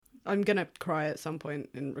I'm going to cry at some point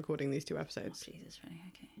in recording these 2 episodes. Oh, Jesus, really?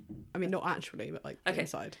 Okay. I mean, not actually, but like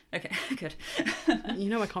inside. Okay, good. You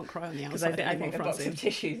know I can't cry on the outside. Because I think the box of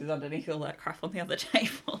tissues is underneath all that crap on the other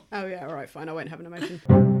table. Oh yeah, all right, fine. I won't have an emotion.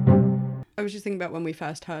 I was just thinking about when we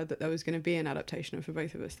first heard that there was going to be an adaptation for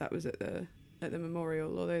both of us. That was at the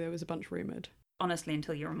memorial, although there was a bunch rumoured. Honestly,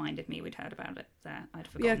 until you reminded me we'd heard about it there, I'd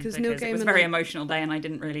forgotten. Yeah, because Neil Gaiman... It was a very emotional day and I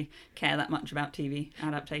didn't really care that much about TV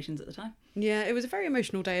adaptations at the time. Yeah, it was a very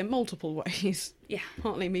emotional day in multiple ways. Yeah.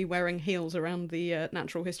 Partly me wearing heels around the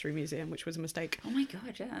Natural History Museum, which was a mistake. Oh my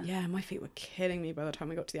God, yeah. Yeah, my feet were killing me by the time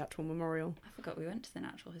we got to the actual memorial. I forgot we went to the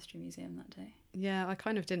Natural History Museum that day. Yeah, I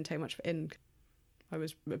kind of didn't take much in. I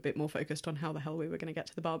was a bit more focused on how the hell we were going to get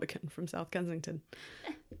to the Barbican from South Kensington.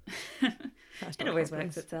 It always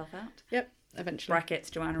works itself out. Yep, eventually. Brackets,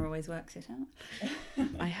 Joanna always works it out.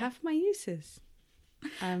 I have my uses.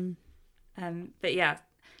 But yeah,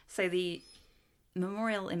 so the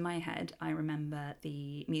memorial in my head, I remember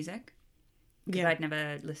the music. Because I'd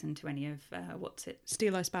never listened to any of,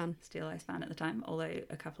 Steel Eye Span at the time, although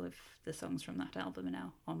a couple of the songs from that album are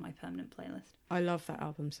now on my permanent playlist. I love that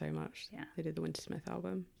album so much. Yeah. They did the Wintersmith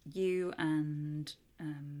album. You and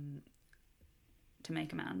To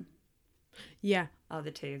Make a Man are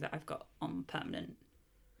the 2 that I've got on permanent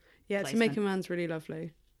Yeah, placement. To Make a Man's really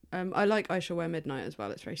lovely. I like I Shall Wear Midnight as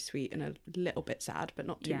well. It's very sweet and a little bit sad, but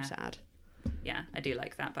not too sad. Yeah, I do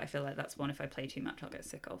like that, but I feel like that's one if I play too much I'll get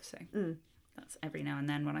sick of, so... That's every now and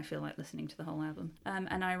then when I feel like listening to the whole album.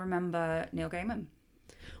 And I remember Neil Gaiman.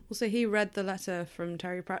 Also, he read the letter from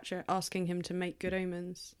Terry Pratchett asking him to make Good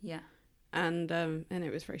Omens. Yeah. And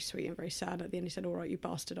it was very sweet and very sad. At the end, he said, "All right, you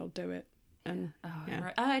bastard, I'll do it." And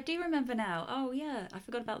right. I do remember now. Oh yeah, I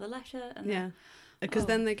forgot about the letter. And because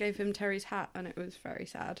then they gave him Terry's hat, and it was very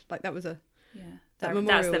sad. Like that was a That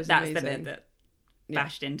memorial was that's the amazing. bit that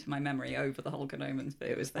bashed into my memory over the whole Good Omens. But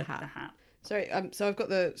it was the hat. Sorry, so I've got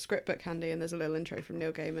the script book handy, and there's a little intro from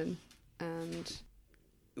Neil Gaiman, and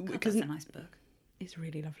because it's a nice book. It's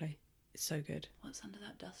really lovely. It's so good. What's under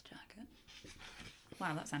that dust jacket?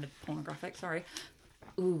 Wow, that sounded pornographic. Sorry.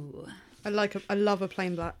 Ooh. I love a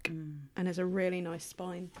plain black, and it's a really nice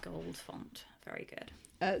spine. Gold font, very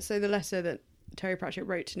good. So the letter that Terry Pratchett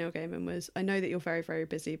wrote to Neil Gaiman was, "I know that you're very, very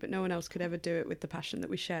busy, but no one else could ever do it with the passion that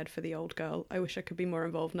we shared for the old girl. I wish I could be more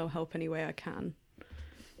involved, and I'll help any way I can."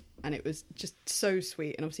 And it was just so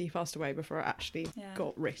sweet. And obviously he passed away before it actually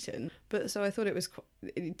got written. But so I thought it was,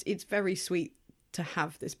 it's very sweet to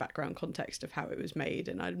have this background context of how it was made.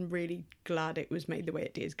 And I'm really glad it was made the way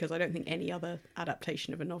it did, because I don't think any other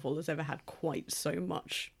adaptation of a novel has ever had quite so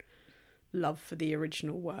much love for the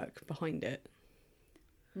original work behind it.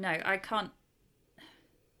 No, I can't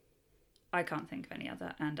think of any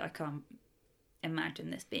other, and I can't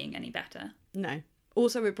imagine this being any better. No.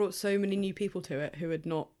 Also, it brought so many new people to it who had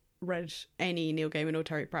not read any Neil Gaiman or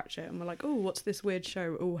Terry Pratchett and were like, "Oh, what's this weird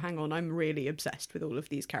show? Oh, hang on, I'm really obsessed with all of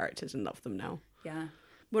these characters and love them now." Yeah.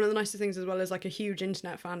 One of the nicest things as well is like a huge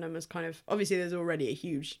internet fandom is kind of, obviously there's already a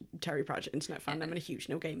huge Terry Pratchett internet fandom and a huge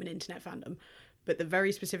Neil Gaiman internet fandom, but the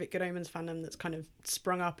very specific Good Omens fandom that's kind of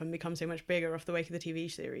sprung up and become so much bigger off the wake of the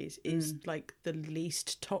TV series is like the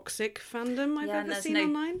least toxic fandom I've ever seen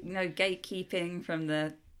online. No gatekeeping from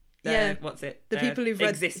the what's it? The people who've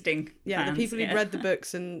read existing fans, the people who've read the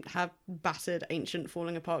books and have battered, ancient,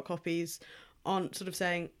 falling apart copies aren't sort of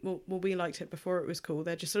saying, well, we liked it before it was cool.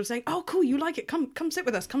 They're just sort of saying, "Oh, cool, you like it? Come sit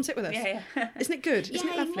with us. Come sit with us. Yeah. Isn't it good? Isn't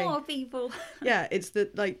it lovely? More people." Yeah, it's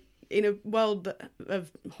the like in a world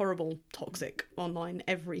of horrible, toxic online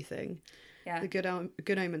everything. Yeah, the Good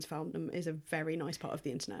Omens fandom is a very nice part of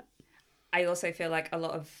the internet. I also feel like a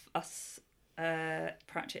lot of us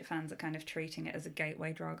Pratchett fans are kind of treating it as a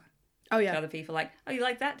gateway drug. Oh yeah, to other people, like, "Oh, you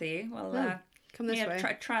like that, do you? Well, come this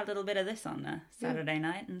way. Try a little bit of this on Saturday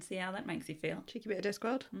night and see how that makes you feel." Cheeky bit of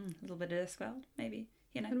Discworld. A little bit of Discworld, maybe.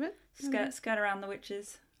 You know, a bit. Skirt around the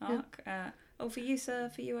witches arc. For you,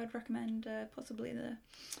 sir, I'd recommend possibly the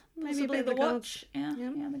Watch. Yeah,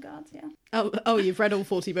 the Guards. Yeah. Oh, you've read all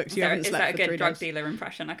 40 books. You haven't slept for 3 days. Is that a good drug dealer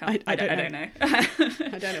impression? I can't. I don't know.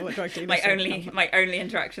 I don't know what drug dealers. My only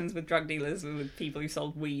interactions with drug dealers were with people who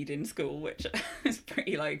sold weed in school, which is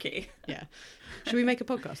pretty low key. Yeah. Should we make a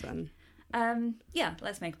podcast then? Yeah,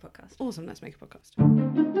 let's make a podcast. Awesome, let's make a podcast.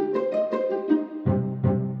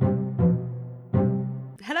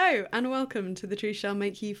 Hello and welcome to The Truth Shall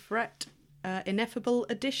Make You Fret, Ineffable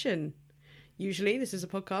Edition. Usually this is a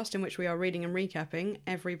podcast in which we are reading and recapping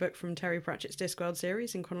every book from Terry Pratchett's Discworld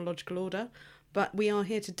series in chronological order, but we are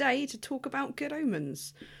here today to talk about Good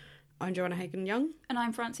Omens. I'm Joanna Hagen-Young. And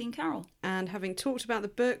I'm Francine Carroll. And having talked about the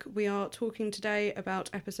book, we are talking today about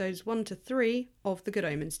episodes 1 to 3 of the Good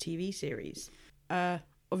Omens TV series.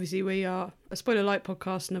 obviously we are a spoiler light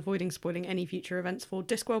podcast and avoiding spoiling any future events for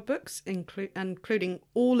Discworld books, including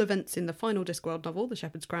all events in the final Discworld novel, The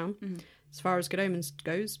Shepherd's Crown. As far as Good Omens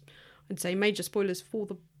goes, I'd say major spoilers for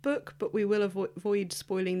the book, but we will avoid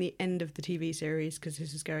spoiling the end of the TV series because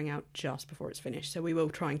this is going out just before it's finished. So we will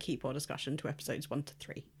try and keep our discussion to episodes 1 to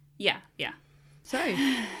 3. Yeah. So,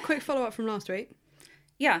 quick follow-up from last week.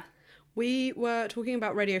 Yeah. We were talking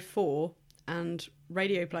about Radio 4 and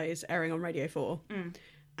radio plays airing on Radio 4.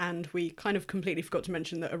 And we kind of completely forgot to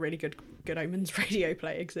mention that a really good Omens radio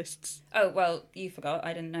play exists. Oh, well, you forgot.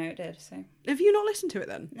 I didn't know it did, so... Have you not listened to it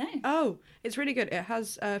then? No. Oh, it's really good. It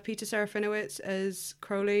has Peter Serafinowicz as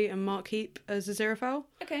Crowley and Mark Heap as Aziraphale.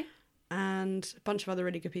 Okay. And a bunch of other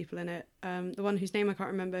really good people in it. The one whose name I can't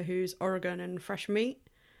remember, who's Oregon and Fresh Meat.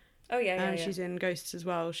 Oh, yeah. And she's in Ghosts as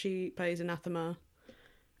well. She plays Anathema.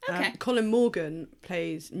 Okay. Colin Morgan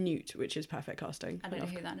plays Newt, which is perfect casting. I don't know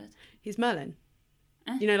who that is. He's Merlin.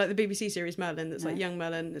 You know, like the BBC series Merlin, that's No. like young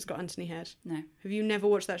Merlin, that's got Anthony Head. No. Have you never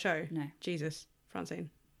watched that show? No. Jesus, Francine.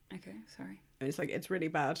 Okay, sorry. It's like, it's really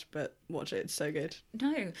bad, but watch it, it's so good.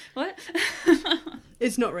 No. What?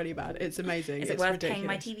 It's not really bad, it's amazing. Is it it's worth ridiculous. paying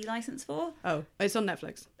my TV licence for? Oh, it's on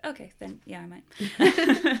Netflix. Okay, then, yeah, I might.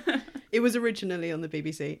 It was originally on the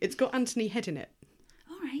BBC. It's got Anthony Head in it.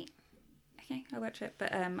 All right. Okay, I'll watch it.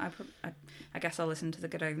 But I guess I'll listen to the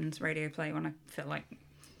Good Omens radio play when I feel like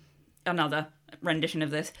another rendition of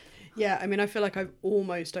this. Yeah, I mean, I feel like I've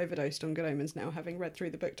almost overdosed on Good Omens now, having read through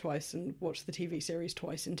the book twice and watched the TV series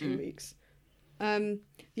twice in 2 weeks. The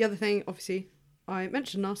other thing, obviously, I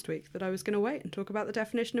mentioned last week that I was going to wait and talk about the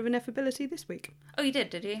definition of ineffability this week. Oh, you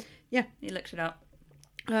did you? Yeah. You looked it up.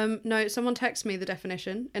 No, someone texted me the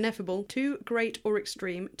definition. Ineffable, too great or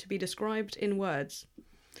extreme to be described in words.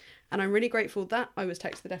 And I'm really grateful that I was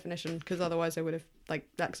texted the definition, because otherwise I would have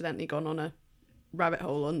accidentally gone on a rabbit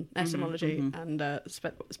hole on etymology and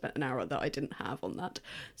spent an hour that I didn't have on that.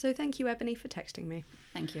 So thank you, Ebony, for texting me.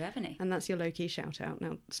 Thank you, Ebony. And that's your low-key shout-out.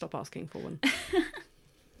 Now stop asking for one.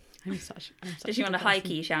 I'm such Does she want a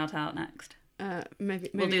high-key shout-out next? Maybe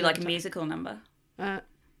we'll do like a musical number. I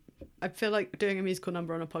feel like doing a musical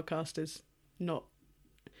number on a podcast is not...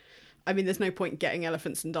 I mean, there's no point getting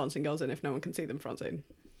elephants and dancing girls in if no one can see them, Francine.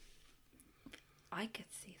 I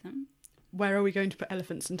could see them. Where are we going to put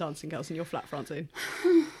elephants and dancing girls in your flat, Francine?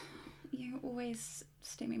 You always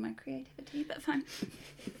steal my creativity, but fine.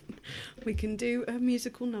 We can do a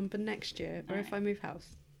musical number next year, or if I move house.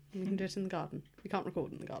 We can do it in the garden. We can't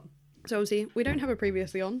record in the garden. So obviously, we don't have a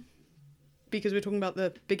previously on, because we're talking about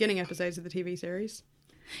the beginning episodes of the TV series.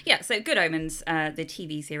 Yeah, so Good Omens, the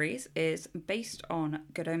TV series, is based on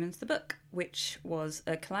Good Omens, the book, which was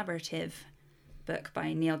a collaborative book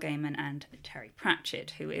by Neil Gaiman and Terry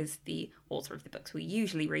Pratchett, who is the author of the books we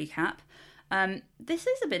usually recap. This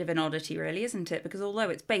is a bit of an oddity, really, isn't it? Because although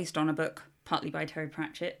it's based on a book partly by Terry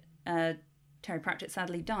Pratchett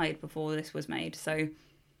sadly died before this was made, so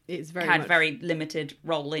it's very limited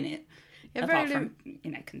role in it, apart from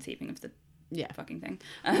conceiving of the fucking thing.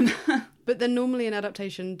 But then normally an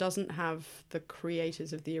adaptation doesn't have the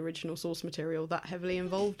creators of the original source material that heavily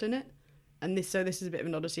involved in it. And this is a bit of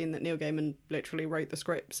an odyssey in that Neil Gaiman literally wrote the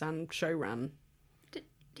scripts and show ran. Did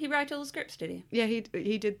he write all the scripts, did he? Yeah,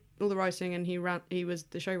 he did all the writing and he was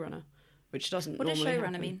the showrunner, which doesn't what normally does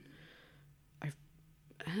showrunner happen.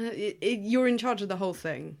 mean? You're in charge of the whole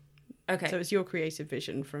thing. Okay. So it's your creative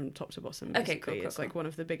vision from top to bottom. Okay, cool. It's like one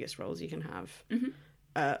of the biggest roles you can have.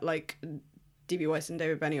 Mm-hmm. Like D.B. Weiss and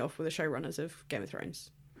David Benioff were the showrunners of Game of Thrones.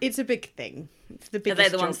 It's a big thing. It's the biggest. Are they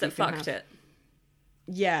the job ones that you can fucked have. it?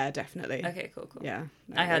 Yeah, definitely. Okay, cool. Yeah.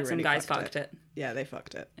 I heard they some really guys fucked it. Yeah, they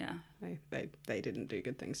fucked it. Yeah. They didn't do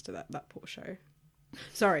good things to that poor show.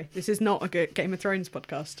 Sorry, this is not a good Game of Thrones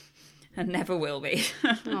podcast. And never will be.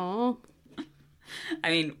 Aww. I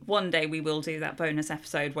mean, one day we will do that bonus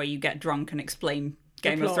episode where you get drunk and explain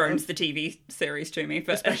Game of Thrones, the TV series, to me.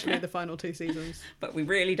 But especially the final 2 seasons. But we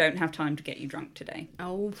really don't have time to get you drunk today.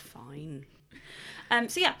 Oh, fine.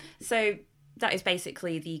 So that is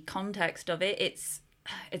basically the context of it. It's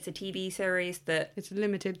a TV series that... It's a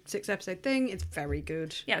limited 6-episode thing. It's very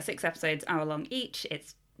good. Yeah, 6 episodes, hour long each.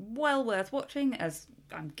 It's well worth watching, as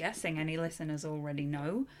I'm guessing any listeners already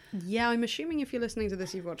know. Yeah, I'm assuming if you're listening to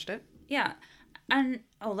this, you've watched it. Yeah. And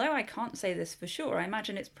although I can't say this for sure, I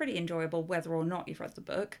imagine it's pretty enjoyable whether or not you've read the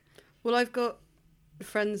book. Well, I've got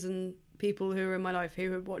friends and people who are in my life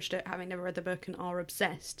who have watched it having never read the book and are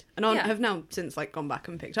obsessed. And have now since gone back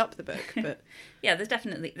and picked up the book. But yeah,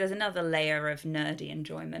 there's another layer of nerdy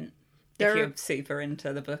enjoyment if you're super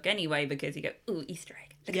into the book anyway, because you go, ooh, Easter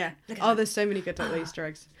egg. Look at that. There's so many good little Easter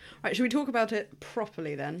eggs. Right, should we talk about it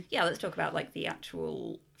properly then? Yeah, let's talk about the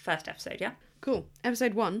actual first episode, yeah? Cool.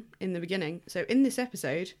 Episode 1, in the beginning. So in this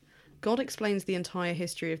episode, God explains the entire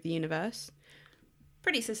history of the universe.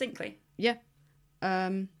 Pretty succinctly. Yeah.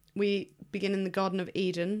 We begin in the Garden of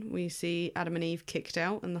Eden. We see Adam and Eve kicked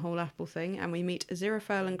out and the whole apple thing. And we meet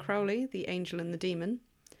Aziraphale and Crowley, the angel and the demon.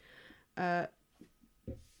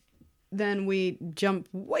 Then we jump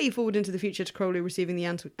way forward into the future to Crowley receiving the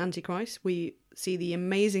Antichrist. We see the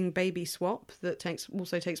amazing baby swap that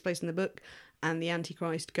also takes place in the book. And the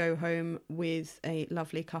Antichrist go home with a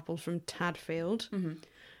lovely couple from Tadfield.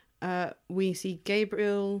 Mm-hmm. We see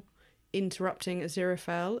Gabriel interrupting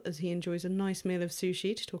Aziraphale as he enjoys a nice meal of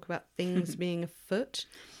sushi to talk about things being afoot.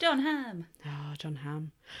 John Hamm. Ah, John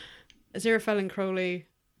Hamm. Aziraphale and Crowley,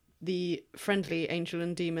 the friendly angel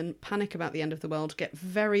and demon, panic about the end of the world, get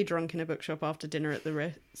very drunk in a bookshop after dinner at the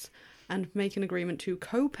Ritz, and make an agreement to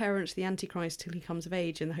co-parent the Antichrist till he comes of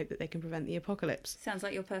age in the hope that they can prevent the apocalypse. Sounds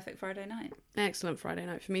like your perfect Friday night. Excellent Friday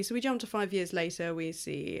night for me. So we jump to 5 years later. We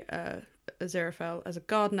see Aziraphale as a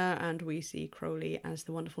gardener, and we see Crowley as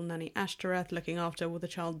the wonderful nanny Ashtoreth looking after the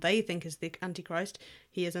child they think is the Antichrist.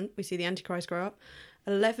 He isn't. We see the Antichrist grow up.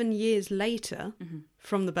 11 years later,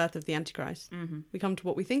 from the birth of the Antichrist, we come to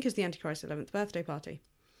what we think is the Antichrist's 11th birthday party.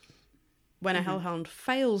 When a hellhound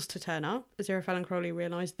fails to turn up, Aziraphale and Crowley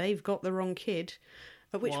realise they've got the wrong kid.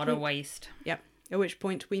 What a waste. Yep. At which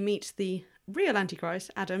point we meet the real Antichrist,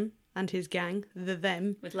 Adam, and his gang, the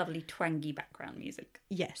Them. With lovely twangy background music.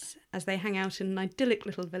 Yes, as they hang out in an idyllic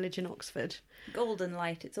little village in Oxford. Golden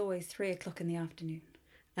light, it's always 3 o'clock in the afternoon.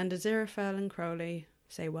 And Aziraphale and Crowley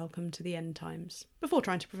say welcome to the end times, before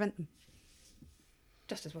trying to prevent them.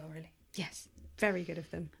 Just as well, really. Yes, very good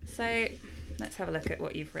of them. So, let's have a look at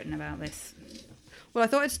what you've written about this. Well, I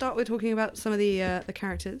thought I'd start with talking about some of the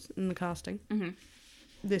characters and the casting. Mm-hmm.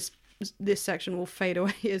 This section will fade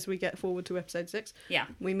away as we get forward to episode 6. Yeah.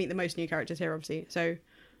 We meet the most new characters here, obviously. So,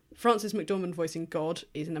 Frances McDormand voicing God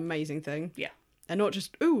is an amazing thing. Yeah. And not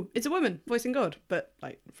just, ooh, it's a woman voicing God, but,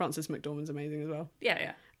 like, Frances McDormand's amazing as well. Yeah,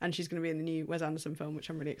 yeah. And she's going to be in the new Wes Anderson film, which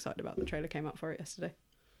I'm really excited about. The trailer came out for it yesterday.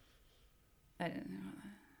 I don't know what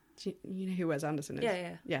that... You know who Wes Anderson is?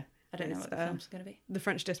 Yeah. I don't know what the film's going to be. The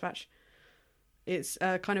French Dispatch. It's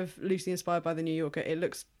kind of loosely inspired by The New Yorker. It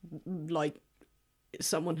looks like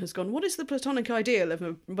someone has gone, what is the platonic ideal of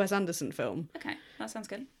a Wes Anderson film? Okay, that sounds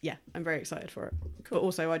good. Yeah, I'm very excited for it. Cool. But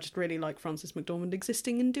also, I just really like Frances McDormand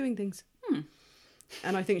existing and doing things.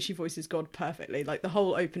 And I think she voices God perfectly. Like the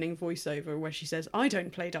whole opening voiceover where she says, I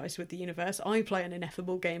don't play dice with the universe, I play an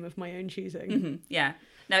ineffable game of my own choosing. Mm-hmm. Yeah.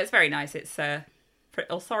 No, it's very nice. It's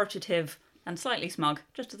authoritative and slightly smug,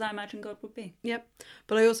 just as I imagine God would be. Yep.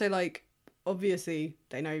 But I also like, obviously,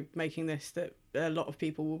 they know making this that a lot of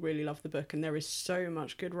people will really love the book, and there is so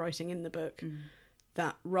much good writing in the book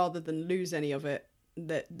that rather than lose any of it,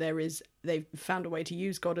 that they've found a way to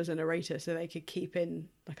use God as a narrator so they could keep in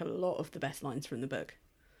like a lot of the best lines from the book.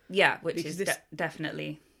 Yeah, which is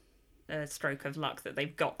definitely a stroke of luck that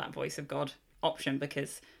they've got that voice of God option,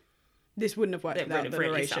 because this wouldn't have worked it without would the have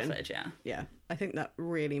really narration. suffered, Yeah, I think that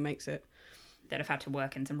really makes it. They'd have had to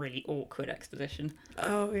work in some really awkward exposition.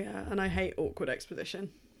 Oh yeah, and I hate awkward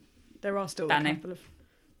exposition. There are still Bad a couple of...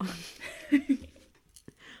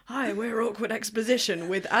 Hi, we're Awkward Exposition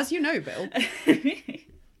with, as you know, Bill.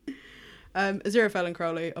 Aziraphale and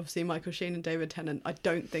Crowley, obviously Michael Sheen and David Tennant. I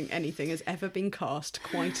don't think anything has ever been cast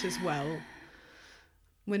quite as well.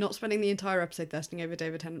 We're not spending the entire episode thirsting over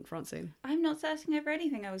David Tennant, Francine. I'm not thirsting over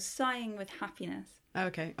anything. I was sighing with happiness.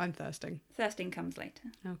 Okay, I'm thirsting. Thirsting comes later.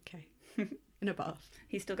 Okay. In a bath.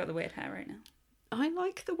 He's still got the weird hair right now. I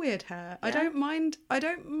like the weird hair. Yeah. I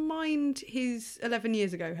don't mind his 11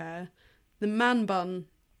 years ago hair. The man bun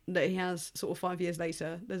that he has sort of 5 years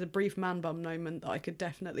later, there's a brief man bun moment that I could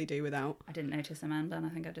definitely do without. I didn't notice a man bun. I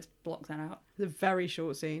think I just blocked that out. It's a very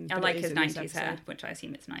short scene. I but like it is his in this 90s hair, episode. which I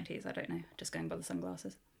assume it's 90s. I don't know. Just going by the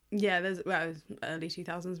sunglasses. Yeah, it was early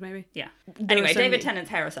 2000s maybe. Yeah. There Anyway, are so David many- Tennant's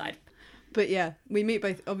hair aside. But yeah, we meet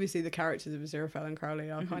both, obviously the characters of Aziraphale and Crowley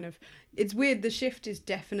are kind of, it's weird, the shift is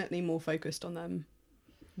definitely more focused on them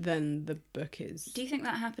than the book is. Do you think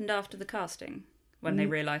that happened after the casting? When they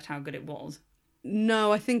realised how good it was?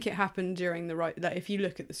 No, I think it happened during the like if you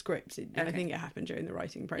look at the scripts, I Okay. think it happened during the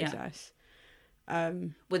writing process.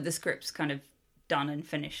 With the scripts kind of done and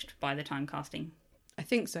finished by the time casting? I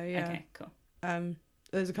think so, yeah. Okay, cool.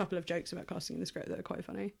 There's a couple of jokes about casting in the script that are quite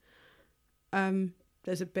funny.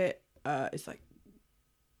 There's a bit, it's like,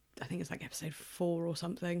 I think it's like episode 4 or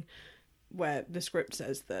something, where the script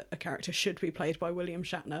says that a character should be played by William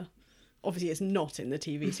Shatner. Obviously, it's not in the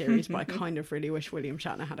TV series, but I kind of really wish William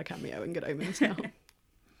Shatner had a cameo in Good Omens now.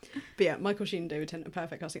 But yeah, Michael Sheen and David Tennant,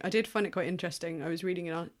 perfect casting. I did find it quite interesting. I was reading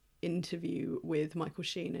an interview with Michael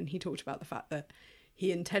Sheen, and he talked about the fact that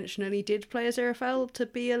he intentionally did play Aziraphale to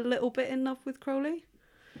be a little bit in love with Crowley.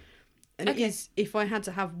 And it is, if I had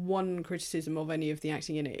to have one criticism of any of the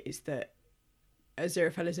acting in it, is that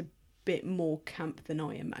Aziraphale is a bit more camp than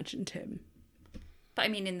I imagined him. But I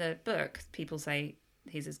mean, in the book, people say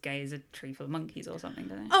he's as gay as a tree full of monkeys or something,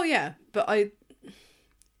 don't they? Oh yeah, but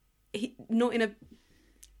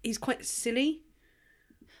he's quite silly.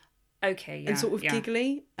 Okay, yeah. And sort of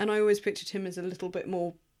giggly, and I always pictured him as a little bit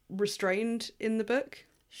more restrained in the book.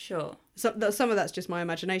 Sure. So some of that's just my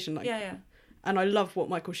imagination. Yeah. And I love what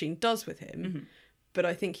Michael Sheen does with him, but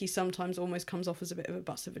I think he sometimes almost comes off as a bit of a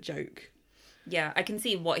butt of a joke. Yeah, I can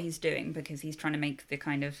see what he's doing, because he's trying to make the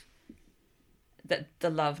kind of the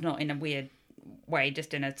love not in a weird way,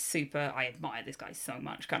 just in a super I admire this guy so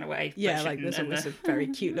much kind of way. Yeah, like there's almost a very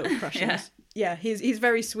cute little crush. Yeah, he's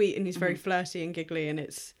very sweet, and he's very flirty and giggly, and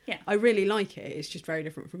I really like it. It's just very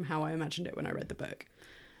different from how I imagined it when I read the book.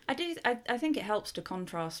 I think it helps to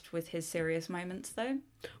contrast with his serious moments, though.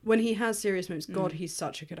 When he has serious moments, God, he's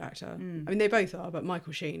such a good actor. I mean, they both are, but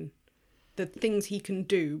Michael Sheen, the things he can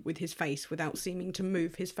do with his face without seeming to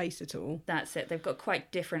move his face at all. That's it. They've got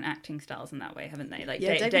quite different acting styles in that way, haven't they? Like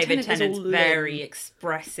David Tennant's very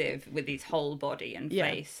expressive with his whole body and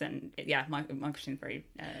face, and Michael Sheen's very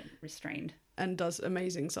restrained. And does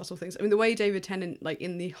amazing subtle things. I mean, the way David Tennant, like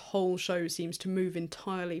in the whole show, seems to move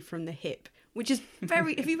entirely from the hip, which is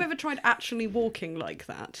very... if you've ever tried actually walking like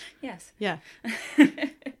that... Yes. Yeah.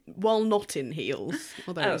 While not in heels,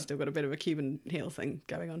 although he's still got a bit of a Cuban heel thing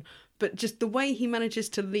going on. But just the way he manages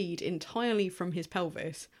to lead entirely from his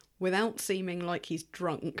pelvis without seeming like he's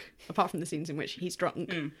drunk, apart from the scenes in which he's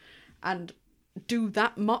drunk, and do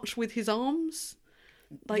that much with his arms.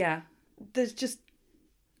 Like, there's just...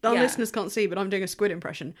 Our listeners can't see, but I'm doing a squid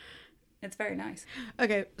impression. It's very nice.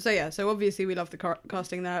 Okay, so obviously we love the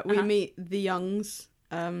casting there. We meet the Youngs,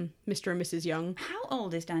 Mr. and Mrs. Young. How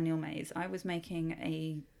old is Daniel Mays? I was making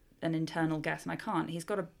an internal guess, and I can't. He's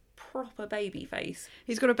got a proper baby face.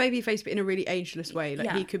 He's got a baby face, but in a really ageless way.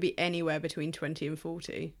 Like, he could be anywhere between 20 and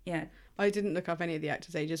 40. Yeah. I didn't look up any of the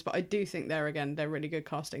actors' ages, but I do think they're really good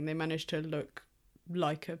casting. They managed to look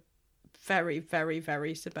like a very, very,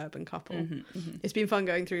 very suburban couple. It's been fun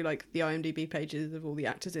going through like the IMDb pages of all the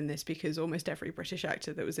actors in this, because almost every British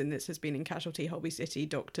actor that was in this has been in Casualty, Holby City,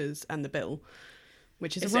 Doctors, and The Bill,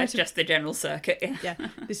 which is just the general circuit. Yeah,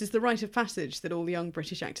 this is the rite of passage that all the young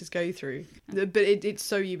British actors go through. But it's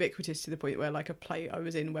so ubiquitous to the point where, like, a play I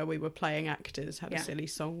was in where we were playing actors had a silly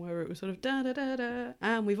song where it was sort of da da da da,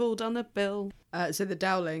 and we've all done the bill. So the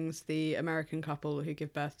Dowlings, the American couple who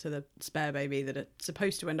give birth to the spare baby that are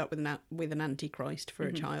supposed to end up with an antichrist for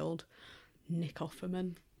a child, Nick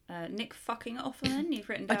Offerman. Nick fucking Offerman, you've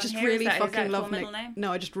written down I just here. really is that fucking love Nick. Name?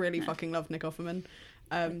 No, I just really fucking love Nick Offerman.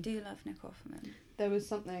 I do love Nick Offerman. There was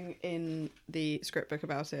something in the script book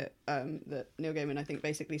about it that Neil Gaiman, I think,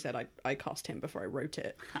 basically said I cast him before I wrote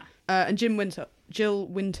it. And Jill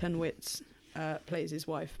Wintonwitz plays his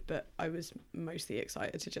wife, but I was mostly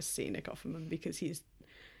excited to just see Nick Offerman because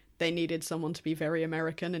they needed someone to be very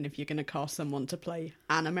American, and if you're going to cast someone to play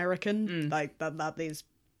an American, like that is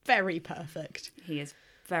very perfect. He is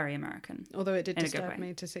very American. Although it did disturb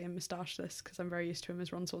me to see him moustacheless, because I'm very used to him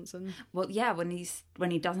as Ron Swanson. Well, yeah, when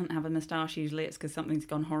he doesn't have a moustache, usually it's because something's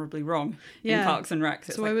gone horribly wrong in Parks and Rec.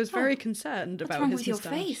 So I was very concerned about his moustache. What's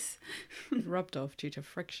wrong with your face? It rubbed off due to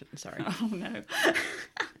friction, sorry. Oh, no.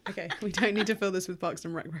 Okay, we don't need to fill this with Parks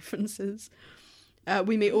and Rec references.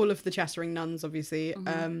 We meet all of the chattering nuns, obviously.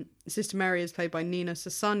 Sister Mary is played by Nina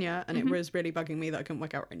Sasanya, and it was really bugging me that I couldn't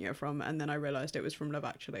work out where I knew her from, and then I realised it was from Love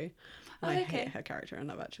Actually. And I hate her character in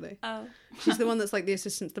Love Actually. Oh. She's the one that's like the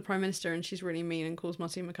assistant to the Prime Minister, and she's really mean and calls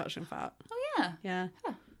Martine McCutcheon fat. Oh, yeah? Yeah.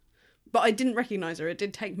 Huh. But I didn't recognise her. It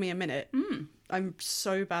did take me a minute. I'm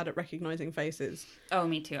so bad at recognising faces. Oh,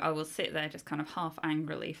 me too. I will sit there just kind of half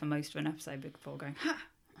angrily for most of an episode before going, ha!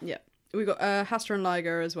 Yeah. We've got Hasta and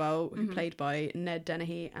Liger as well, played by Ned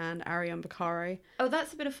Dennehy and Ariane Bakare. Oh,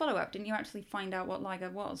 that's a bit of follow-up. Didn't you actually find out what Liger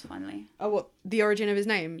was, finally? Oh, what? The origin of his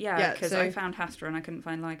name? Yeah, because I found Hasta and I couldn't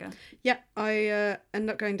find Liger. Yeah, I ended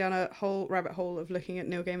up going down a whole rabbit hole of looking at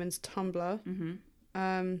Neil Gaiman's Tumblr.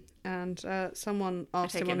 And someone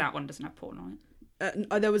asked him... that one doesn't have porn on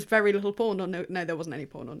it. There was very little porn on... No, there wasn't any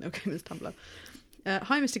porn on Neil Gaiman's Tumblr.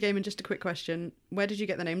 Hi, Mr. Gaiman, just a quick question. Where did you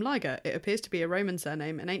get the name Liger? It appears to be a Roman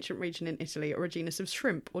surname, an ancient region in Italy, or a genus of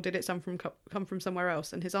shrimp, or did it come from somewhere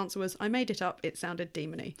else? And his answer was, I made it up, it sounded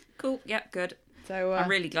demony. Cool, yeah, good. So I'm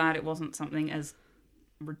really glad it wasn't something as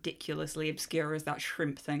ridiculously obscure as that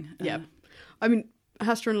shrimp thing. Yeah. I mean,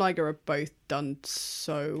 Hasta and Liger are both done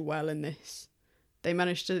so well in this. They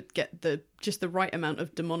managed to get just the right amount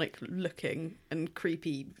of demonic looking and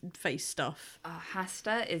creepy face stuff.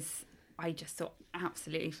 Hasta is, I just thought,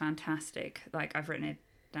 absolutely fantastic. Like, I've written it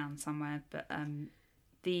down somewhere, but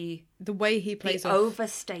the way he plays off...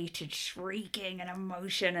 overstated shrieking and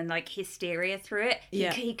emotion and like hysteria through it.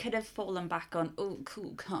 He could have fallen back on, oh,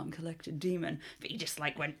 cool, calm, collected demon, but he just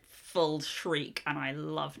like went full shriek, and I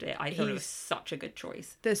loved it. I thought it was such a good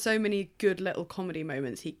choice. There's so many good little comedy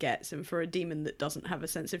moments he gets, and for a demon that doesn't have a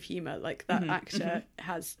sense of humour, like that actor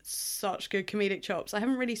has such good comedic chops. I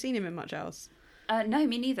haven't really seen him in much else. No,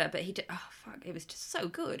 me neither, but he did. Oh, fuck, it was just so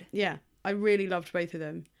good. Yeah, I really loved both of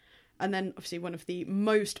them. And then, obviously, one of the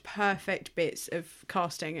most perfect bits of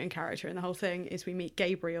casting and character in the whole thing is we meet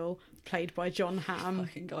Gabriel, played by John Hamm.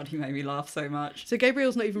 Fucking God, he made me laugh so much. So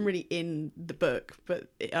Gabriel's not even really in the book, but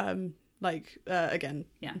again,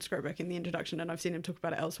 Scrapbook in the introduction, and I've seen him talk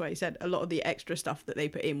about it elsewhere. He said a lot of the extra stuff that they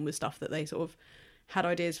put in was stuff that they sort of had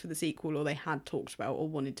ideas for the sequel, or they had talked about or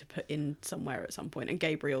wanted to put in somewhere at some point. And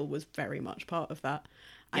Gabriel was very much part of that,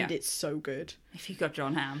 and it's so good. If you got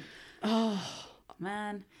John Hamm,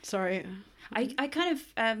 man, sorry, I kind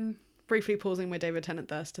of briefly pausing my David Tennant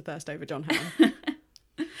thirst to thirst over John Hamm.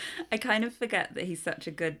 I kind of forget that he's such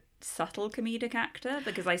a good subtle comedic actor,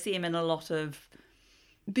 because I see him in a lot of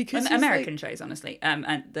American shows, honestly, and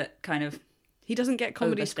that kind of he doesn't get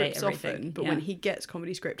comedy scripts everything. Often, but when he gets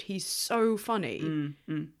comedy script, he's so funny.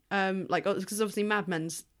 Like, because obviously Mad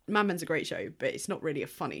Men's a great show, but it's not really a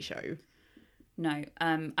funny show. No,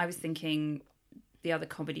 I was thinking the other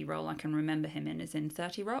comedy role I can remember him in is in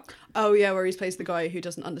 30 Rock. Oh yeah, where he plays the guy who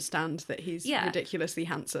doesn't understand that he's ridiculously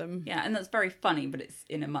handsome. Yeah, and that's very funny, but it's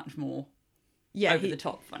in a much more over the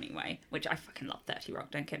top funny way, which I fucking love 30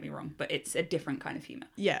 Rock, don't get me wrong, but it's a different kind of humour.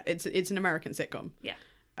 Yeah, it's an American sitcom. Yeah.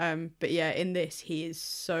 But yeah, in this he is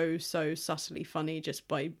so subtly funny just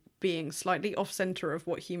by being slightly off centre of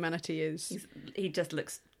what humanity is. He just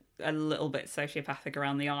looks a little bit sociopathic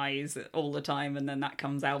around the eyes all the time, and then that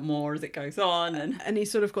comes out more as it goes on, and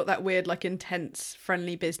he's sort of got that weird, like, intense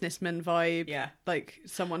friendly businessman vibe. Yeah, like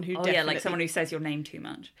someone who like someone who says your name too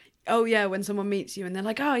much. Oh yeah, when someone meets you and they're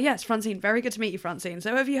like, oh yes, Francine, very good to meet you, Francine,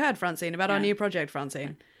 so have you heard, Francine, about our new project,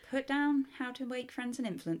 Francine? Put down how to make friends and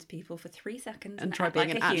influence people for 3 seconds and try being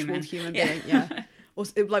like an actual human being. Yeah. Or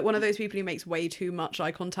like one of those people who makes way too much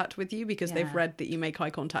eye contact with you because they've read that you make eye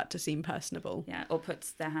contact to seem personable. Yeah, or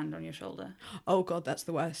puts their hand on your shoulder. Oh God, that's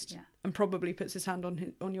the worst. Yeah. And probably puts his hand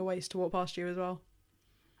on your waist to walk past you as well.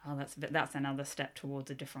 Oh, that's another step towards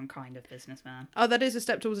a different kind of businessman. Oh, that is a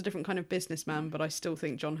step towards a different kind of businessman, but I still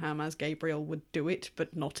think John Hamm as Gabriel would do it,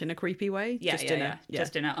 but not in a creepy way. Just in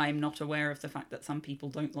a I'm not aware of the fact that some people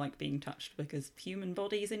don't like being touched because human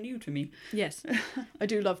bodies are new to me. Yes. I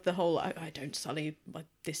do love the whole, I don't sully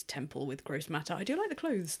this temple with gross matter. I do like the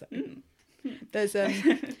clothes, though. There's,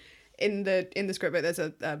 in the script, there's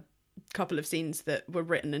a couple of scenes that were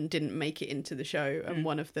written and didn't make it into the show, and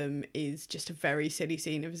one of them is just a very silly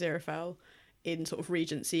scene of Aziraphale in sort of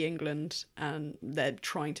Regency England, and they're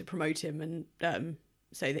trying to promote him and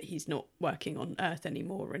say that he's not working on Earth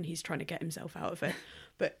anymore and he's trying to get himself out of it.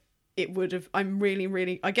 But it would have, I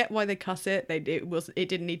get why they cut it. It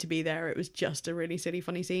didn't need to be there. It was just a really silly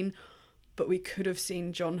funny scene, but we could have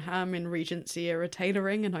seen John Hamm in Regency era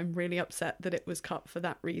tailoring, and I'm really upset that it was cut for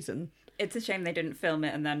that reason. It's a shame they didn't film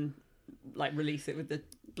it and then like release it with the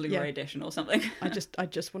Blu-ray edition or something. I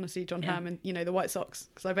just want to see John Hamm in, the white socks,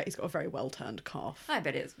 because I bet he's got a very well turned calf. I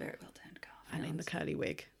bet it's a very well turned calf. And in the curly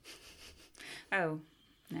wig. Oh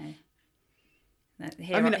no.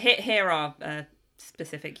 Here are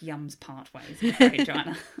specific yums part ways. Sorry,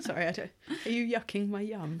 Joanna. Sorry, are you yucking my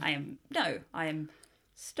yum? I am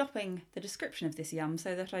stopping the description of this yum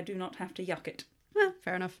so that I do not have to yuck it.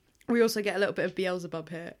 Fair enough. We also get a little bit of Beelzebub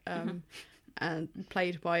here, and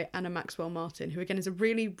played by Anna Maxwell Martin, who again is a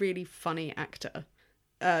really, really funny actor.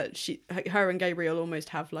 Her and Gabriel almost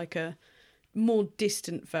have like a more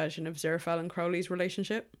distant version of Aziraphale and Crowley's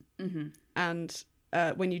relationship. Mm-hmm. And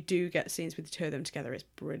when you do get scenes with the two of them together, it's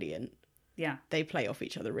brilliant. Yeah. They play off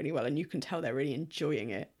each other really well, and you can tell they're really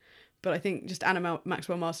enjoying it. But I think just Anna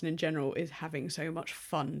Maxwell Martin in general is having so much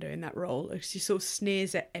fun doing that role. She sort of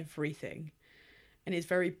sneers at everything and is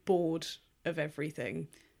very bored of everything.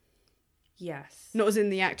 Yes. Not as in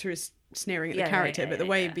the actor is sneering at the character, but the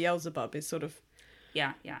way Beelzebub is sort of...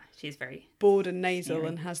 Yeah, she's very... bored and nasal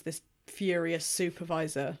and has this furious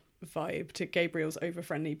supervisor vibe to Gabriel's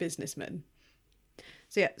over-friendly businessman.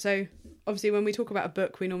 So obviously when we talk about a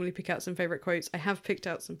book, we normally pick out some favourite quotes. I have picked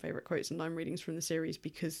out some favourite quotes and line readings from the series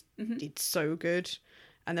because it's so good.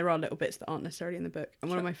 And there are little bits that aren't necessarily in the book. And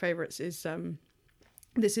one of my favourites is,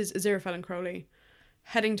 this is Aziraphale and Crowley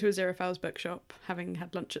heading to Aziraphale's bookshop, having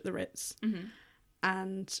had lunch at the Ritz,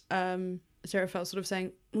 and Aziraphale sort of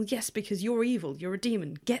saying, well, yes, because you're evil, you're a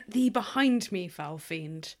demon. Get thee behind me, foul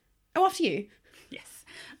fiend. Oh, after you. Yes.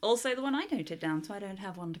 Also the one I noted down, so I don't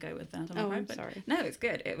have one to go with that. I'm sorry. No, it's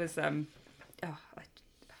good. It was, I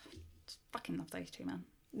just fucking love those two, man.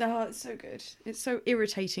 Oh, it's so good. It's so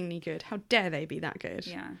irritatingly good. How dare they be that good?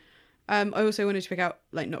 Yeah. I also wanted to pick out,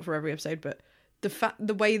 like, not for every episode, but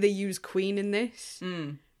the way they use Queen in this.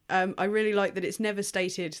 I really like that it's never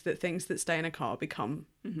stated that things that stay in a car become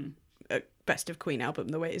a Best of Queen album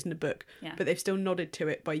the way it is in the book. Yeah. But they've still nodded to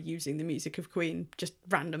it by using the music of Queen just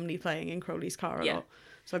randomly playing in Crowley's car a lot.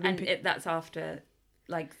 So I've been that's after,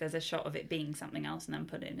 like, there's a shot of it being something else and then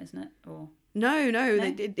put in, isn't it? Or No.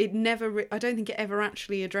 It never. I don't think it ever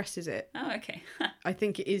actually addresses it. oh, okay. I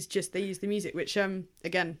think it is just they use the music, which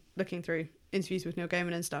again, looking through interviews with Neil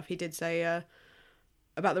Gaiman and stuff, he did say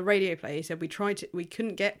about the radio play. He said we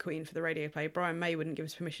couldn't get Queen for the radio play. Brian May wouldn't give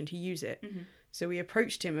us permission to use it, so we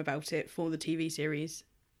approached him about it for the TV series,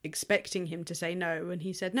 expecting him to say no, and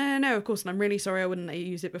he said no, of course, and I'm really sorry I wouldn't let you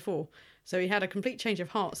use it before. So he had a complete change of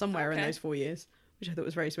heart somewhere in those 4 years, which I thought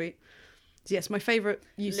was very sweet. So yes, my favourite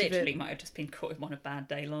use of it... Literally might have just been caught him on a bad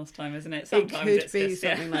day last time, isn't it? Sometimes it could be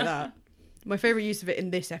something like that. My favourite use of it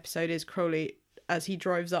in this episode is Crowley, as he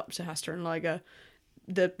drives up to Hasta and Liger,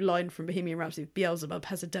 the line from Bohemian Rhapsody, Beelzebub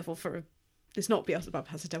has a devil for a... It's not Beelzebub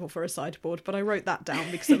has a devil for a sideboard, but I wrote that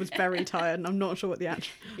down because I was very tired and I'm not sure what the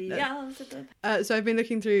actual... Beelzebub. So I've been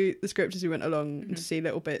looking through the script as we went along to see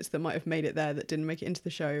little bits that might have made it there that didn't make it into the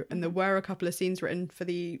show. And there were a couple of scenes written for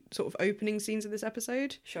the sort of opening scenes of this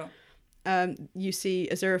episode. Sure. You see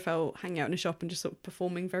Aziraphale hanging out in a shop and just sort of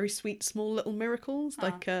performing very sweet, small little miracles,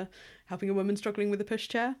 like helping a woman struggling with a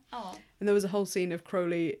pushchair. Oh. And there was a whole scene of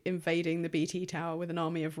Crowley invading the BT Tower with an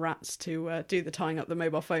army of rats to do the tying up the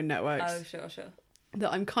mobile phone networks. Oh, sure.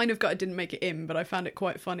 That I'm kind of gutted didn't make it in, but I found it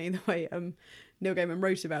quite funny the way Neil Gaiman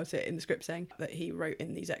wrote about it in the script, saying that he wrote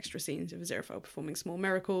in these extra scenes of Aziraphale performing small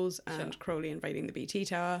miracles and Crowley invading the BT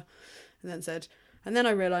Tower, and then said... And then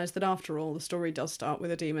I realised that after all, the story does start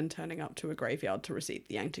with a demon turning up to a graveyard to receive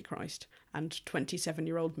the Antichrist, and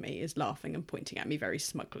 27-year-old me is laughing and pointing at me very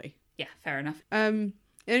smugly. Yeah, fair enough.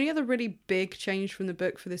 Any other really big change from the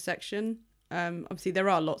book for this section? Obviously, there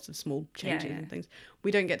are lots of small changes and things.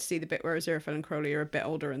 We don't get to see the bit where Aziraphale and Crowley are a bit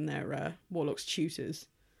older and they're Warlock's tutors,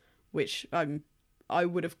 which I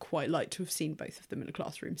would have quite liked to have seen both of them in a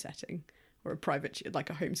classroom setting or a private,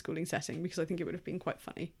 like a homeschooling setting, because I think it would have been quite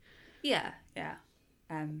funny. Yeah.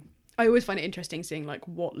 I always find it interesting seeing like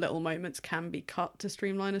what little moments can be cut to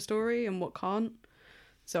streamline a story and what can't.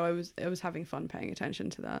 So I was having fun paying attention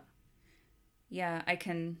to that. Yeah, I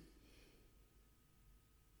can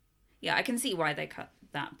see why they cut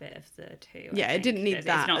that bit of the two. Yeah, it didn't need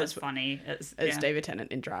that. It's not as funny as David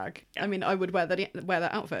Tennant in drag. Yeah. I mean, I would wear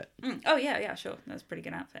that outfit. Oh yeah, sure. That's a pretty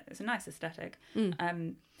good outfit. It's a nice aesthetic.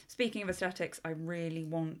 Speaking of aesthetics, I really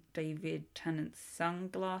want David Tennant's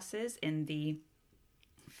sunglasses in the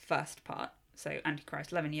first part. So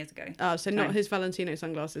Antichrist, 11 years ago. Oh, so not his Valentino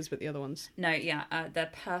sunglasses, but the other ones. No, yeah, the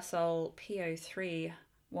Persol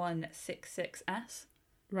PO3166S.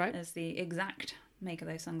 Right. Is the exact make of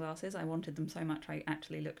those sunglasses. I wanted them so much I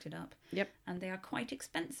actually looked it up. Yep. And they are quite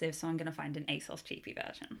expensive, so I'm going to find an ASOS cheapy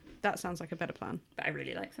version. That sounds like a better plan. But I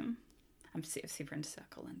really like them. I'm super into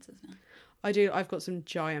circle lenses now. I do. I've got some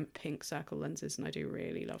giant pink circle lenses and I do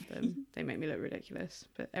really love them. They make me look ridiculous,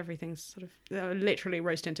 but everything's sort of... They're literally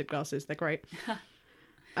rose-tinted glasses. They're great.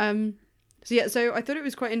 So I thought it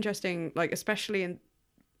was quite interesting, like especially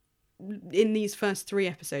in these first 3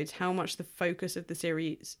 episodes, how much the focus of the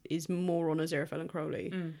series is more on Aziraphale and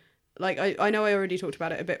Crowley. Like, I know I already talked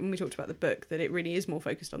about it a bit when we talked about the book, that it really is more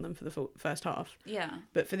focused on them for the first half. Yeah.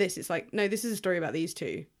 But for this, it's like, no, this is a story about these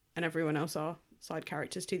two, and everyone else are side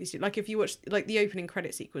characters to these two. Like, if you watch, like, the opening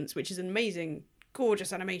credit sequence, which is an amazing,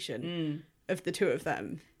 gorgeous animation of the two of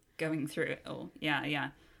them. Going through it all. Yeah.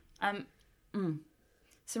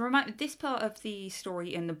 So this part of the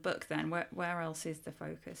story in the book then, where else is the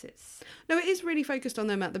focus? No, it is really focused on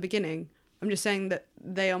them at the beginning. I'm just saying that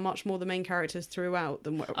they are much more the main characters throughout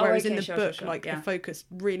than whereas in the book, the focus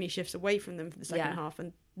really shifts away from them for the second half,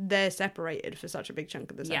 and they're separated for such a big chunk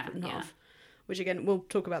of the second half. Which again, we'll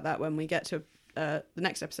talk about that when we get to the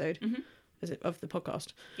next episode of the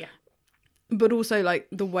podcast. Yeah. But also, like,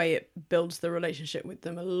 the way it builds the relationship with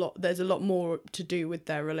them there's a lot more to do with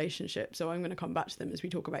their relationship. So I'm going to come back to them as we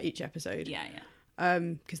talk about each episode. Yeah.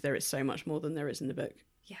 Because there is so much more than there is in the book.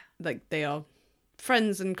 Yeah. Like, they are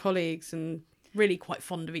friends and colleagues and really quite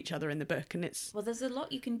fond of each other in the book, and it's... Well, there's a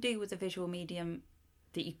lot you can do with a visual medium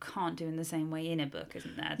that you can't do in the same way in a book,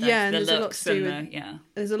 isn't there? Yeah, and the there's a lot looks to do and with- the yeah.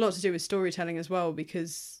 There's a lot to do with storytelling as well,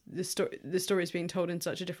 because the story is being told in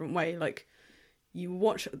such a different way. Like, you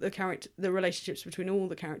watch the relationships between all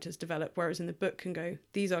the characters develop, whereas in the book can go,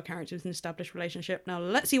 these are characters with an established relationship. Now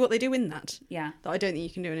let's see what they do in that. Yeah. That I don't think you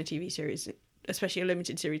can do in a TV series, especially a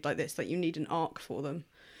limited series like this. Like, you need an arc for them.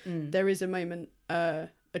 There is a moment,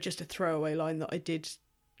 just a throwaway line that I did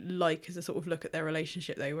like as a sort of look at their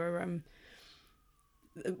relationship. They were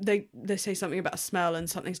they say something about a smell and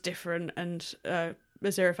something's different, and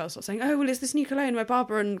Aziraphale starts saying, "Oh, well, it's this new cologne by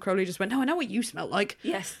Barbara," and Crowley just went, "No, I know what you smell like."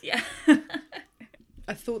 Yes. Yeah.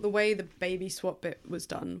 I thought the way the baby swap bit was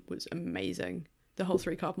done was amazing. The whole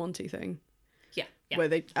 3-card Monty thing, Yeah. Yeah. where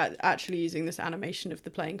they actually using this animation of the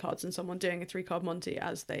playing cards and someone doing a 3-card Monty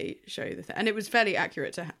as they show the thing, and it was fairly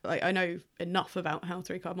accurate to like, I know enough about how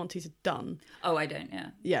 3-card Monties are done. Oh, I don't. Yeah.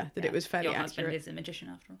 Yeah, that it was fairly Your husband accurate, is a magician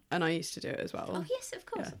after all. and I used to do it as well. Oh yes, of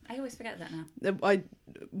course. Yeah. I always forget that now.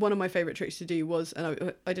 One of my favourite tricks to do was,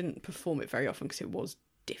 and I didn't perform it very often because it was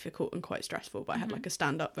difficult and quite stressful, but I had like a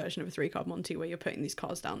stand-up version of a 3-card Monty where you're putting these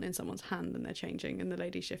cards down in someone's hand and they're changing and the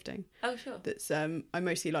lady's shifting. Oh sure. That's I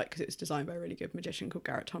mostly like because it was designed by a really good magician called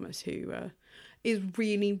Garrett Thomas, who is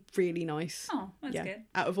really, really nice. Oh, that's Yeah. good.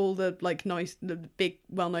 Out of all the the big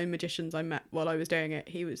well-known magicians I met while I was doing it,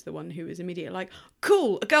 he was the one who was immediately like,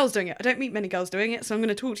 "Cool, a girl's doing it. I don't meet many girls doing it, so I'm going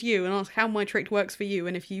to talk to you and ask how my trick works for you,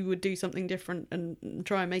 and if you would do something different and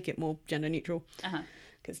try and make it more gender neutral."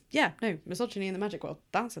 Because misogyny in the magic world,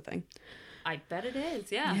 that's a thing. I bet it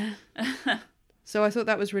is. Yeah. So I thought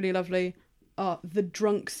that was really lovely. The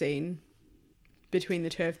drunk scene between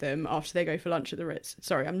the two of them after they go for lunch at the Ritz.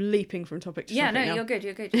 Sorry, I'm leaping from topic to Yeah. topic No, now. you're good.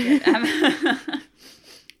 You're good. You're good.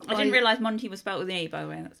 I didn't realise Monty was spelled with an E, by the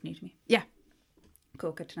way. That's new to me. Yeah.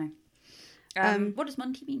 Cool. Good to know. What does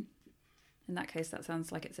Monty mean? In that case, that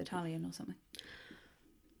sounds like it's Italian or something.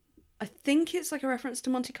 I think it's like a reference to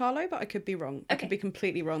Monte Carlo, but I could be wrong. I Okay. could be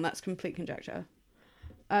completely wrong. That's complete conjecture.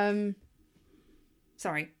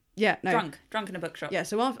 Sorry. Yeah, no. Drunk in a bookshop. Yeah,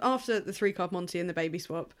 so after the 3-card Monty and the baby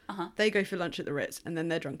swap, they go for lunch at the Ritz, and then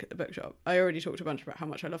they're drunk at the bookshop. I already talked a bunch about how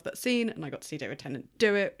much I love that scene, and I got to see David Tennant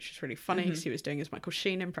do it, which is really funny because he was doing his Michael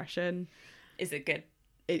Sheen impression. Is it good?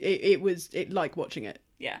 It was like watching it.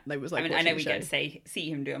 Yeah. It was like I mean, I watching know the we show. get to see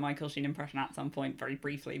him do a Michael Sheen impression at some point very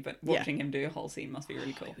briefly, but watching him do a whole scene must be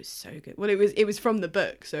really cool. It was so good. Well, it was from the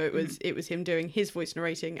book, so it was him doing his voice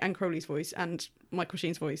narrating and Crowley's voice and Michael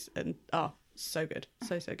Sheen's voice, and so good,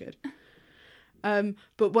 so good.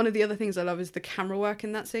 But one of the other things I love is the camera work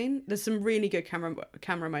in that scene. There's some really good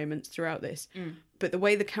camera moments throughout this, but the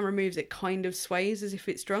way the camera moves, it kind of sways as if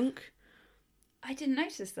it's drunk. I didn't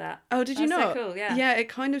notice that. Oh, did you That's not? so cool, yeah. Yeah, it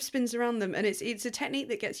kind of spins around them, and it's a technique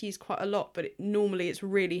that gets used quite a lot, but normally it's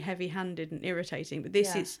really heavy-handed and irritating. But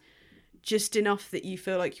this is just enough that you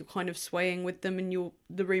feel like you're kind of swaying with them, and you're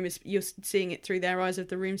seeing it through their eyes of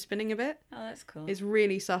the room spinning a bit. Oh, that's cool. It's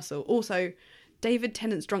really subtle. Also, David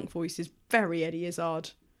Tennant's drunk voice is very Eddie Izzard.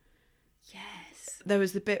 Yes. There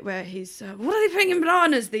was the bit where he's, what are they putting in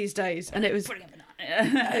bananas these days? And it was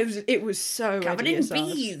it was so Covered Eddie in Izzard.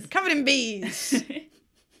 bees. Covered in bees.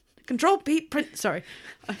 Control P print. Sorry,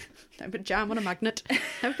 don't put jam on a magnet.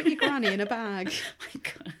 Don't put your granny in a bag. Oh my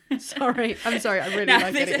God. Sorry, I'm sorry. I really No,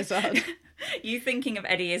 like Eddie Izzard. You thinking of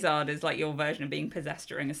Eddie Izzard as like your version of being possessed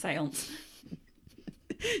during a séance.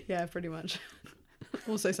 Yeah, pretty much.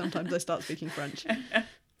 Also, sometimes I start speaking French.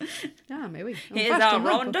 Yeah, maybe. Here's our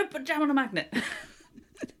Ron, don't put jam on a magnet.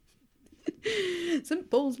 St.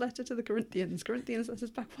 Paul's letter to the Corinthians. Corinthians letters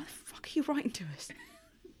back. What the fuck are you writing to us?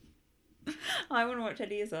 I want to watch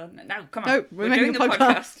Eddie Izzard. No, come on. No, we're making doing a the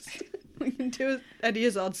podcast. We can do an Eddie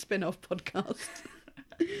Izzard spin-off podcast.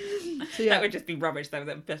 So, yeah. That would just be rubbish, though.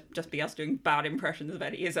 That would just be us doing bad impressions of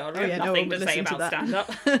Eddie Izzard. We Oh, have yeah, no nothing one to would say listen to about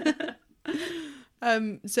that.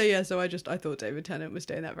 stand-up. So I thought David Tennant was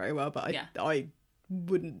doing that very well, but Yeah. I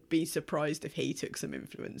wouldn't be surprised if he took some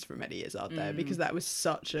influence from Eddie Izzard there, because that was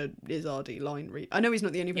such a Izzardy line read. I know he's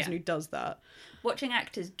not the only person who does that. Watching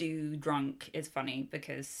actors do drunk is funny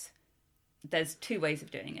because there's two ways of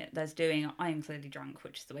doing it. There's doing I am clearly drunk,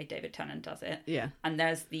 which is the way David Tennant does it. Yeah. And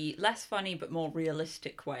there's the less funny but more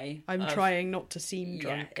realistic way. I'm trying not to seem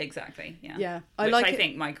drunk. Yeah, exactly. Yeah. Yeah. Which like I it.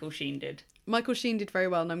 think Michael Sheen did. Michael Sheen did very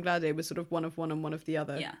well, and I'm glad it was sort of one of one and one of the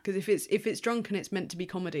other. Yeah. Because if it's drunk and it's meant to be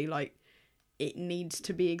comedy, like, it needs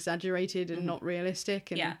to be exaggerated and not realistic.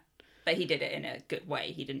 And Yeah. But he did it in a good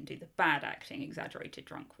way. He didn't do the bad acting exaggerated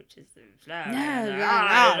drunk, which is the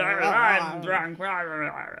I'm drunk.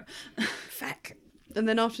 Feck. And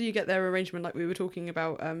then after you get their arrangement, like we were talking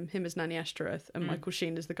about, him as Nanny Ashtoreth and Michael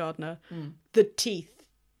Sheen as the gardener, the teeth.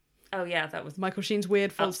 Oh yeah, that was Michael Sheen's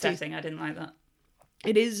weird false teeth. upsetting. I didn't like that.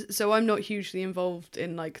 It is. So I'm not hugely involved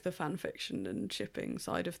in like the fan fiction and shipping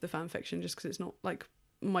side of the fan fiction, just because it's not like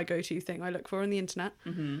my go-to thing I look for on the internet.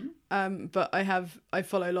 But I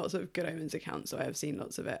follow lots of Good Omens accounts, so I have seen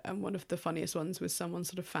lots of it. And one of the funniest ones was someone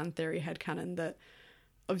sort of fan theory headcanon that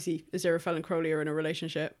obviously Aziraphale and Crowley are in a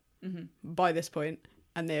relationship by this point,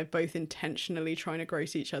 and they're both intentionally trying to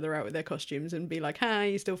gross each other out with their costumes and be like, "Ha,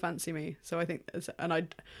 you still fancy me?" So I think,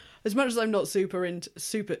 as much as I'm not super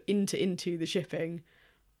into the shipping,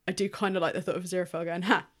 I do kind of like the thought of Aziraphale going,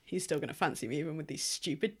 "Ha, he's still going to fancy me even with these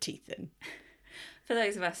stupid teeth in." For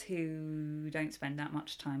those of us who don't spend that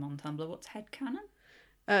much time on Tumblr, what's headcanon?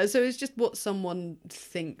 So it's just what someone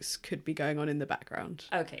thinks could be going on in the background.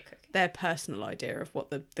 Okay. Their personal idea of what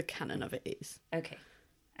the canon of it is. Okay.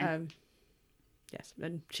 Yes,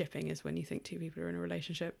 and shipping is when you think two people are in a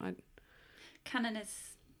relationship. Canon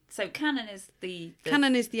is the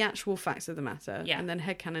Canon is the actual facts of the matter. Yeah. And then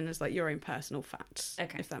headcanon is like your own personal facts.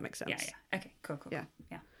 Okay. If that makes sense. Yeah. Okay, cool. Yeah.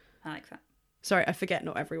 Yeah, I like that. Sorry, I forget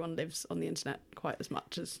not everyone lives on the internet quite as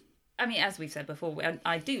much as... I mean, as we've said before,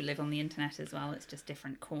 I do live on the internet as well. It's just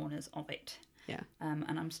different corners of it. Yeah.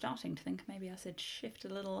 And I'm starting to think maybe I should shift a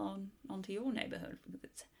little onto your neighbourhood because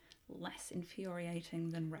it's less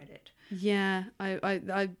infuriating than Reddit. Yeah,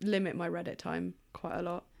 I limit my Reddit time quite a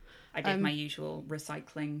lot. I did my usual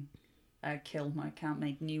recycling, kill my account,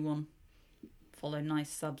 made a new one, follow nice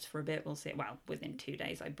subs for a bit. We'll see. Well, within 2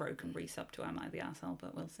 days, I broke and resub to Am I the Arsehole,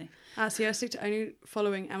 but we'll see. See, I stick to only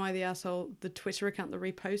following Am I the Arsehole, the Twitter account that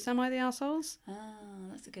reposts Am I the Arseholes. Oh,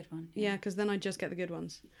 that's a good one. Yeah, because then I just get the good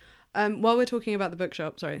ones. While we're talking about the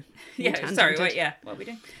bookshop, sorry. What are we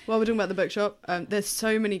doing? While we're talking about the bookshop, there's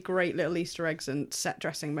so many great little Easter eggs and set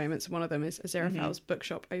dressing moments. One of them is Aziraphale's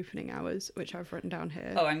bookshop opening hours, which I've written down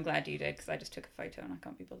here. Oh, I'm glad you did, because I just took a photo and I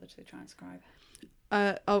can't be bothered to transcribe.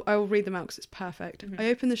 I'll read them out because it's perfect. I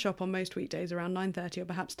open the shop on most weekdays around 9:30 or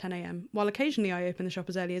perhaps 10 a.m. While occasionally I open the shop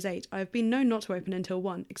as early as 8, I have been known not to open until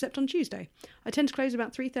 1, except on Tuesday. I tend to close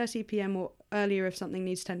about 3:30 p.m. or earlier if something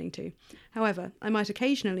needs tending to. However, I might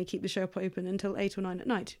occasionally keep the shop open until 8 or 9 at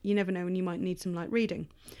night. You never know when you might need some light reading.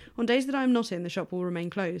 On days that I am not in, the shop will remain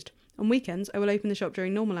closed. On weekends, I will open the shop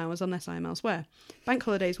during normal hours unless I am elsewhere. Bank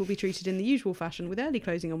holidays will be treated in the usual fashion with early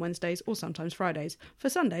closing on Wednesdays or sometimes Fridays. For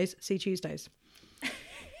Sundays, see Tuesdays.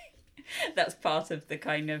 That's part of the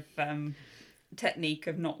kind of technique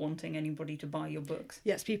of not wanting anybody to buy your books.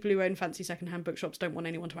 Yes, people who own fancy second-hand bookshops don't want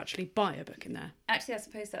anyone to actually buy a book in there. Actually, I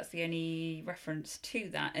suppose that's the only reference to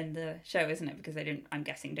that in the show, isn't it? Because they didn't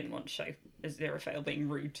want to show Aziraphale being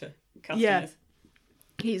rude to customers. Yeah.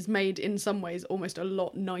 He's made, in some ways, almost a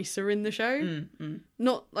lot nicer in the show.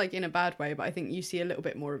 Not, like, in a bad way, but I think you see a little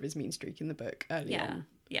bit more of his mean streak in the book early on.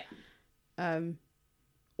 Yeah.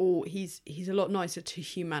 Or he's a lot nicer to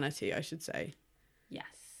humanity, I should say. Yes.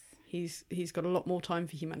 He's got a lot more time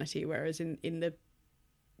for humanity, whereas in the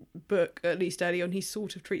book, at least early on, he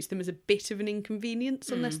sort of treats them as a bit of an inconvenience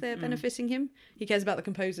unless they're benefiting him. He cares about the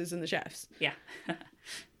composers and the chefs. Yeah.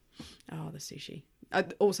 Oh, the sushi.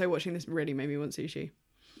 Also, watching this really made me want sushi.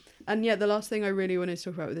 And yeah, the last thing I really wanted to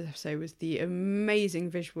talk about with this episode was the amazing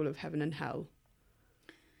visual of heaven and hell.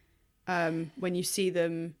 When you see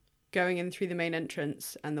them going in through the main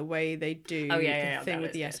entrance and the way they do the thing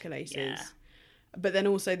with the escalators. Yeah. But then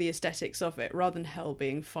also the aesthetics of it, rather than hell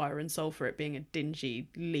being fire and sulphur, it being a dingy,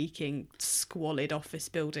 leaking, squalid office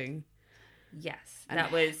building. Yes, and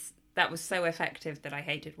that was so effective that I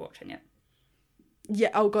hated watching it.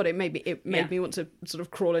 Yeah, oh god, it made me want to sort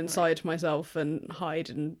of crawl inside myself and hide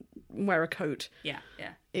and wear a coat. Yeah.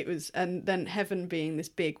 It was, and then heaven being this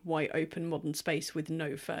big, white, open, modern space with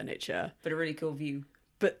no furniture. But a really cool view.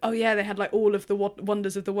 But, oh yeah, they had like all of the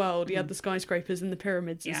wonders of the world. You had the skyscrapers and the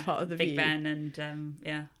pyramids as part of the Big view. Ben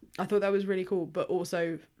and, I thought that was really cool, but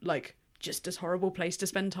also, like, just as horrible place to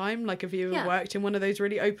spend time. Like, have you ever worked in one of those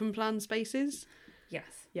really open plan spaces? Yes.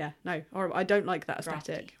 Yeah, no, horrible. I don't like that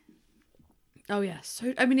aesthetic. Oh yeah,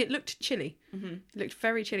 so, I mean, it looked chilly. It looked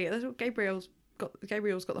very chilly. That's what Gabriel's got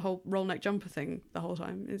the whole roll neck jumper thing the whole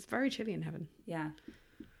time. It's very chilly in heaven. Yeah.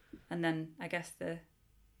 And then I guess the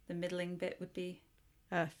middling bit would be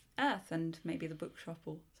Earth and maybe the bookshop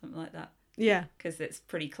or something like that. Yeah. Because it's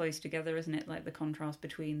pretty close together, isn't it? Like the contrast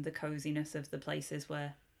between the coziness of the places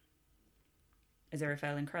where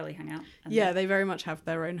Aziraphale and Crowley hang out. And they very much have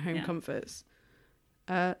their own home comforts.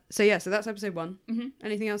 So that's episode 1.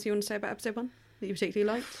 Anything else you want to say about episode 1 that you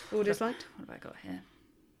particularly liked or disliked? What have I got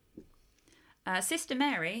here? Sister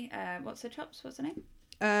Mary, what's her chops? What's her name?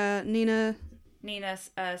 Nina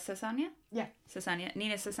Sasanya? Yeah.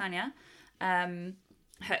 Nina Sasanya.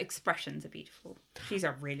 Her expressions are beautiful. She's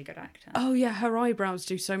a really good actor. Oh yeah, her eyebrows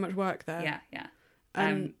do so much work there. Yeah.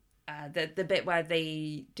 The bit where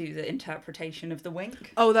they do the interpretation of the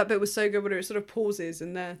wink. Oh, that bit was so good when it sort of pauses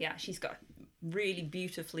and there. Yeah, she's got a really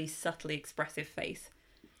beautifully, subtly expressive face.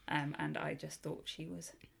 And I just thought she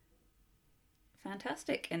was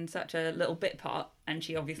fantastic in such a little bit part. And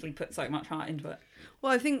she obviously put so much heart into it.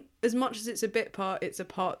 Well, I think as much as it's a bit part, it's a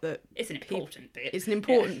part that... It's an important bit. It's an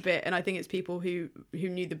important bit, and I think it's people who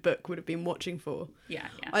knew the book would have been watching for. Yeah.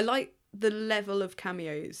 I like the level of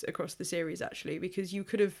cameos across the series, actually, because you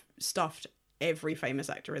could have stuffed every famous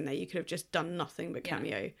actor in there. You could have just done nothing but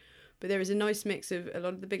cameo. But there is a nice mix of a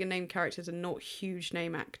lot of the bigger name characters are not huge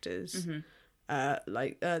name actors.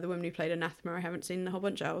 Like the woman who played Anathema, I haven't seen a whole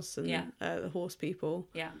bunch else, and the horse people.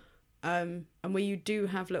 Yeah. And where you do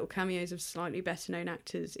have little cameos of slightly better known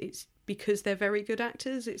actors, it's because they're very good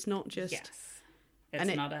actors. It's not just... Yes.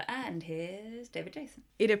 It's not and here's David Jason.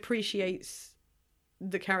 It appreciates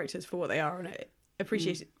the characters for what they are, and it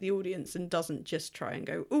appreciates the audience and doesn't just try and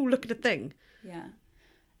go, oh, look at a thing. Yeah.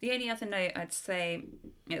 The only other note I'd say,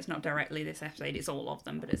 it's not directly this episode, it's all of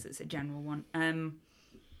them, but it's a general one.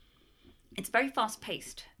 It's very fast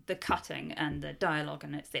paced, the cutting and the dialogue,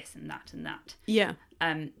 and it's this and that and that. Yeah.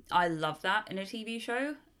 I love that in a TV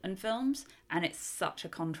show and films, and it's such a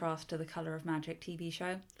contrast to the Colour of Magic TV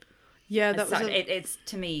show. Yeah, that was... It's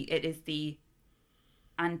to me, it is the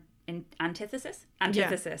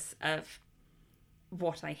antithesis of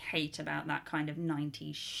what I hate about that kind of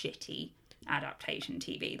 90s shitty adaptation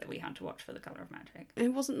TV that we had to watch for The Colour of Magic. It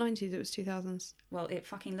wasn't 90s, it was 2000s. Well, it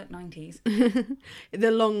fucking looked 90s.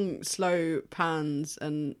 The long, slow pans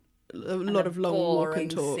and a lot of long walk and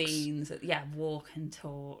talks. Scenes. Yeah, walk and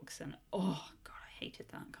talks. And oh, God, I hated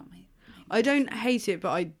that. Can't wait. I don't hate it, but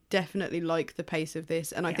I definitely like the pace of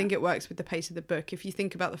this. And I think it works with the pace of the book. If you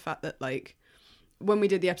think about the fact that, like, when we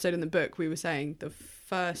did the episode in the book, we were saying the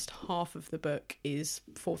first half of the book is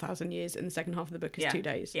 4,000 years and the second half of the book is 2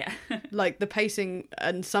 days. Yeah. Like, the pacing,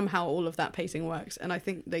 and somehow all of that pacing works. And I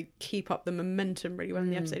think they keep up the momentum really well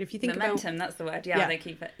in the episode. If you think momentum, that's the word. Yeah, they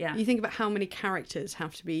keep it. Yeah. You think about how many characters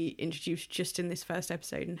have to be introduced just in this first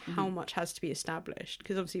episode and how much has to be established.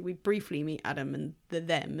 Because obviously we briefly meet Adam and the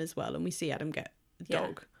them as well, and we see Adam get a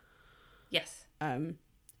dog. Yes.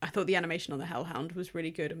 I thought the animation on the Hellhound was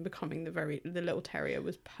really good, and becoming the little terrier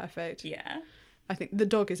was perfect. Yeah. I think the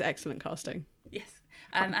dog is excellent casting. Yes.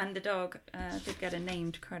 And the dog did get a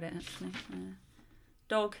named credit, actually.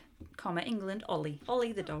 Dog, England, Ollie.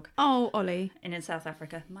 Ollie the dog. Oh, Ollie. And in South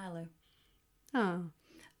Africa, Milo. Oh.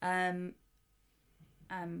 What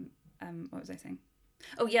was I saying?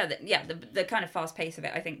 Oh, yeah, the kind of fast pace of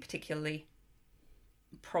it, I think, particularly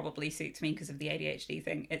probably suits me because of the ADHD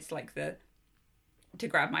thing. It's like to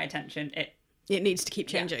grab my attention, it needs to keep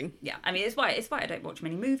changing. Yeah. I mean, it's why I don't watch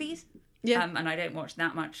many movies. Yeah. And I don't watch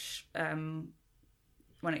that much when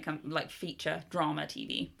it comes like feature drama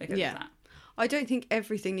TV because of that. I don't think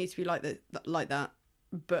everything needs to be like that,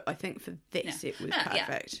 but I think for this it was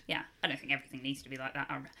perfect. Yeah. I don't think everything needs to be like that.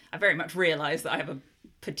 I very much realise that I have a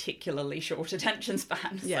particularly short attention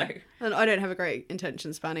span. Yeah. So. And I don't have a great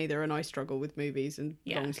attention span either, and I struggle with movies and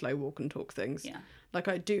long, slow walk and talk things. Yeah. Like,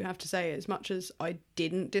 I do have to say, as much as I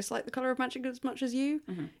didn't dislike The Colour of Magic as much as you,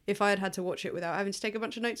 if I had to watch it without having to take a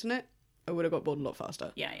bunch of notes on it, I would have got bored a lot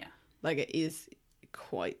faster. Yeah. Like, it is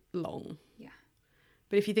quite long. Yeah.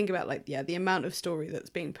 But if you think about, like, the amount of story that's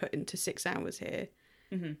being put into 6 hours here,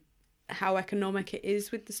 how economic it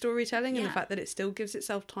is with the storytelling and the fact that it still gives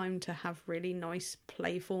itself time to have really nice,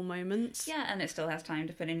 playful moments. Yeah, and it still has time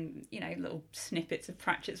to put in, little snippets of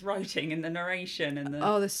Pratchett's writing and the narration and the...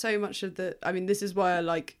 Oh, there's so much of the... I mean, this is why I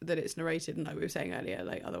like that it's narrated, and like we were saying earlier,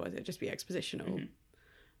 like, otherwise it'd just be expositional.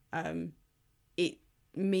 It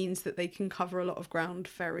means that they can cover a lot of ground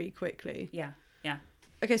very quickly. Yeah.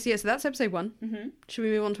 Okay, so that's episode 1. Should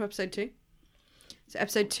we move on to episode 2? So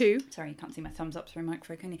episode 2... Sorry, you can't see my thumbs up through a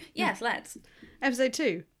microphone, can you? Yes, let's. Episode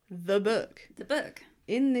 2, The Book. The Book.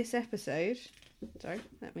 In this episode... Sorry,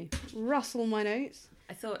 let me rustle my notes.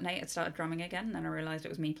 I thought Nate had started drumming again, and then I realised it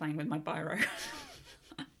was me playing with my biro.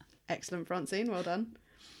 Excellent, Francine, well done.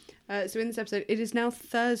 So in this episode, it is now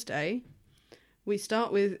Thursday. We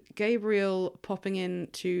start with Gabriel popping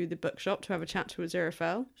into the bookshop to have a chat to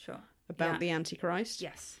Aziraphale. Sure. About the Antichrist.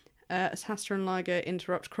 Yes. As Hastur and Liger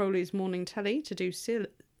interrupt Crowley's morning telly to do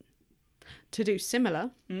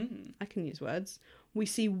similar, I can use words, we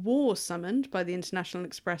see war summoned by the International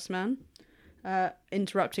Expressman,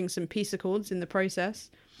 interrupting some peace accords in the process.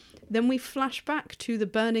 Then we flash back to the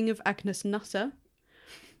burning of Agnes Nutter,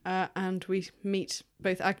 and we meet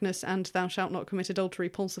both Agnes and Thou Shalt Not Commit Adultery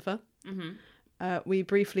Pulsifer. We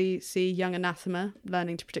briefly see young Anathema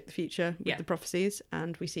learning to predict the future with the prophecies,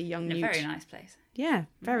 and we see young Newt. In a very nice place. Yeah,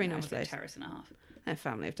 very nice place. A terrace and a half. Their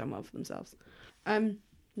family have done well for themselves.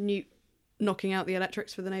 Newt knocking out the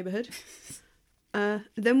electrics for the neighbourhood.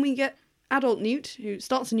 Then we get adult Newt, who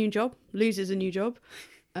starts a new job, loses a new job,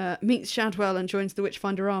 meets Shadwell and joins the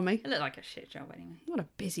Witchfinder army. It looked like a shit job anyway. What a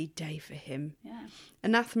busy day for him. Yeah.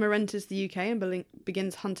 Anathema enters the UK and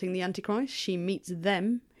begins hunting the Antichrist. She meets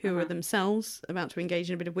them, who are themselves about to engage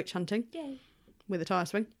in a bit of witch hunting. Yay. With a tire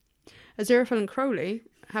swing. Aziraphale and Crowley,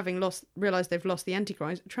 having realised they've lost the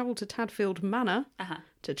Antichrist, travel to Tadfield Manor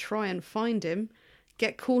to try and find him,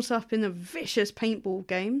 get caught up in a vicious paintball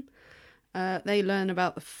game. They learn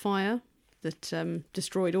about the fire that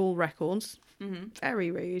destroyed all records. Mm-hmm.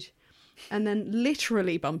 Very rude. And then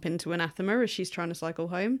literally bump into Anathema as she's trying to cycle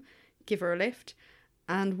home, give her a lift.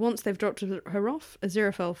 And once they've dropped her off,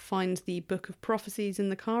 Aziraphale finds the Book of Prophecies in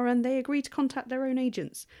the car and they agree to contact their own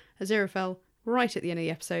agents. Aziraphale, right at the end of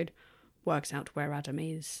the episode, works out where Adam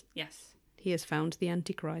is. Yes. He has found the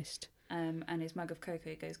Antichrist. And his mug of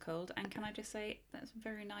cocoa goes cold. And can I just say, that's a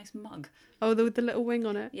very nice mug. Oh, with the little wing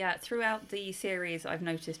on it? Yeah, throughout the series, I've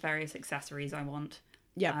noticed various accessories I want.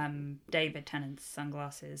 Yeah. David Tennant's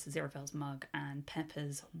sunglasses, Aziraphale's mug, and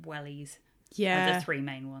Pepper's wellies. Yeah. Are the three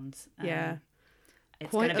main ones. Yeah.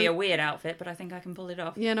 It's going to be a weird outfit, but I think I can pull it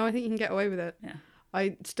off. Yeah, no, I think you can get away with it. Yeah.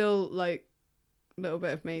 I still, like, a little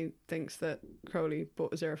bit of me thinks that Crowley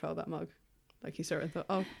bought Aziraphale that mug. Like, he saw it and thought,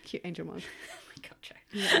 oh, cute angel mug. Oh my God, Joe.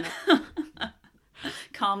 Yeah,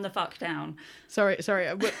 calm the fuck down. Sorry.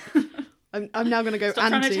 I'm now going to go Stop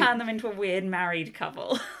trying to turn them into a weird married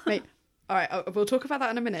couple. Mate, all right, we'll talk about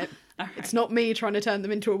that in a minute. Right. It's not me trying to turn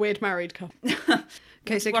them into a weird married couple.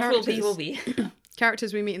 Okay, so what characters, will be.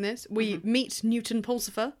 characters we meet in this. We meet Newton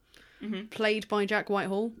Pulsifer, played by Jack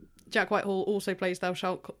Whitehall. Jack Whitehall also plays Thou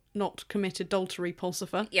Shalt Not Commit Adultery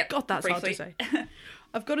Pulsifer. Yep, God, that's briefly. hard to say.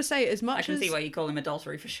 I've got to say, as much I can as... see why you call him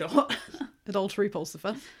adultery for short. Adultery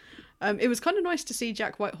Pulsifer. It was kind of nice to see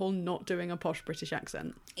Jack Whitehall not doing a posh British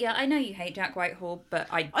accent. Yeah, I know you hate Jack Whitehall, but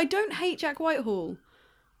I don't hate Jack Whitehall.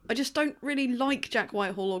 I just don't really like Jack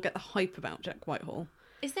Whitehall or get the hype about Jack Whitehall.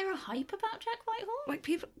 Is there a hype about Jack Whitehall? Like,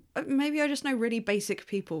 people... Maybe I just know really basic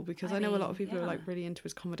people, because I know a lot of people yeah. are, like, really into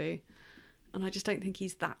his comedy. And I just don't think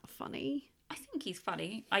he's that funny. I think he's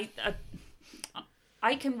funny.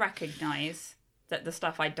 I can recognise that the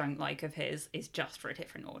stuff I don't like of his is just for a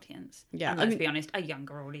different audience. Yeah, and let's be honest, a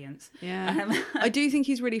younger audience. Yeah. I do think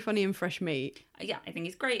he's really funny in Fresh Meat. Yeah, I think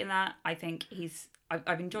he's great in that. I think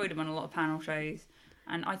I've enjoyed him on a lot of panel shows,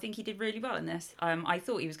 and I think he did really well in this. I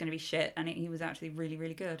thought he was going to be shit, and he was actually really,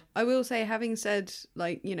 really good. I will say, having said,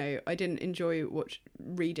 like, you know, I didn't enjoy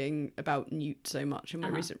reading about Newt so much in my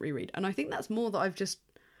recent reread, and I think that's more that I've just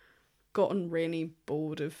gotten really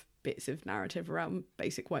bored of bits of narrative around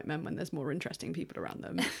basic white men when there's more interesting people around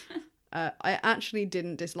them. I actually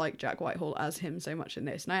didn't dislike Jack Whitehall as him so much in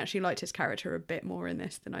this, and I actually liked his character a bit more in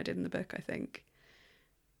this than I did in the book, I think.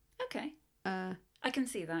 Okay. I can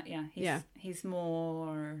see that, yeah. He's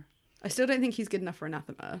more... I still don't think he's good enough for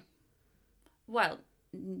Anathema. Well,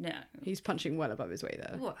 no. He's punching well above his weight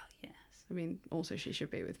there. Well, yes. I mean, also she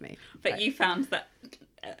should be with me. But you found that...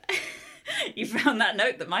 you found that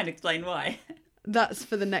note that might explain why. That's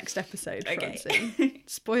for the next episode, okay. Francine.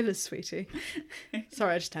 Spoilers, sweetie.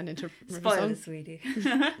 Sorry, I just turned into River Song. Spoilers, sweetie.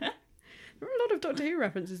 There are a lot of Doctor Who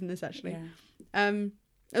references in this, actually. Yeah.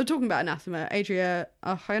 We're talking about Anathema. Adria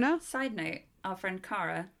Arjona. Side note, our friend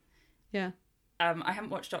Cara. Yeah. I haven't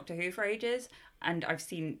watched Doctor Who for ages, and I've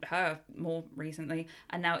seen her more recently,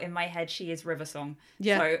 and now in my head she is River Song.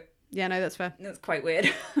 Yeah. So yeah, no, that's fair. That's quite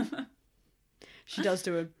weird. She does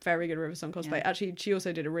do a very good River Song cosplay. Yeah. Actually, she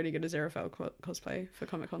also did a really good Aziraphale cosplay for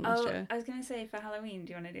Comic-Con last year. I was going to say, for Halloween, do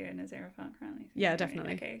you want to do an Aziraphale Crowley? Yeah,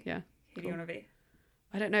 definitely. Okay. Yeah. Who do you want to be?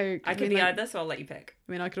 I don't know. I could be either, so I'll let you pick.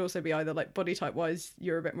 I mean, I could also be either, like, body type wise,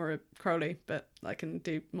 you're a bit more Crowley, but I can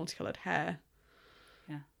do multicoloured hair.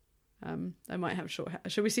 Yeah. I might have short hair.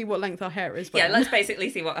 Should we see what length our hair is? Yeah, let's basically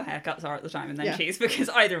see what our haircuts are at the time and then choose, because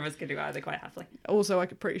either of us could do either quite happily. Also, I'm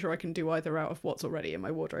pretty sure I can do either out of what's already in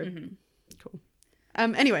my wardrobe. Mm-hmm. Cool.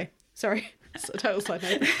 Anyway, sorry. Total side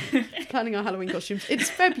note. Planning our Halloween costumes. It's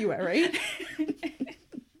February.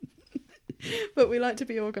 But we like to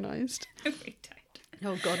be organised. We don't.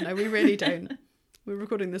 Oh God, no, we really don't. We're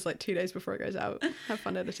recording this like 2 days before it goes out. Have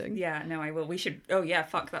fun editing. Yeah, no, I will. We should... Oh yeah,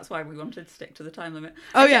 fuck, that's why we wanted to stick to the time limit.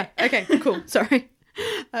 Oh okay. Yeah, okay, cool. Sorry.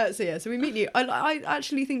 So we meet you. I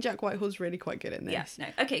actually think Jack Whitehall's really quite good in this. Yeah,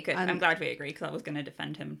 no. Okay, good. And- I'm glad we agree, because I was going to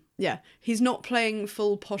defend him. Yeah, he's not playing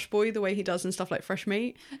full posh boy the way he does in stuff like Fresh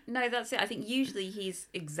Meat. No, that's it. I think usually he's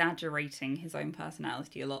exaggerating his own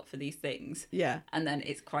personality a lot for these things. Yeah. And then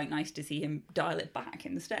it's quite nice to see him dial it back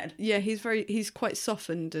instead. Yeah, he's quite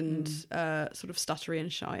softened and sort of stuttery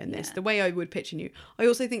and shy in this. Yeah. The way I would picture you. I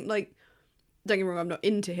also think, like, don't get me wrong, I'm not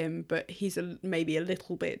into him, but he's maybe a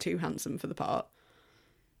little bit too handsome for the part.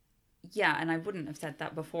 Yeah, and I wouldn't have said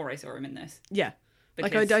that before I saw him in this. Yeah.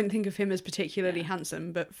 Like, I don't think of him as particularly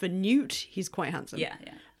handsome, but for Newt, he's quite handsome. Yeah.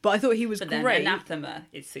 But I thought he was But then great. Anathema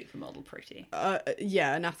is supermodel pretty.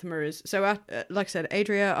 Yeah, Anathema is. So, like I said,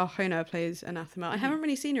 Adria Arjona plays Anathema. I haven't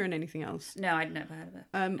really seen her in anything else. No, I'd never heard of her.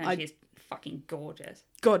 And she's fucking gorgeous.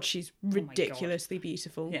 God, she's my God. ridiculously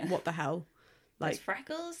beautiful. Yeah. What the hell? Those Like,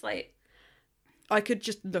 freckles, like, I could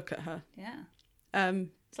just look at her. yeah.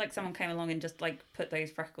 It's like someone came along and just, like, put those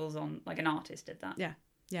freckles on, like an artist did that.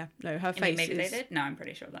 Yeah. No, her I face mean, maybe is... they did? No, I'm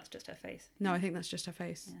pretty sure that's just her face. No, I think that's just her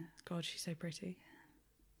face. Yeah. God, she's so pretty.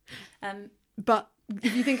 Um, But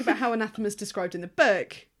if you think about how Anathema's described in the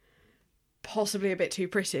book, possibly a bit too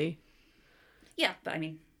pretty. yeah, but I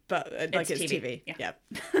mean... But, like, it's TV. Yeah.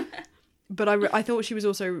 But I thought she was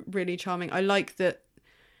also really charming. I like that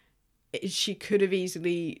they could have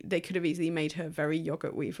easily made her very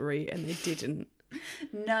yogurt weavery, and they didn't.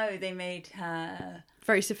 No, they made her...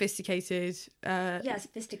 Very sophisticated.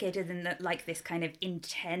 Sophisticated in that, like, this kind of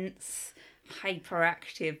intense,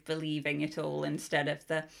 hyperactive believing it all instead of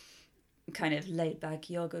the kind of laid-back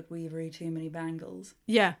yogurt weavery, too many bangles.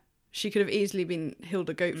 Yeah, she could have easily been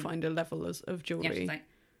Hilda Goatfinder level of Yeah, jewellery. she's like,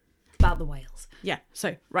 about the whales. Yeah,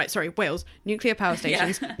 so, Wales, nuclear power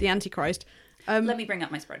stations, the Antichrist. Let me bring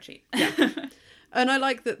up my spreadsheet. And I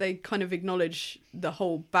like that they kind of acknowledge the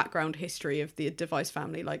whole background history of the Device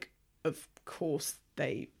family. Like, of course,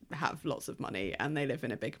 they have lots of money and they live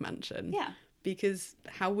in a big mansion. Yeah. Because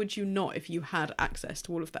how would you not if you had access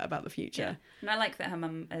to all of that about the future? Yeah. And I like that her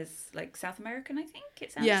mum is, like, South American, I think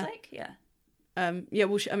it sounds like. Yeah.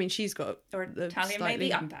 Well, she's got... Or Italian,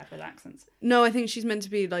 maybe? I'm bad with accents. No, I think she's meant to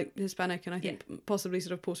be, like, Hispanic and I think possibly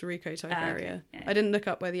sort of Puerto Rico type area. Okay. Yeah. I didn't look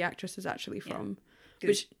up where the actress is actually from.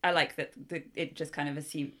 Which I like that it just kind of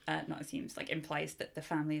implies that the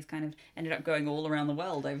family has kind of ended up going all around the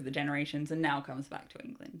world over the generations and now comes back to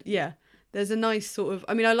England. Yeah. There's a nice sort of...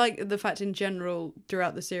 I mean, I like the fact in general,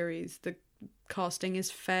 throughout the series, the casting is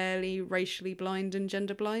fairly racially blind and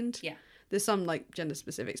gender blind. Yeah. There's some, like,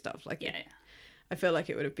 gender-specific stuff. Like, Yeah. I feel like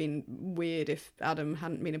it would have been weird if Adam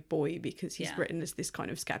hadn't been a boy because he's Yeah. written as this kind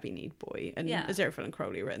of scabby-kneed boy. And Yeah. Aziraphale and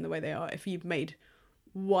Crowley written the way they are. If you've made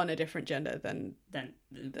one a different gender, then The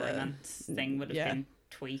romance thing would have been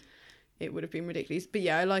twee. it would have been ridiculous. But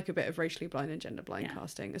yeah, I like a bit of racially blind and gender blind Yeah.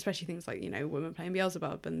 casting, especially things like, women playing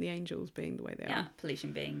Beelzebub and the angels being the way they Yeah, are.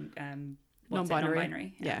 Pollution being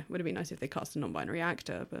Non-binary. Yeah. Yeah, it would have been nice if they cast a non-binary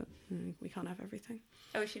actor, but we can't have everything.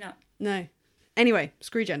 Oh, is she not? No. Anyway,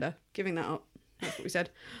 screw gender. Giving that up. That's what we said.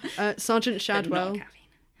 Sergeant But Shadwell.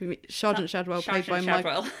 not Sergeant Shadwell, played by Sergeant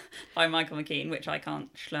Shadwell by Michael McKean, which I can't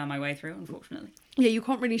slur my way through, unfortunately. Yeah, you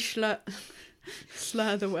can't really slur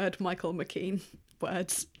the word Michael McKean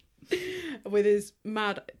words with his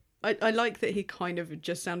mad... I like that he kind of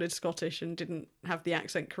just sounded Scottish and didn't have the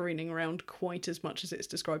accent careening around quite as much as it's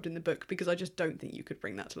described in the book, because I just don't think you could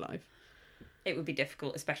bring that to life. It would be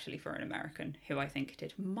difficult, especially for an American, who I think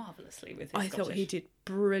did marvellously with his I Scottish. thought he did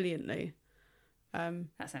brilliantly.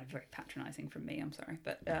 That sounded very patronising from me, I'm sorry.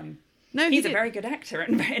 But No, he's a did. very good actor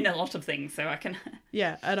in a lot of things, so I can...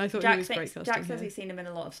 Yeah, and I thought he was great casting. Jack says here. he's seen him in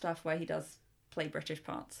a lot of stuff where he does play British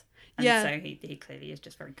parts. And Yeah. so he clearly is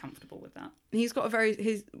just very comfortable with that. He's got a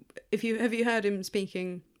very... have you heard him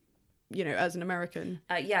speaking, as an American?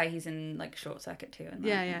 Yeah, he's in, like, Short Circuit too. And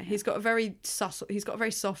Yeah. He's got a very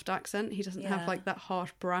soft accent. He doesn't have, Yeah. like, that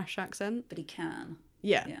harsh, brash accent. But he can.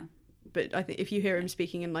 Yeah. Yeah. But I think if you hear him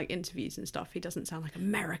speaking in, like, interviews and stuff, he doesn't sound like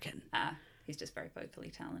American. He's just very vocally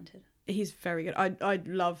talented. He's very good. I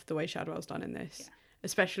love the way Shadwell's done in this. Yeah.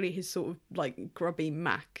 Especially his sort of, like, grubby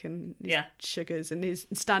Mac and his Yeah. sugars and his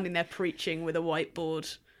standing there preaching with a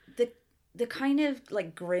whiteboard. The kind of,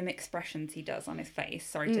 like, grim expressions he does on his face,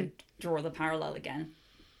 sorry to draw the parallel again,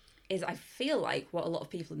 is I feel like what a lot of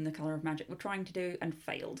people in The Colour of Magic were trying to do and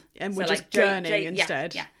failed. And we're just gurning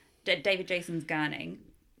instead. Yeah. David Jason's gurning.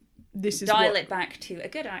 This is Dial what... it back to a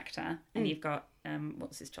good actor, and you've got,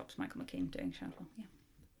 what's his chops, Michael McKean doing Shadwell. Yeah.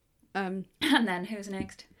 And then who's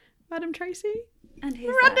next? Madam Tracy? And who's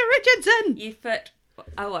Miranda that? Richardson! You've put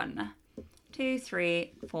Owen. 2,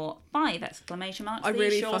 3, 4, 5 exclamation marks. I the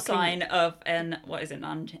really sure fucking- sign of an, what is it,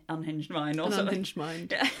 an unhinged mind or An something. unhinged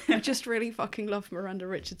mind. I just really fucking love Miranda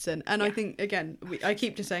Richardson. And I think, again, I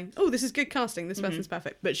keep just saying, oh, this is good casting. This person's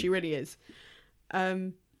perfect. But she really is.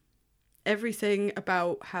 Everything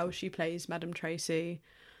about how she plays Madame Tracy,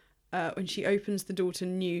 when she opens the door to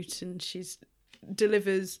Newt and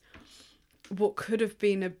delivers what could have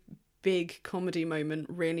been a big comedy moment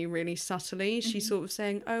really, really subtly. She's sort of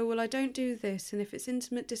saying, oh, well, I don't do this, and if it's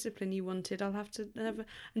intimate discipline you wanted, I'll have to never...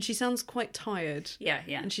 And she sounds quite tired. Yeah.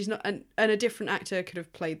 And she's not... And a different actor could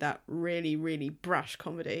have played that really, really brash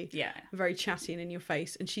comedy. Yeah. Very chatty and in your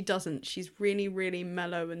face. And she doesn't. She's really, really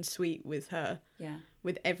mellow and sweet with her. Yeah.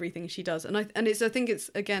 With everything she does. I think it's,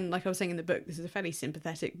 again, like I was saying in the book, this is a fairly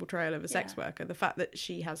sympathetic portrayal of a sex worker. The fact that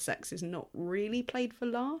she has sex is not really played for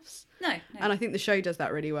laughs. No. And I think the show does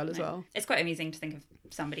that really well as well. It's quite amusing to think of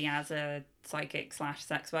somebody as a psychic /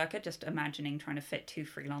 sex worker, just imagining trying to fit 2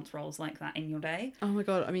 freelance roles like that in your day. Oh my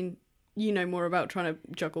God, I mean, you know more about trying to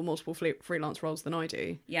juggle multiple freelance roles than I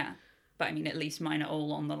do. Yeah. But I mean, at least mine are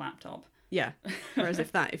all on the laptop. Yeah. Whereas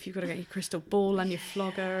if you've got to get your crystal ball and your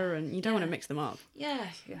flogger, and you don't want to mix them up. Yeah.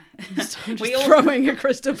 Just throwing a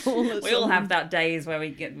crystal ball at We all have that days where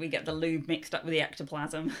we get the lube mixed up with the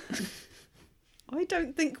ectoplasm. I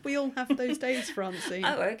don't think we all have those days, Francine.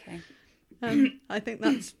 Oh, okay. I think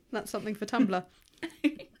that's something for Tumblr.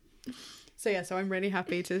 So I'm really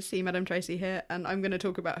happy to see Madame Tracy here, and I'm going to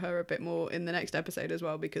talk about her a bit more in the next episode as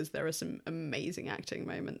well, because there are some amazing acting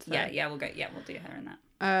moments there. We'll do her in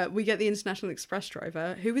that. We get the International Express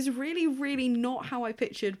driver, who is really, really not how I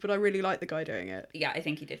pictured, but I really like the guy doing it. Yeah, I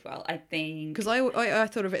think he did well. I think... Because I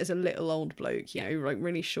thought of it as a little old bloke, you know, like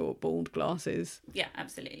really short, bald glasses. Yeah,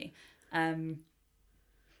 absolutely.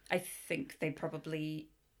 I think they probably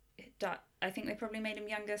made him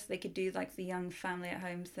younger so they could do like the young family at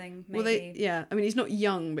home thing. Maybe. Well, I mean, he's not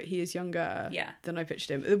young, but he is younger than I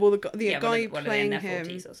pictured him. Well, the guy playing him...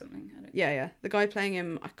 40s or something. The guy playing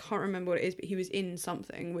him, I can't remember what it is, but he was in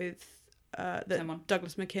something with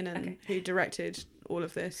Douglas McKinnon, who directed all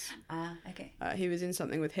of this. Okay. He was in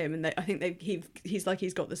something with him, and I think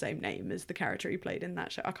he's got the same name as the character he played in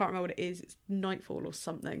that show. I can't remember what it is. It's Nightfall or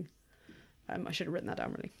something. I should have written that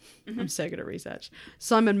down, really. I'm so good at research.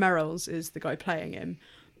 Simon Merrills is the guy playing him,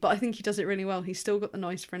 but I think he does it really well. He's still got the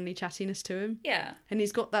nice, friendly chattiness to him. Yeah. And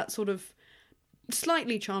he's got that sort of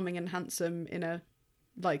slightly charming and handsome in a,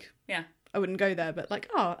 like... Yeah. I wouldn't go there, but like,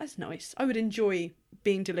 oh, that's nice. I would enjoy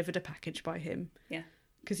being delivered a package by him. Yeah.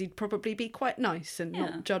 Because he'd probably be quite nice and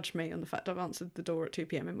not judge me on the fact I've answered the door at 2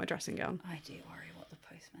 p.m. in my dressing gown. I do worry what the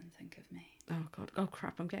postmen think of me. Oh, God. Oh,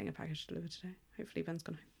 crap. I'm getting a package delivered today. Hopefully Ben's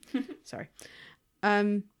gone home. Sorry.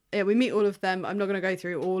 We meet all of them. I'm not going to go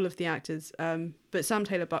through all of the actors, but Sam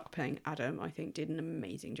Taylor Buck playing Adam, I think, did an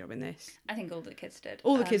amazing job in this. I think all the kids did.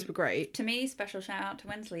 All the kids were great. To me, special shout out to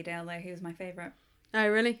Wensleydale, though, who's my favourite. Oh,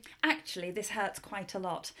 really? Actually, this hurts quite a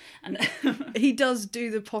lot. And he does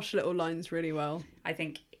do the posh little lines really well. I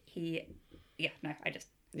think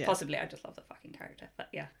possibly I just love the fucking character. But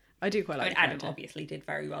yeah. I do quite like Adam obviously did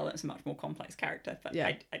very well. It's a much more complex character, but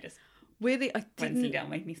I just... Weirdly, I didn't... Wensleydale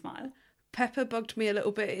made me smile. Pepper bugged me a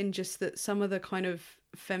little bit in just that some of the kind of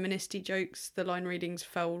feministy jokes, the line readings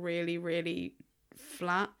fell really, really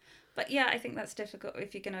flat. But yeah, I think that's difficult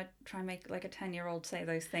if you're going to try and make like a 10-year-old say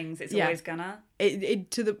those things. It's always gonna.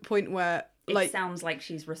 It to the point where... It sounds like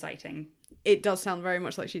she's reciting. It does sound very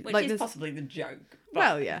much like she's... Which is possibly the joke.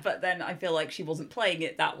 But, But then I feel like she wasn't playing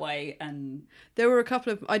it that way, and... There were a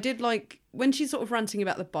couple of... I did like... When she's sort of ranting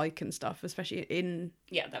about the bike and stuff, especially in...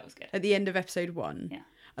 Yeah, that was good. At the end of episode 1. Yeah.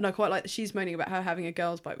 And I quite like that she's moaning about her having a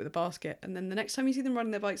girl's bike with a basket, and then the next time you see them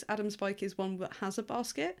riding their bikes, Adam's bike is one that has a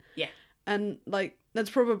basket. Yeah. And, like, that's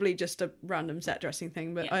probably just a random set dressing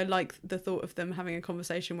thing, but I like the thought of them having a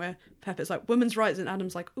conversation where Pepper's like, women's rights, and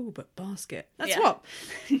Adam's like, ooh, but basket. That's what?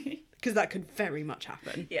 Because that could very much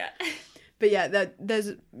happen. Yeah. But yeah,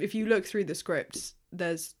 there's if you look through the scripts,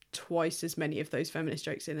 there's twice as many of those feminist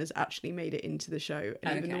jokes in as actually made it into the show.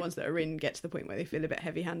 And even the ones that are in get to the point where they feel a bit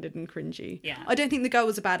heavy-handed and cringy. Yeah. I don't think the girl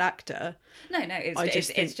was a bad actor. No,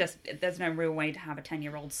 it's just there's no real way to have a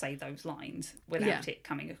 10-year-old say those lines without it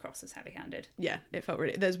coming across as heavy-handed. Yeah, it felt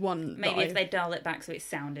really... There's one... Maybe if they dial it back so it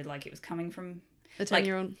sounded like it was coming from... A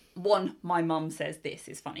 10-year-old? One, my mum says this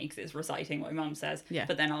is funny because it's reciting what my mum says. Yeah.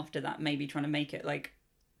 But then after that, maybe trying to make it like...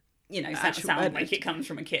 sound like it comes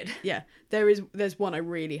from a kid. Yeah, there's one I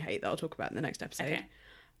really hate that I'll talk about in the next episode. Okay.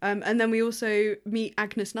 And then we also meet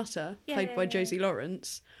Agnes Nutter, played by Josie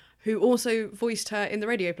Lawrence, who also voiced her in the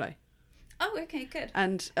radio play. Oh, okay, good.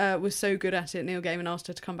 And was so good at it, Neil Gaiman asked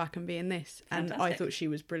her to come back and be in this. Fantastic. And I thought she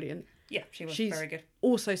was brilliant. Yeah, she was She's very good.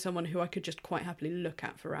 also someone who I could just quite happily look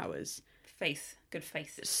at for hours. Good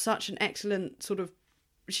face. Such an excellent sort of...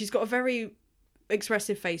 She's got a very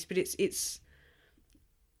expressive face, but it's...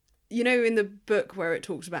 You know, in the book where it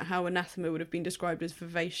talks about how Anathema would have been described as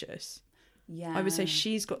vivacious, Yeah. I would say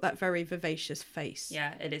she's got that very vivacious face.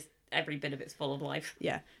 Yeah, it is. Every bit of it's full of life.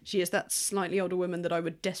 Yeah, she is that slightly older woman that I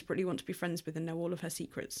would desperately want to be friends with and know all of her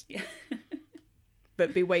secrets. Yeah.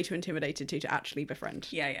 But be way too intimidated to actually befriend.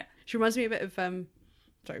 Yeah. She reminds me a bit of...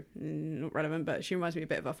 sorry, not relevant, but she reminds me a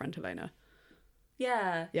bit of our friend Helena.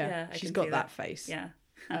 Yeah. I she's can got see that face. Yeah.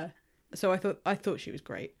 So I thought she was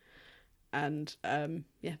great. And,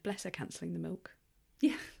 bless her cancelling the milk.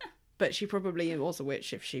 Yeah. But she probably was a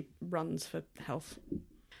witch if she runs for health.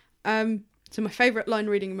 So my favourite line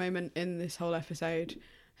reading moment in this whole episode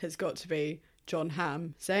has got to be John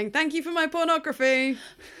Hamm saying, "Thank you for my pornography."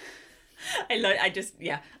 I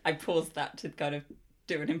paused that to kind of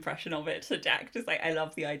do an impression of it to Jack. Just like, I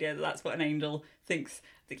love the idea that that's what an angel thinks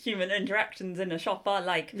that human interactions in a shop are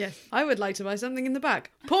like. Yes, I would like to buy something in the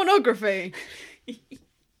back. Pornography.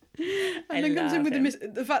 And then comes in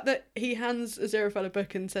with the fact that he hands Aziraphale a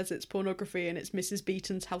book and says it's pornography and it's Mrs.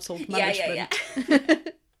 Beaton's household management.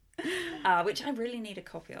 Yeah. Which I really need a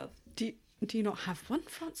copy of. Do you not have one,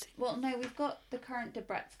 Francie? Well, no, we've got the current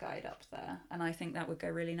Debrett's guide up there, and I think that would go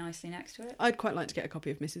really nicely next to it. I'd quite like to get a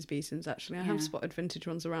copy of Mrs. Beaton's, actually. I have Yeah. spotted vintage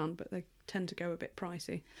ones around, but they tend to go a bit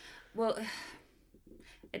pricey. Well,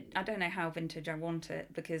 I don't know how vintage I want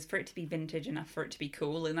it, because for it to be vintage enough for it to be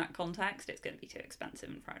cool in that context, it's going to be too expensive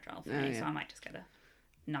and fragile for me, so I might just get a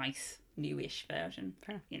nice, newish version.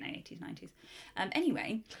 Fair. 80s, 90s.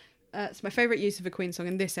 Anyway... so my favourite use of a Queen song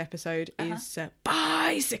in this episode is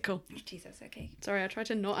bicycle. Jesus, okay. Sorry, I tried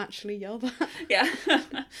to not actually yell that. Yeah.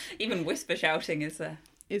 Even whisper shouting is...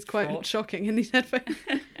 It's quite fraught. shocking in these headphones.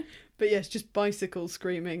 But yes, just bicycle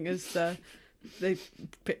screaming as they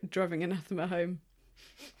driving Anathema home.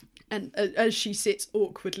 And as she sits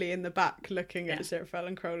awkwardly in the back looking at Aziraphale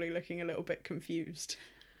and Crowley looking a little bit confused.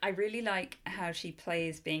 I really like how she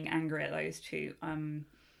plays being angry at those two.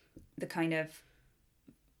 The kind of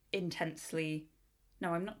intensely,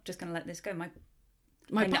 no, I'm not just going to let this go.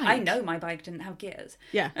 I know my bike didn't have gears.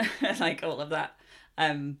 Yeah. Like all of that.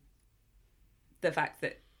 The fact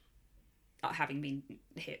that having been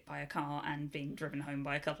hit by a car and being driven home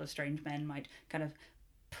by a couple of strange men might kind of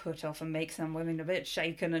put off and make some women a bit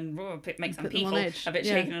shaken and make some people a bit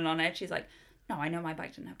shaken and on edge. She's like, no, I know my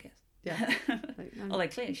bike didn't have gears. Yeah. Although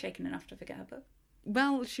clearly shaken enough to forget her book.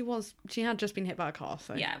 Well, she had just been hit by a car,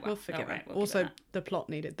 so we'll forgive her. We'll also, the plot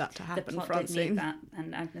needed that to happen, the plot Francine. did need that,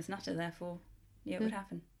 and Agnes Nutter therefore knew it would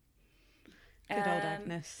happen. Good old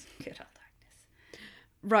Agnes. Good old Agnes.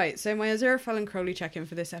 Right, so my Aziraphale and Crowley check-in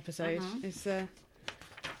for this episode is...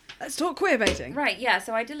 let's talk queer baiting. Right, yeah,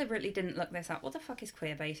 so I deliberately didn't look this up. What the fuck is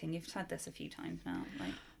queer baiting? You've said this a few times now.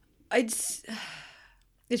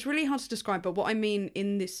 It's really hard to describe, but what I mean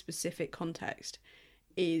in this specific context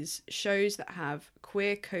is shows that have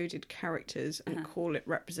queer coded characters and call it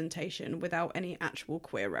representation without any actual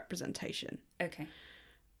queer representation. Okay.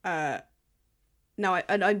 Now,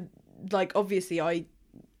 I obviously I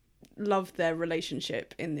love their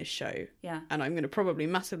relationship in this show. Yeah. And I'm going to probably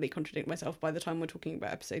massively contradict myself by the time we're talking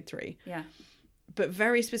about episode 3. Yeah. But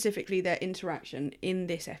very specifically their interaction in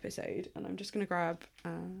this episode, and I'm just going to grab...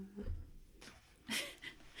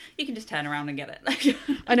 You can just turn around and get it.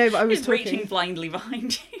 I know, but I was just talking... reaching blindly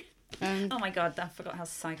behind you. Oh my god, I forgot how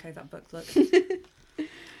psycho that book looked. So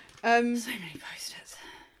many posters.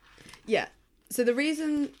 Yeah. So the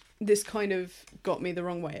reason this kind of got me the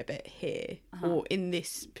wrong way a bit here, or in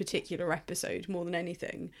this particular episode more than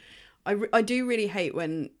anything, I do really hate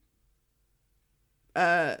when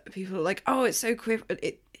people are like, oh, it's so queer...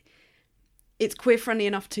 It's queer friendly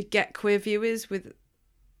enough to get queer viewers with...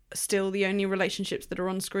 Still, the only relationships that are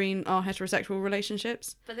on screen are heterosexual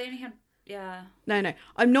relationships. But they only had, yeah. No.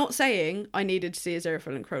 I'm not saying I needed to see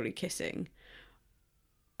Aziraphale and Crowley kissing.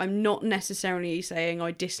 I'm not necessarily saying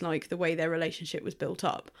I dislike the way their relationship was built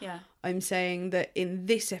up. Yeah. I'm saying that in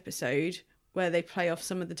this episode, where they play off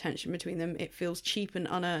some of the tension between them, it feels cheap and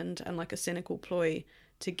unearned and like a cynical ploy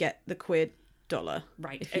to get the queer dollar.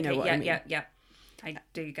 Right. If you know what I mean. Yeah. I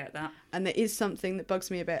do get that. And there is something that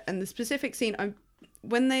bugs me a bit. And the specific scene,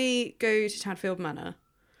 when they go to Tadfield Manor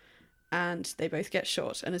and they both get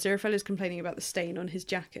shot and Aziraphale is complaining about the stain on his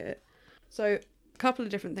jacket. So a couple of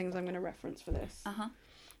different things I'm going to reference for this.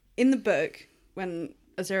 In the book, when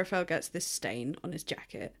Aziraphale gets this stain on his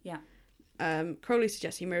jacket, Crowley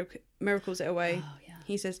suggests he miracles it away. Oh, yeah.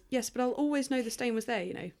 He says, yes, but I'll always know the stain was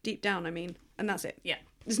there, deep down, I mean. And that's it. Yeah.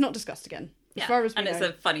 It's not discussed again. Yeah. As far as we and it's know.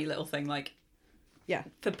 a funny little thing, like, Yeah.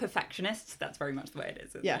 For perfectionists, that's very much the way it is.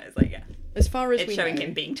 Isn't Yeah. it? It's like, yeah. As far as It's we showing know,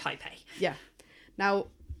 him being type A. Yeah. Now,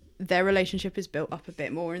 their relationship is built up a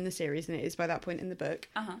bit more in the series than it is by that point in the book.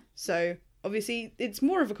 Uh-huh. So, obviously, it's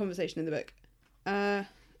more of a conversation in the book.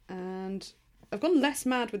 And I've gone less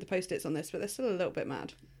mad with the post-its on this, but they're still a little bit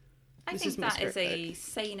mad. I This think is my that is script a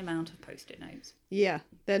sane amount of post-it notes. Yeah,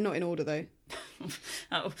 they're not in order, though.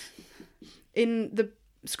 Oh. In the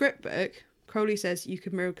script book, Crowley says, "You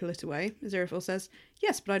could miracle it away." Aziraphale says,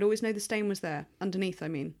 "Yes, but I'd always know the stain was there. Underneath, I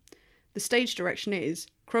mean." The stage direction is,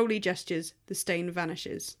 Crowley gestures, the stain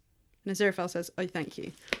vanishes. And Aziraphale says, "Oh, thank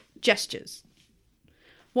you." Gestures.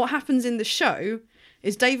 What happens in the show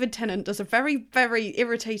is David Tennant does a very, very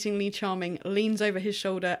irritatingly charming, leans over his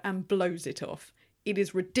shoulder and blows it off. It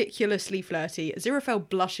is ridiculously flirty. Aziraphale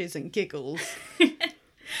blushes and giggles.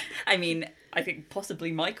 I mean, I think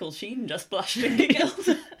possibly Michael Sheen just blushed and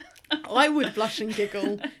giggled. I would blush and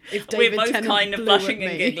giggle if David We're both Tennant kind of blew blushing at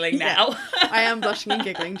and me. giggling Yeah, now. I am blushing and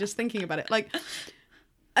giggling just thinking about it.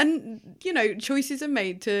 And choices are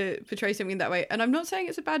made to portray something that way. And I'm not saying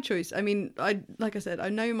it's a bad choice. I mean, like I said, I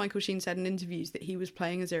know Michael Sheen said in interviews that he was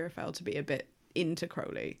playing Aziraphale to be a bit into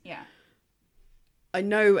Crowley. Yeah. I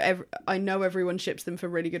know everyone ships them for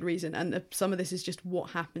really good reason, and some of this is just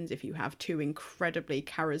what happens if you have two incredibly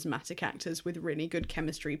charismatic actors with really good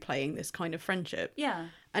chemistry playing this kind of friendship. Yeah.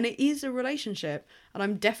 And it is a relationship, and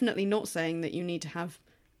I'm definitely not saying that you need to have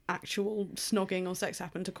actual snogging or sex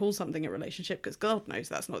happen to call something a relationship, because God knows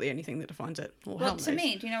that's not the only thing that defines it. Or Well, hell to knows.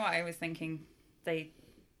 me, do you know what I was thinking? They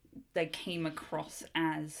came across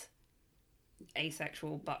as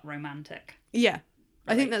asexual but romantic. Yeah,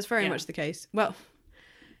 I think Right, that's very yeah. much the case. Well,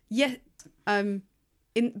 yeah,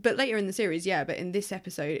 but later in the series, yeah, but in this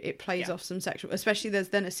episode, it plays Yeah. off some sexual. Especially, there's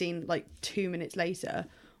then a scene like 2 minutes later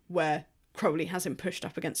where Crowley has him pushed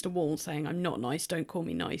up against a wall, saying, "I'm not nice. Don't call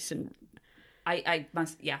me nice." And I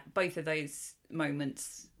must, both of those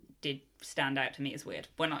moments did stand out to me as weird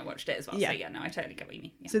when I watched it as well. Yeah. So yeah, no, I totally get what you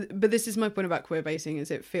mean. Yeah. so, but this is my point about queer basing: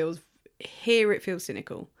 is it feels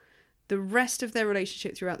cynical. The rest of their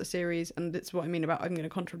relationship throughout the series, and that's what I mean about I'm going to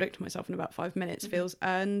contradict myself in about 5 minutes, feels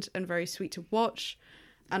earned and very sweet to watch.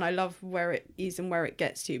 And I love where it is and where it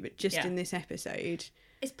gets to. But just in this episode,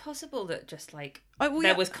 It's possible that just like well,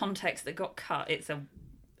 there yeah. was context that got cut. It's a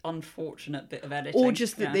unfortunate bit of editing. or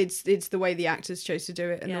just that Yeah. it's the way the actors chose to do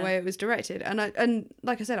it and Yeah. the way it was directed. And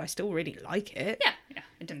like I said, I still really like it. Yeah.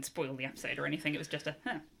 It didn't spoil the episode or anything. It was just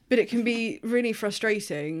But it can be really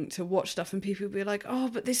frustrating to watch stuff and people be like, "Oh,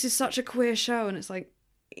 but this is such a queer show," and it's like,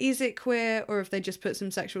 is it queer, or if they just put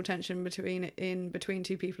some sexual tension between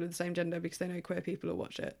two people of the same gender because they know queer people will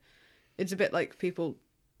watch it? It's a bit like people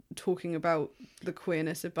talking about the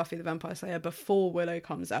queerness of Buffy the Vampire Slayer before Willow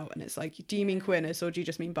comes out, and it's like, do you mean queerness or do you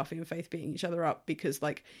just mean Buffy and Faith beating each other up? Because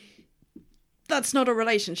like, that's not a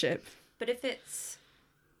relationship. But if it's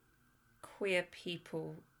queer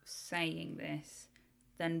people saying this,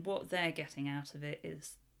 then what they're getting out of it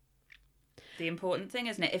is the important thing,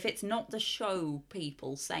 isn't it? If it's not the show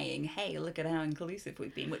people saying, "Hey, look at how inclusive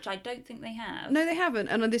we've been," which I don't think they have. No, they haven't,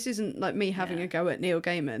 and this isn't like me having Yeah. a go at Neil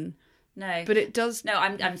Gaiman, No. but it does. No,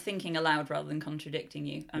 I'm thinking aloud rather than contradicting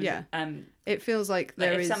you. Yeah. Um, It feels like Like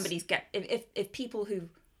there if is. somebody's if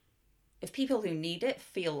people who need it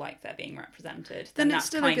feel like they're being represented, Then then it's that's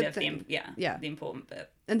still a kind good of thing. the the important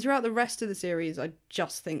bit. And throughout the rest of the series, I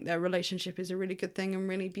just think their relationship is a really good thing and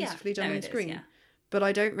really beautifully done no, on it is, screen. yeah. But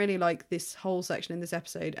I don't really like this whole section in this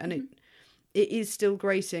episode, and it is still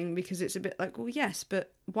grating because it's a bit like, well, yes,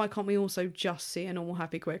 but why can't we also just see a normal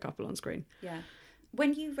happy queer couple on screen? Yeah.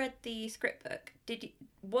 When you read the script book,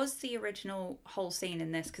 was the original whole scene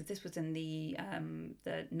in this, because this was in the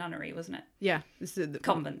nunnery, wasn't it? Yeah, this is the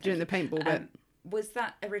Convent. during the paintball bit. Was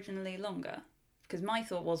that originally longer? Because my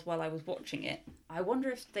thought was, while I was watching it, I wonder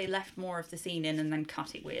if they left more of the scene in and then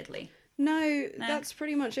cut it weirdly. No, that's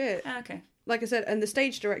pretty much it. Oh, okay. Like I said, and the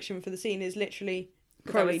stage direction for the scene is literally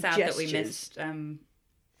I Crowley was sad gestures. that we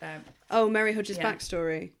missed. Oh, Mary Hodges' Yeah.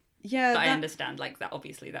 backstory. Yeah, But I understand, like, that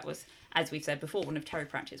obviously that was, as we've said before, one of Terry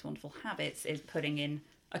Pratchett's wonderful habits is putting in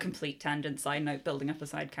a complete tangent side note, building up a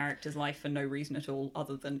side character's life for no reason at all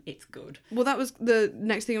other than it's good. Well, that was the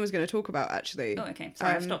next thing I was going to talk about, actually. Oh, okay.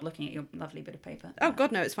 Sorry, I've stopped looking at your lovely bit of paper. Oh,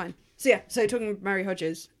 God, no, it's fine. So, yeah, so talking about Mary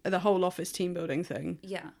Hodges, the whole office team building thing.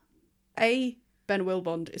 Yeah. Ben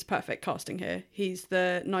Wilbond is perfect casting here. He's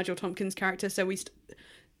the Nigel Tompkins character. So we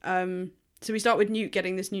start with Newt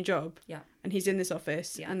getting this new job. Yeah. And he's in this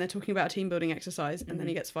office, Yeah. and they're talking about a team building exercise, and then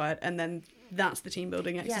he gets fired, and then that's the team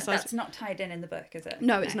building Yeah, exercise. that's not tied in the book, is it?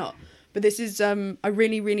 No, it's not. But this is I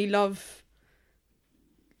really, really love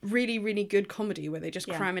really, really good comedy where they just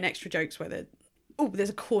Yeah. cram in extra jokes where they're oh, there's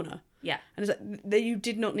a corner. Yeah. And it's like, you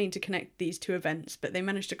did not need to connect these two events, but they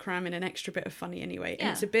managed to cram in an extra bit of funny anyway. And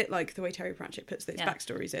it's a bit like the way Terry Pratchett puts those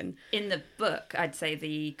backstories in. In the book, I'd say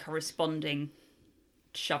the corresponding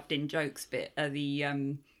shoved in jokes bit are the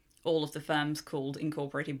all of the firms called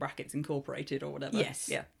Incorporated Brackets Incorporated or whatever. Yes.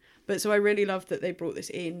 Yeah. But so I really loved that they brought this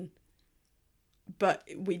in. But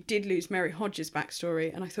we did lose Mary Hodges'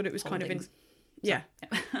 backstory, and I thought it was kind of... I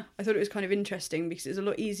thought it was kind of interesting because it's a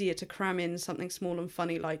lot easier to cram in something small and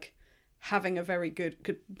funny like having a very good...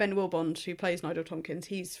 Ben Wilbond, who plays Nigel Tompkins,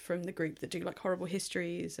 he's from the group that do like Horrible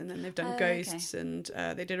Histories, and then they've done Ghosts, and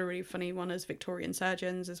they did a really funny one as Victorian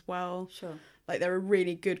Surgeons as well. Sure. Like, they're a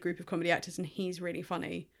really good group of comedy actors, and he's really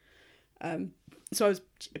funny. So I was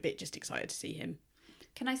a bit just excited to see him.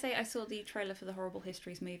 Can I say I saw the trailer for the Horrible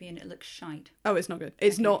Histories movie and it looks shite? Oh, it's not good.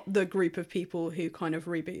 It's not the group of people who kind of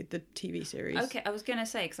rebooted the TV series. Okay, I was going to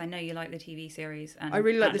say, because I know you like the TV series. And I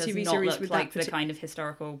really like the that TV does not series look with like that the kind of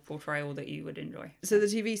historical portrayal that you would enjoy. So the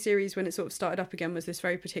TV series, when it sort of started up again, was this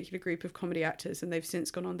very particular group of comedy actors, and they've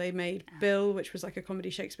since gone on. They made Bill, which was like a comedy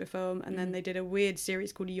Shakespeare film, and then they did a weird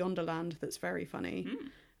series called Yonderland that's very funny.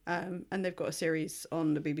 And they've got a series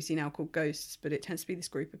on the BBC now called Ghosts, but it tends to be this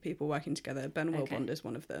group of people working together. Ben Wilbond is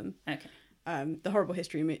one of them. Okay. The Horrible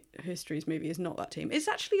Histories movie is not that team. It's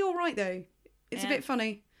actually all right though. It's a bit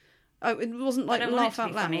funny. Oh, it wasn't like laugh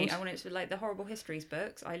out loud. Funny. I want it to be like the Horrible Histories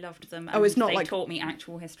books. I loved them. And it's not they like taught me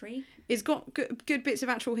actual history. It's got good bits of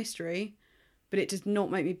actual history, but it does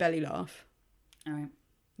not make me belly laugh. All right.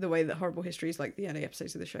 The way that Horrible Histories, like the early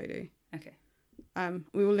episodes of the show, do. Okay.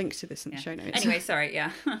 We will link to this in the show notes. Anyway, sorry,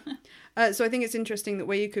 yeah. So I think it's interesting that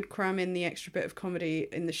where you could cram in the extra bit of comedy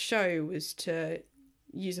in the show was to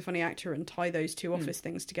use a funny actor and tie those two Office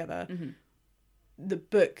things together. The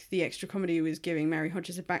book, the extra comedy was giving Mary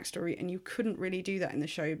Hodges a backstory, and you couldn't really do that in the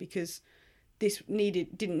show because this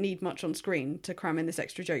didn't need much on screen to cram in this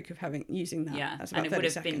extra joke of using that. Yeah, That's about and it 30 would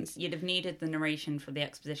have seconds. been, you'd have needed the narration for the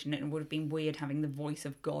exposition, and it would have been weird having the voice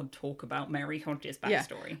of God talk about Mary Hodges'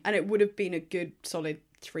 backstory. Yeah. And it would have been a good solid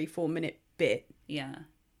 3-4 minute bit. Yeah.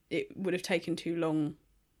 It would have taken too long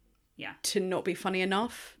to not be funny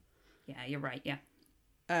enough. Yeah, you're right, yeah.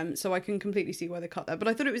 So I can completely see why they cut that. But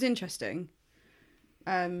I thought it was interesting.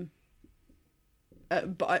 But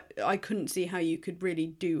I couldn't see how you could really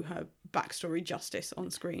do her backstory justice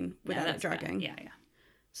on screen without it dragging. Fair. Yeah.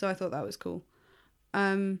 So I thought that was cool.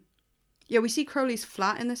 We see Crowley's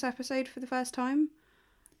flat in this episode for the first time.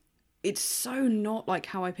 It's so not like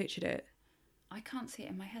how I pictured it. I can't see it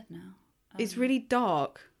in my head now. It's really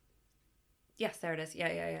dark. Yes, there it is.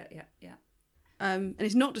 Yeah. And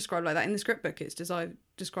it's not described like that in the script book. It's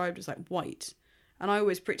described as like white, and I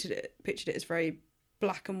always pictured it as very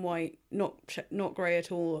black and white, not grey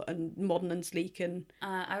at all, and modern and sleek. And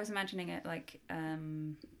I was imagining it like,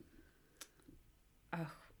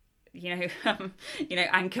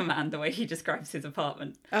 Anchorman, the way he describes his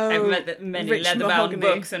apartment. I've read many leather-bound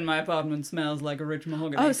books, and my apartment smells like a rich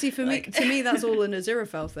mahogany. Oh, see, to me, that's all an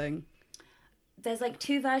Aziraphale thing. There's like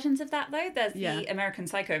two versions of that though. There's the American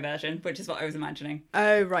Psycho version, which is what I was imagining.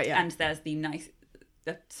 Oh right, yeah. And there's the nice.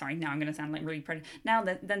 Sorry, now I'm going to sound like really pretty. Now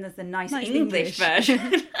then there's the nice English version,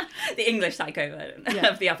 the English Psycho version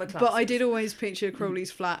of the upper class. But I did always picture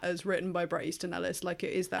Crowley's flat as written by Bret Easton Ellis, like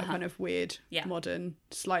it is that kind of weird, modern,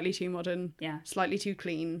 slightly too modern, slightly too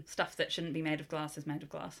clean stuff that shouldn't be made of glass is made of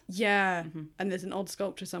glass. Yeah, and there's an odd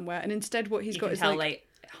sculpture somewhere, and instead what he's got is like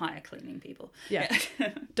hire cleaning people. Yeah,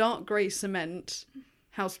 dark grey cement,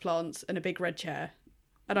 houseplants, and a big red chair.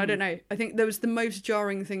 And I don't know. I think there was the most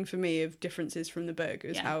jarring thing for me of differences from the book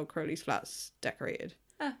is how Crowley's flat's decorated.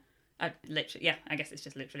 I guess it's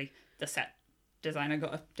just literally the set designer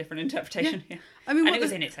got a different interpretation. Yeah. I mean, and it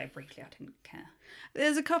was in it so briefly, I didn't care.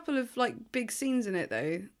 There's a couple of like big scenes in it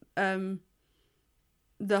though.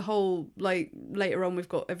 The whole like later on we've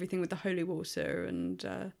got everything with the holy water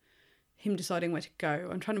and him deciding where to go.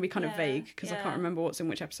 I'm trying to be kind of vague because I can't remember what's in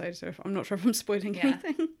which episode, so I'm not sure if I'm spoiling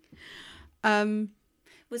anything.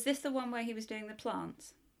 Was this the one where he was doing the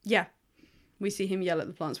plants? Yeah. We see him yell at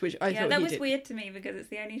the plants, which I thought that he was did. Weird to me because it's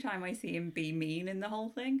the only time I see him be mean in the whole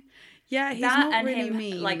thing. Yeah, he's that not and really him,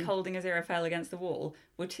 mean. like holding Aziraphale against the wall,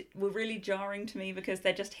 which were really jarring to me because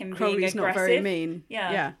they're just him Crowley's being aggressive. not very mean.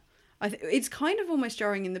 Yeah. It's kind of almost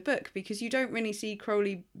jarring in the book because you don't really see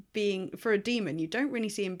Crowley being, for a demon, you don't really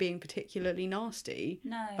see him being particularly nasty.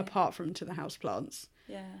 No. Apart from to the houseplants.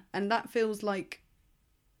 Yeah. And that feels like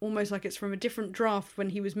almost like it's from a different draft when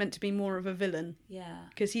he was meant to be more of a villain. Yeah.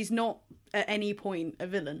 Because he's not at any point a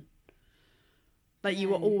villain. Like, you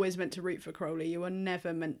were always meant to root for Crowley. You were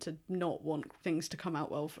never meant to not want things to come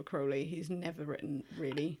out well for Crowley. He's never written,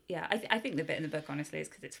 really. Yeah, I think the bit in the book, honestly, is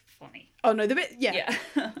because it's funny. Oh, no, the bit... Yeah.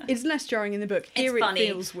 It's less jarring in the book. Here It's funny, it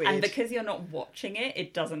feels weird. and because you're not watching it,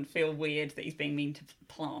 it doesn't feel weird that he's being mean to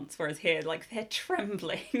plants, whereas here, like, they're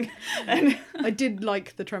trembling. And I did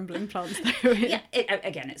like the trembling plants, though. yeah,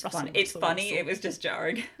 again, it's funny. It's funny. It was just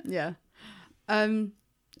jarring. Yeah. And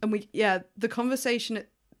the conversation...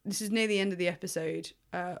 This is near the end of the episode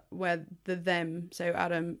where them, so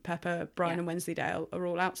Adam, Pepper, Brian and Wensleydale, are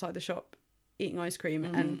all outside the shop eating ice cream.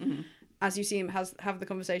 And as you see him have the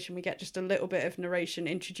conversation, we get just a little bit of narration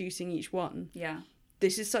introducing each one. Yeah.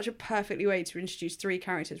 This is such a perfectly way to introduce 3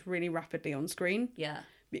 characters really rapidly on screen. Yeah.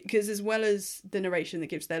 Because as well as the narration that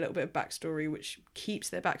gives their little bit of backstory, which keeps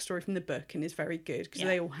their backstory from the book and is very good, because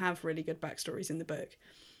they all have really good backstories in the book.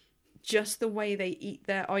 Just the way they eat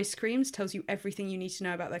their ice creams tells you everything you need to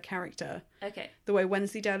know about their character. Okay. The way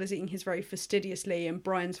Wensleydale is eating his very fastidiously, and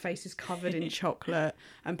Brian's face is covered in chocolate,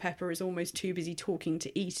 and Pepper is almost too busy talking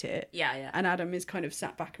to eat it. Yeah, yeah. And Adam is kind of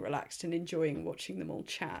sat back and relaxed and enjoying watching them all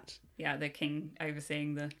chat. Yeah, the king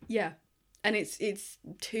overseeing the... Yeah. And it's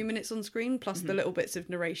 2 minutes on screen, plus the little bits of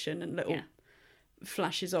narration and little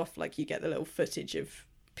flashes off, like you get the little footage of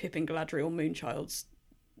Pippin Galadriel Moonchild's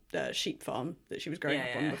sheep farm that she was growing up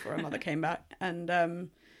on before her mother came back, and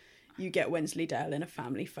you get Wensleydale in a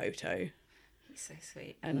family photo. He's so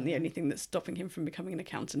sweet. And the only thing that's stopping him from becoming an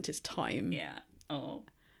accountant is time. Yeah. Oh.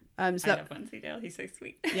 So I love Wensleydale. He's so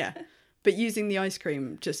sweet. Yeah. But using the ice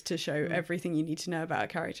cream just to show everything you need to know about a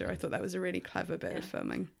character, I thought that was a really clever bit of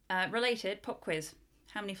filming. Related, pop quiz.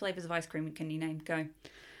 How many flavours of ice cream can you name? Go.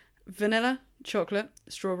 Vanilla, chocolate,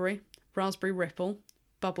 strawberry, raspberry ripple,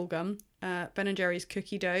 bubblegum, Ben & Jerry's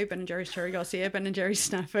cookie dough, Ben & Jerry's Cherry Garcia, Ben & Jerry's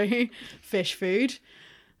snafu, fish food,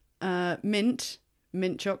 mint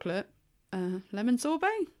chocolate, lemon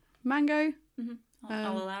sorbet, mango.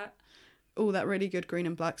 I'll allow it. Oh, that really good green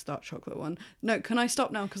and black dark chocolate one. No, can I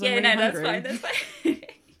stop now? Because I'm really hungry. That's fine.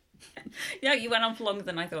 Yeah, you went on for longer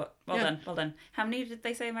than I thought. Well done. How many did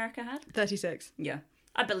they say America had? 36. Yeah.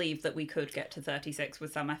 I believe that we could get to 36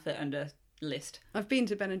 with some effort and a list. I've been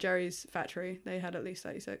to Ben & Jerry's factory. They had at least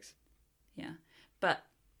 36. Yeah. But,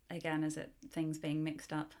 again, is it things being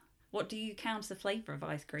mixed up? What do you count as a flavour of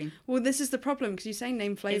ice cream? Well, this is the problem, because you say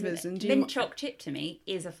name flavours. And Mint choc chip to me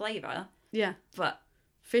is a flavour. Yeah. But...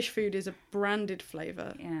 fish food is a branded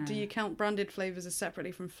flavour. Yeah. Do you count branded flavours as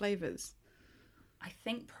separately from flavours? I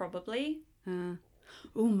think probably.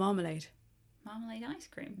 Marmalade. Marmalade ice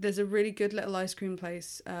cream. There's a really good little ice cream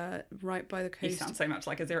place right by the coast. You sound so much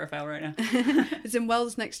like a Zero Fail right now. It's in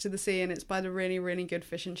Wells next to the sea, and it's by the really, really good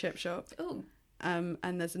fish and chip shop. Oh.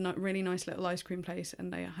 And there's a really nice little ice cream place,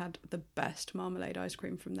 and they had the best marmalade ice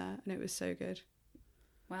cream from there, and it was so good.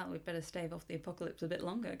 Well, we'd better stave off the apocalypse a bit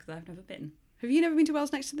longer, because I've never been. Have you never been to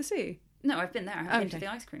Wells next to the sea? No, I've been there. I haven't been to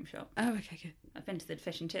the ice cream shop. Oh, okay, good. I've been to the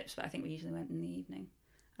fish and chips, but I think we usually went in the evening.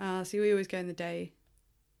 See, we always go in the day,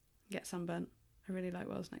 get sunburnt. I really like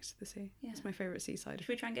Wells next to the sea. Yeah. It's my favourite seaside. Should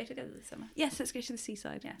we try and go together this summer? Yes, let's go to the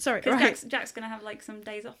seaside. Yeah. Sorry, right. Jack's going to have like some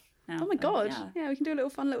days off now. Oh my god. Yeah, we can do a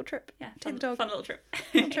fun little trip. Yeah, take the dog. Fun little trip.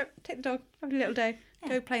 Take the dog. Have a little day. Yeah.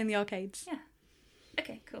 Go play in the arcades. Yeah.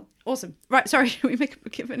 Okay, cool. Awesome. Right, sorry, should we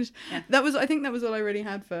get finished? Yeah. I think that was all I really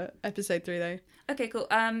had for episode 3 though. Okay, cool.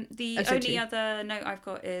 The only other note I've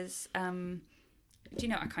got is do you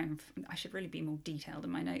know, I should really be more detailed in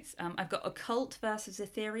my notes. I've got occult versus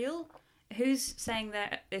ethereal. Who's saying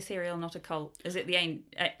that ethereal, not occult? Is it the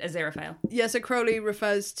Aziraphale? Yeah, so Crowley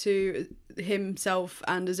refers to himself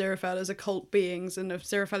and Aziraphale as occult beings, and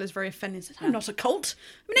Aziraphale is very offended. Says, I'm not occult.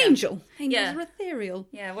 I'm an angel. Angels are ethereal.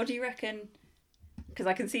 Yeah, what do you reckon? Because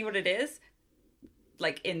I can see what it is,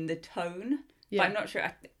 like in the tone, but I'm not sure.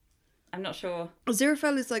 I'm not sure.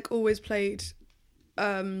 Aziraphale is like always played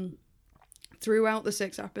throughout the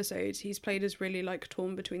 6 episodes. He's played as really like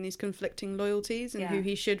torn between these conflicting loyalties and who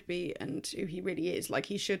he should be and who he really is. Like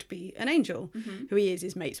he should be an angel. Mm-hmm. Who he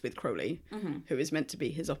is mates with Crowley, who is meant to be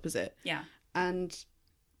his opposite. Yeah. And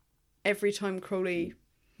every time Crowley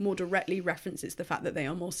more directly references the fact that they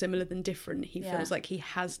are more similar than different, he feels like he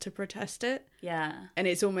has to protest it. Yeah. And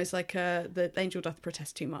it's almost like the angel doth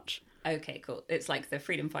protest too much. Okay, cool. It's like the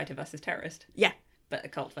freedom fighter versus terrorist. Yeah. But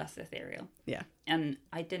occult versus ethereal. Yeah. And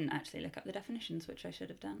I didn't actually look up the definitions, which I should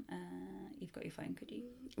have done. You've got your phone, could you?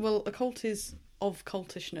 Well, occult is of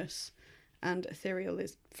cultishness and ethereal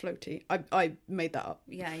is floaty. I made that up.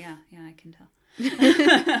 Yeah, I can tell.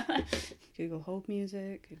 Google hold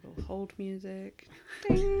music.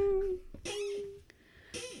 Ding.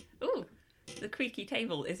 Ooh, the creaky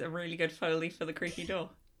table is a really good Foley for the creaky door.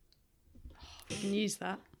 You can use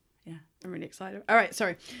that. Yeah. I'm really excited. All right,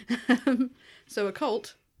 sorry. So a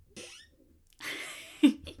cult.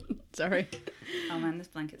 Sorry. Oh man, this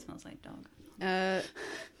blanket smells like dog.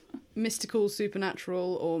 Mystical,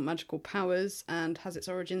 supernatural, or magical powers, and has its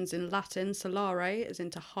origins in Latin. Solare, as in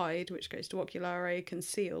to hide, which goes to oculare,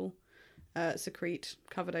 conceal, secrete,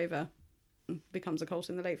 covered over. Becomes a cult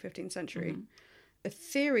in the late 15th century. Mm-hmm.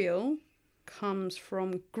 Ethereal comes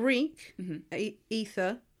from Greek,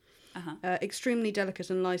 ether, extremely delicate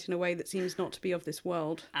and light in a way that seems not to be of this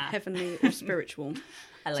world, heavenly or spiritual.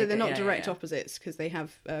 So they're not direct opposites because they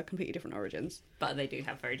have completely different origins. But they do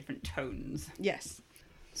have very different tones. Yes.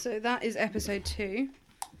 So that is episode 2.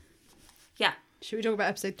 Yeah. Should we talk about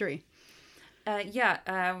episode 3? I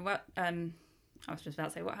was just about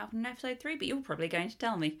to say what happened in episode 3, but you're probably going to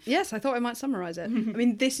tell me. Yes, I thought I might summarise it. I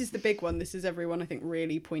mean, this is the big one. This is everyone, I think,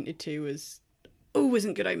 really pointed to as, oh,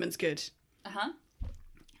 isn't Good Omens good? Uh-huh.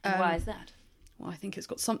 Why is that? Well, I think it's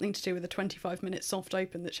got something to do with a 25-minute soft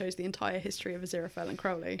open that shows the entire history of Aziraphale and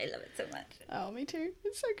Crowley. I love it so much. Oh, me too.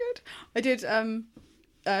 It's so good. I did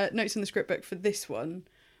notes in the script book for this one,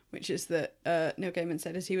 which is that Neil Gaiman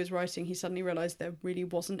said as he was writing, he suddenly realised there really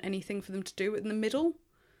wasn't anything for them to do in the middle.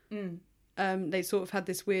 They sort of had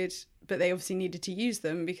this weird, but they obviously needed to use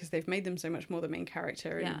them because they've made them so much more the main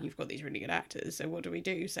character, and you've got these really good actors, so what do we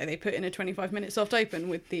do? So they put in a 25-minute soft open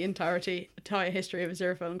with the entire history of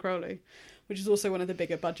Aziraphale and Crowley, which is also one of the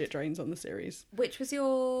bigger budget drains on the series. Which was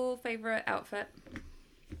your favourite outfit?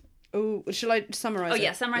 Oh, shall I summarise it? Oh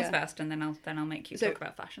yeah, summarise first, and then I'll make you talk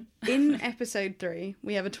about fashion. In episode 3,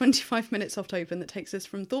 we have a 25-minute soft open that takes us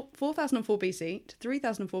from 4004 BC to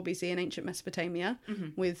 3004 BC in ancient Mesopotamia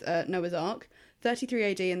with Noah's Ark, 33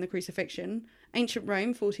 AD in the Crucifixion, ancient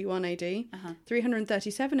Rome 41 AD,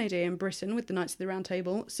 337 AD in Britain with the Knights of the Round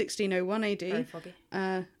Table, 1601 AD Very foggy.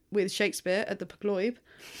 With Shakespeare at the Pagloib.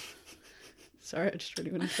 Sorry, I just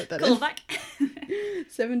really wanted to put that Call in. back.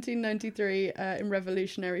 1793 in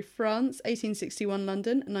revolutionary France, 1861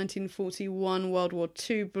 London, 1941 World War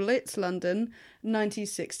II Blitz London,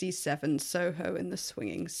 1967 Soho in the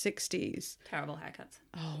swinging 60s. Terrible haircuts.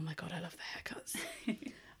 Oh my god, I love the haircuts.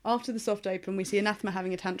 After the soft open, we see Anathema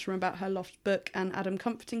having a tantrum about her lost book and Adam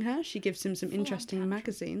comforting her. She gives him some interesting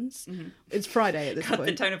magazines. It's Friday at this point.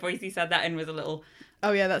 The tone of voice you said that in was a little...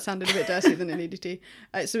 Oh yeah, that sounded a bit dirtier than it needed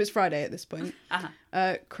to. So it's Friday at this point.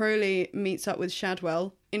 Crowley meets up with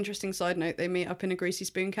Shadwell. Interesting side note, they meet up in a greasy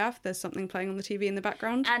spoon cafe. There's something playing on the TV in the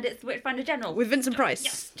background. And it's the Witchfinder General. With Vincent Price.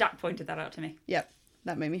 Yes, Jack pointed that out to me. Yep,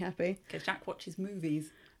 that made me happy. Because Jack watches movies.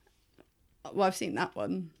 Well, I've seen that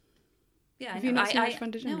one. Yeah, Have you not seen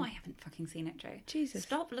Witchfinder General? No, I haven't fucking seen it, Joe. Jesus.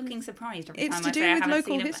 Stop looking surprised every It's time to I do say I with haven't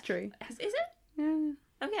local seen history. Is it? Yeah.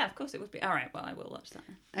 Oh yeah, of course it would be. All right, well I will watch that.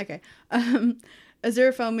 Okay.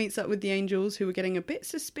 Aziraphale meets up with the angels, who are getting a bit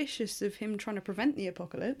suspicious of him trying to prevent the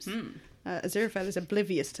apocalypse. Aziraphale is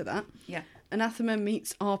oblivious to that. Yeah. Anathema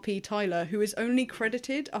meets R.P. Tyler, who is only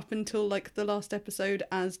credited up until like the last episode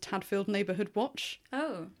as Tadfield Neighbourhood Watch.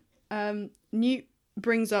 Oh. Newt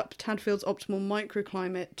brings up Tadfield's optimal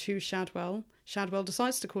microclimate to Shadwell. Shadwell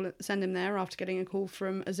decides to send him there after getting a call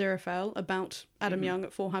from Aziraphale about Adam Young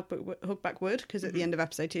at 4 Hookback Wood, because at the end of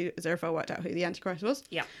episode 2, Aziraphale worked out who the Antichrist was.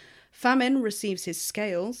 Yeah. Famine receives his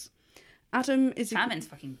scales. Adam is... Famine's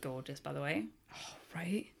fucking gorgeous, by the way. Oh,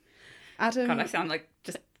 right. Adam... God, I sound like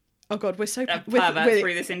just... Oh God, we're so... a pervert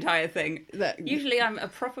through this entire thing. That... Usually I'm a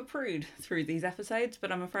proper prude through these episodes,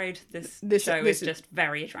 but I'm afraid this show is just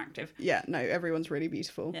very attractive. Yeah, no, everyone's really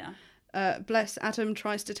beautiful. Yeah. Bless Adam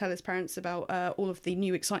tries to tell his parents about all of the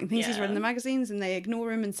new exciting things he's read in the magazines, and they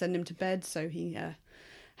ignore him and send him to bed, so he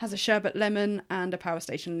has a sherbet lemon, and a power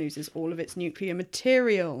station loses all of its nuclear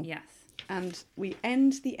material. Yes. And we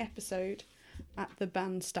end the episode at the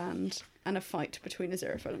bandstand and a fight between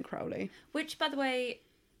Aziraphale and Crowley. Which, by the way,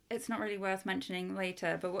 it's not really worth mentioning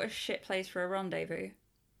later, but what a shit place for a rendezvous.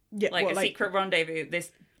 Yeah, like secret rendezvous,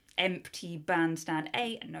 this empty bandstand.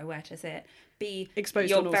 A, nowhere to sit. B, exposed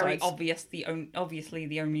you're on all very sides. obviously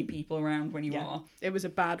the only people around when you are. It was a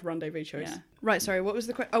bad rendezvous choice. Yeah. Right, sorry, what was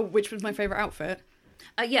the question? Oh, which was my favourite outfit?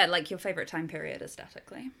 Yeah, like your favourite time period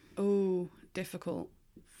aesthetically. Oh, difficult.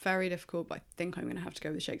 Very difficult, but I think I'm going to have to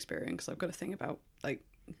go with Shakespearean, because I've got a thing about, like,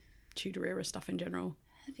 Tudor era stuff in general.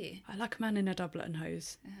 Have you? I like a man in a doublet and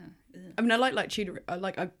hose. Oh, I mean, I like Tudor.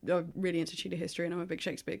 I'm really into Tudor history, and I'm a big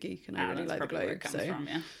Shakespeare geek, and I really like the where Globe. it comes from,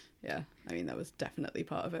 yeah. Yeah, I mean, that was definitely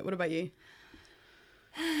part of it. What about you?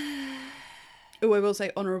 Oh, I will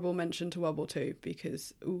say honourable mention to World War II,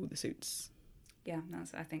 because the suits. Yeah,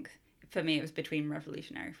 I think for me it was between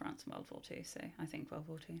Revolutionary France and World War II, so I think World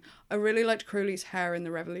War II. I really liked Crowley's hair in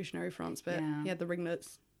the Revolutionary France bit. Yeah. He had the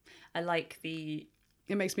ringlets. I like the...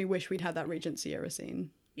 It makes me wish we'd had that Regency era scene.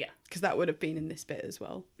 Yeah. Because that would have been in this bit as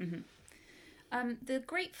well. The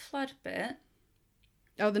Great Flood bit.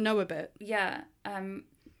 Oh, the Noah bit. Yeah.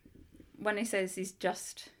 When he says he's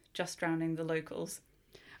just drowning the locals.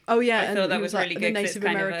 Oh yeah, I thought that was really good. The 'cause it's Native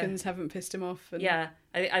kind of Americans haven't pissed him off. And... Yeah,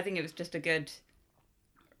 I think it was just a good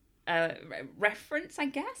reference, I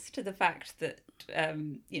guess, to the fact that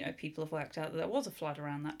people have worked out that there was a flood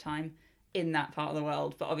around that time in that part of the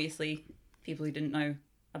world, but obviously people who didn't know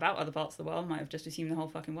about other parts of the world might have just assumed the whole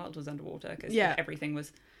fucking world was underwater because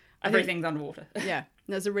everything's underwater. Yeah,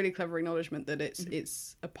 there's a really clever acknowledgement that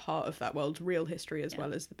it's a part of that world's real history as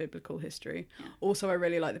well as the biblical history. Yeah. Also, I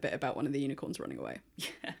really like the bit about one of the unicorns running away.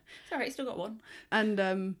 Yeah, sorry, still got one. And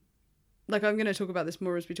I'm going to talk about this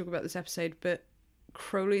more as we talk about this episode, but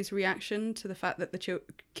Crowley's reaction to the fact that the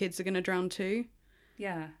kids are going to drown too.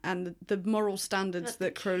 Yeah. And the moral standards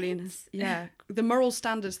that Crowley and the moral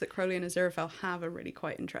standards that Crowley and Aziraphale have are really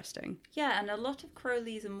quite interesting. Yeah, and a lot of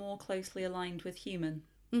Crowleys are more closely aligned with human.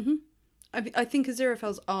 Mm-hmm. I think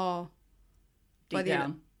Aziraphale's are deep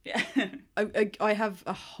down. Yeah. I have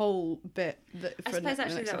a whole bit that. I suppose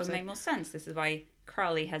actually that would make more sense. This is why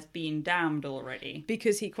Crowley has been damned already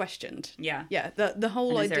because he questioned. Yeah. Yeah. The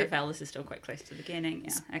whole idea. Aziraphale, this is still quite close to the beginning.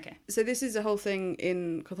 Yeah. Okay. So this is a whole thing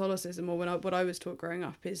in Catholicism, or what I was taught growing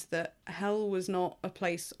up, is that hell was not a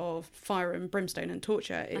place of fire and brimstone and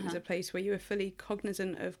torture. It was a place where you were fully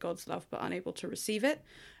cognizant of God's love but unable to receive it,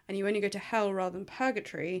 and you only go to hell rather than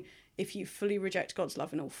purgatory if you fully reject God's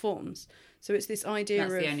love in all forms. So it's this idea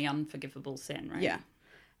That's the only unforgivable sin, right?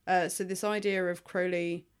 Yeah. So this idea of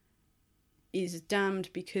Crowley is damned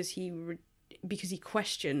because he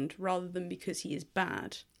questioned rather than because he is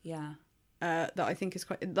bad. Yeah. That I think is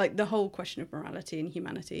quite, like, the whole question of morality and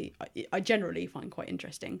humanity, I generally find quite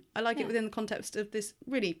interesting. I like it within the context of this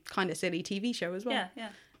really kind of silly TV show as well. Yeah, yeah.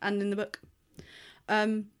 And in the book.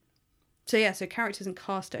 So characters and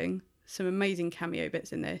casting, some amazing cameo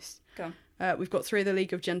bits in this. Go on. We've got 3 of the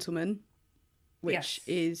League of Gentlemen, which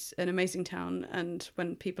is an amazing town. And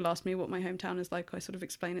when people ask me what my hometown is like, I sort of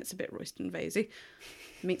explain it's a bit Royston Vasey.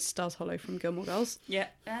 Meets Stars Hollow from Gilmore Girls. Yeah.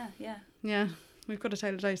 Yeah. Yeah, we've got a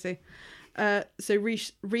Taylor Dosey. So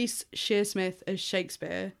Reese Shearsmith as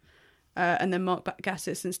Shakespeare, and then Mark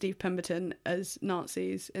Gatiss and Steve Pemberton as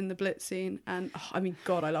Nazis in the Blitz scene. And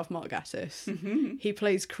God, I love Mark Gatiss. Mm-hmm. He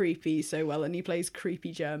plays creepy so well, and he plays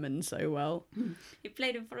creepy German so well. You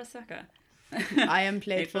played him for a sucker. I am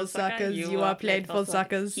played for suckers. You are played for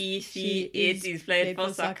suckers. He, she, it is played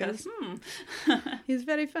for suckers. He's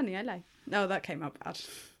very funny. I like. Oh, that came out bad.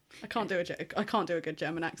 I can't do a good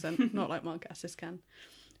German accent. Not like Mark Gatiss can.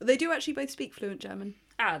 They do actually both speak fluent German.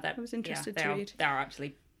 I was interested to read. They are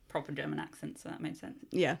actually proper German accents, so that made sense.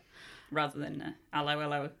 Yeah. Rather than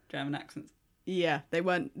hello German accents. Yeah, they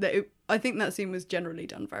weren't. I think that scene was generally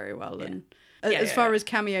done very well. Yeah. And as far as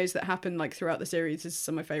cameos that happen like throughout the series, this is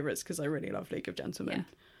some of my favourites because I really love League of Gentlemen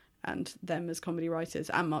and them as comedy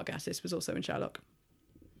writers. And Mark Gatiss was also in Sherlock.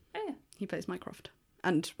 Oh, yeah. He plays Mycroft.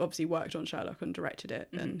 And obviously worked on Sherlock and directed it.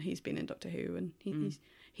 Mm-hmm. And he's been in Doctor Who. And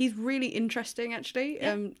he's really interesting, actually.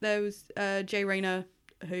 Yeah. There was Jay Rayner,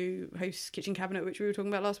 who hosts Kitchen Cabinet, which we were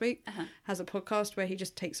talking about last week, has a podcast where he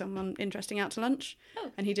just takes someone interesting out to lunch.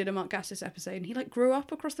 Oh. And he did a Mark Gatiss episode. And he grew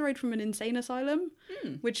up across the road from an insane asylum,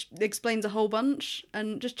 which explains a whole bunch.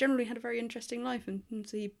 And just generally had a very interesting life. And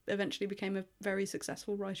so he eventually became a very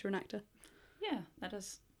successful writer and actor. Yeah, that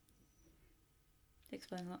does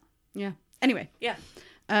explain a lot. Yeah. Anyway. Yeah.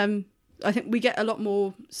 I think we get a lot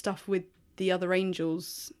more stuff with the other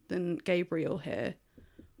angels than Gabriel here,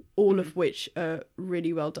 all of which are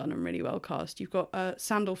really well done and really well cast. You've got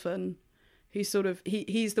Sandalphon, who's sort of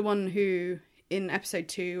he's the one who in episode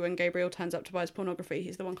 2 when Gabriel turns up to buy his pornography,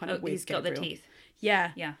 he's the one kind of with Gabriel. He's got the teeth.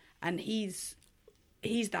 Yeah. Yeah. And he's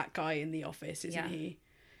that guy in the office, isn't he?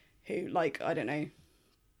 Who, I don't know,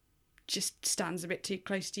 just stands a bit too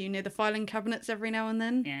close to you near the filing cabinets every now and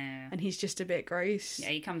then. Yeah. And he's just a bit gross. Yeah,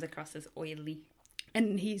 he comes across as oily.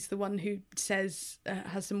 And he's the one who says,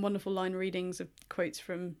 has some wonderful line readings of quotes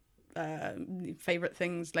from favourite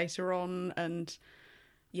things later on. And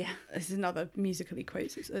this is another musically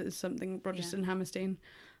quotes. It's something Rogerson Hammerstein.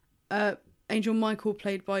 Angel Michael,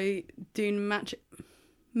 played by Dune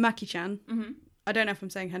Maki-chan. Mm-hmm. I don't know if I'm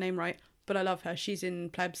saying her name right, but I love her. She's in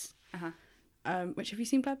Plebs. Which, have you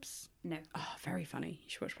seen Plebs? No. Oh, very funny. You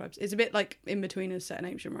should watch Plebs. It's a bit like In-Betweeners set in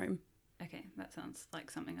ancient Rome. Okay, that sounds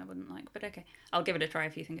like something I wouldn't like, but okay. I'll give it a try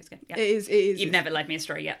if you think it's good. Yeah. It is. You've never led me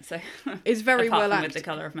astray yet, so... It's very well acted. With The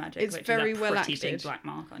Colour of Magic, it's which very is a well pretty acted. big black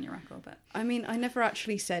mark on your record, but... I mean, I never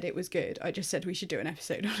actually said it was good. I just said we should do an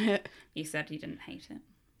episode on it. You said you didn't hate it.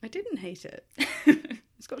 I didn't hate it.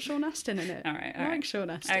 It's got Sean Astin in it. All right. I like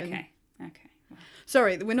Sean Astin. Okay. Well.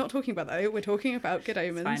 Sorry, we're not talking about that. We're talking about Good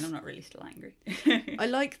Omens. It's fine, I'm not really still angry. I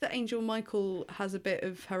like that Angel Michael has a bit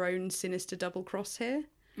of her own sinister double cross here.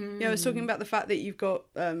 Yeah, I was talking about the fact that you've got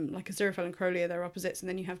like Aziraphale and Crowley are their opposites, and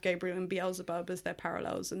then you have Gabriel and Beelzebub as their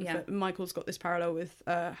parallels. And Michael's got this parallel with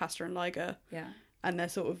Hasta and Liger. Yeah. And they're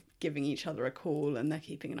sort of giving each other a call, and they're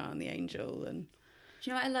keeping an eye on the angel. And do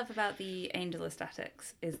you know what I love about the angel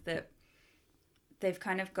aesthetics is that they've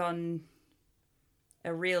kind of gone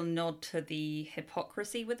a real nod to the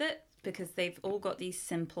hypocrisy with it, because they've all got these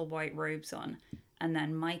simple white robes on, and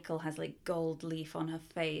then Michael has like gold leaf on her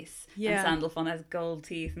face, and Sandalphon has gold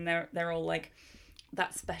teeth, and they're all like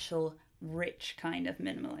that special rich kind of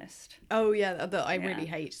minimalist. Oh yeah, that I really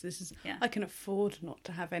hate. This is I can afford not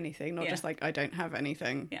to have anything, not just like I don't have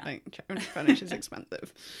anything. Like furniture is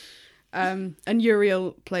expensive. And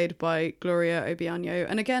Uriel played by Gloria Obiano,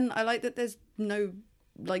 and again I like that there's no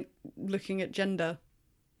like looking at gender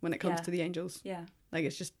when it comes to the angels. Yeah, like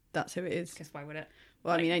it's just that's who it is. Because why would it?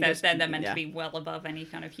 Well, like, I mean, angels, they're meant to be well above any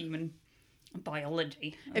kind of human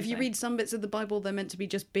biology. If you read some bits of the Bible, they're meant to be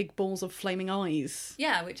just big balls of flaming eyes.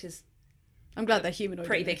 Yeah, which is I'm glad they're humanoid.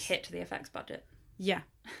 Pretty big hit to the effects budget. Yeah,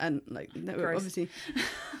 and like no, obviously,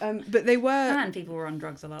 but they were. And people were on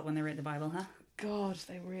drugs a lot when they read the Bible, huh? God,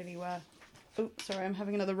 they really were. Oh, sorry, I'm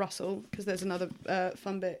having another rustle because there's another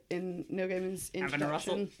fun bit in Neil Gaiman's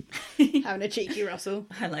introduction. Having a cheeky rustle.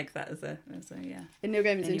 I like that as a yeah. In Neil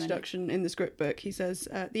Gaiman's introduction in the script book, he says,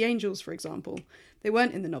 the angels, for example, they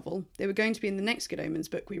weren't in the novel. They were going to be in the next Good Omens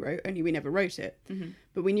book we wrote, only we never wrote it. Mm-hmm.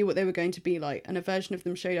 But we knew what they were going to be like, and a version of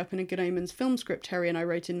them showed up in a Good Omens film script Terry and I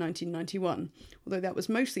wrote in 1991. Although that was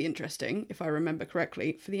mostly interesting, if I remember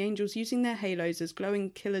correctly, for the angels using their halos as glowing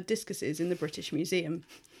killer discuses in the British Museum.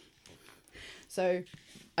 So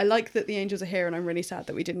I like that the angels are here, and I'm really sad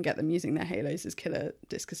that we didn't get them using their halos as killer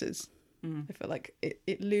discuses. Mm. I feel like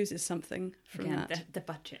it loses something from that. The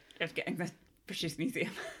budget of getting the British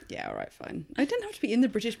Museum. Yeah, all right, fine. I didn't have to be in the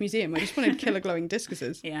British Museum. I just wanted killer glowing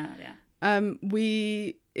discuses. Yeah.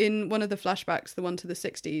 We, in one of the flashbacks, the one to the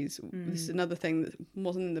 60s, this is another thing that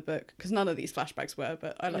wasn't in the book, because none of these flashbacks were,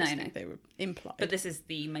 but I like to think they were implied. But this is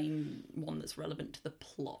the main one that's relevant to the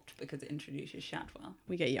plot, because it introduces Shadwell.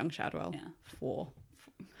 We get young Shadwell. Yeah. 4.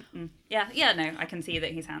 Yeah, no, I can see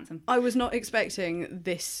that he's handsome. I was not expecting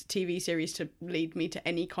this TV series to lead me to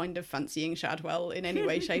any kind of fancying Shadwell in any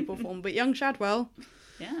way, shape or form, but young Shadwell.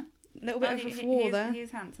 Yeah. A little bit of a flaw there. He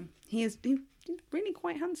is handsome. He's really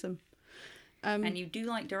quite handsome. And you do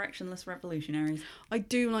like directionless revolutionaries. I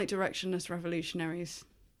do like directionless revolutionaries.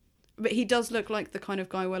 But he does look like the kind of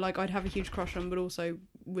guy where like I'd have a huge crush on, but also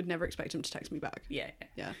would never expect him to text me back. Yeah.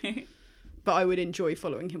 But I would enjoy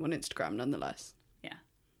following him on Instagram nonetheless. Yeah.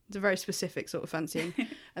 It's a very specific sort of fancying.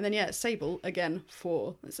 And then, Sable, again,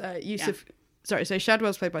 4. It's Yusuf... Yeah. Sorry, so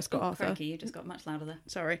Shadwell's played by Scott Arthur. Crikey, you just got much louder there.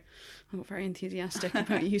 Sorry. I got very enthusiastic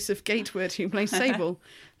about Yusuf Gatewood, who plays Sable.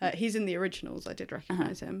 He's in the originals, I did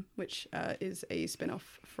recognise him, which is a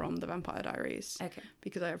spin-off from The Vampire Diaries. Okay.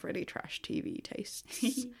 Because I have really trash TV tastes.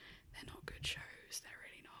 They're not good shows. They're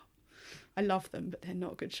really not. I love them, but they're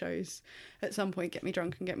not good shows. At some point, get me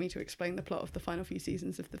drunk and get me to explain the plot of the final few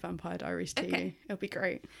seasons of The Vampire Diaries to you. It'll be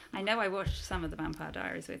great. I know I watched some of The Vampire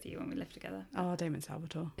Diaries with you when we lived together. Oh, Damon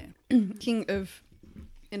Salvatore. Yeah. King of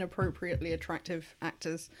inappropriately attractive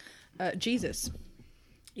actors. Jesus.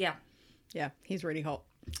 Yeah. Yeah, he's really hot.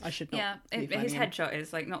 I should not. Yeah, his headshot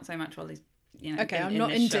is like not so much while he's okay, I'm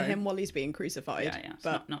not into him while he's being crucified. Yeah,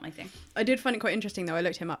 but not my thing. I did find it quite interesting though. I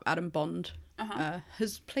looked him up. Adam Bond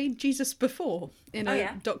has played Jesus before in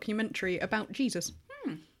a documentary about Jesus.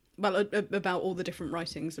 Well, about all the different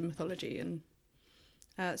writings and mythology, and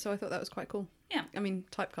so I thought that was quite cool. Yeah, I mean,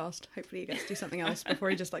 typecast. Hopefully, he gets to do something else before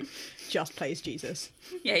he just plays Jesus.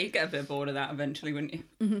 Yeah, you'd get a bit bored of that eventually, wouldn't you?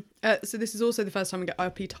 Mm-hmm. So this is also the first time we get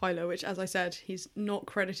R.P. Tyler, which, as I said, he's not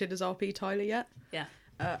credited as R.P. Tyler yet. Yeah.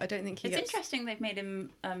 I don't think It's interesting they've made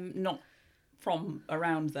him not from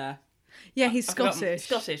around there. Yeah, he's Scottish.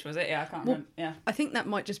 Scottish, was it? Yeah, I can't remember. Yeah. I think that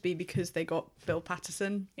might just be because they got Bill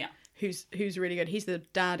Patterson. Yeah. Who's really good. He's the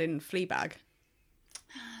dad in Fleabag.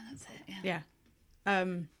 Ah, that's it. Yeah.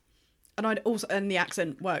 Yeah. And the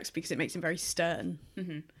accent works because it makes him very stern.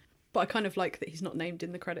 Mm-hmm. But I kind of like that he's not named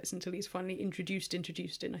in the credits until he's finally introduced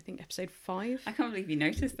in, I think, episode 5. I can't believe you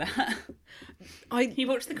noticed that. You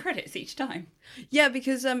watch the credits each time. Yeah,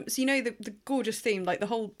 because, so the gorgeous theme, like the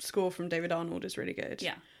whole score from David Arnold is really good.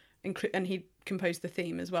 Yeah. And he composed the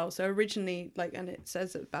theme as well. So originally, and it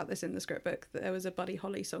says about this in the script book, that there was a Buddy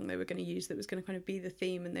Holly song they were going to use that was going to kind of be the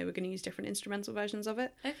theme, and they were going to use different instrumental versions of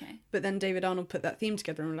it. Okay. But then David Arnold put that theme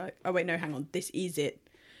together and were like, oh wait, no, hang on, this is it.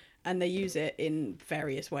 And they use it in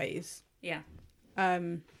various ways. Yeah.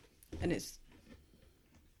 And it's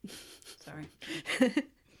Sorry.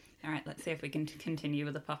 All right, let's see if we can continue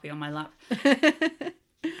with the puppy on my lap.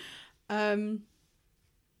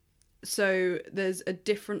 So there's a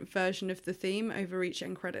different version of the theme over each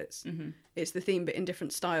end credits. Mm-hmm. It's the theme, but in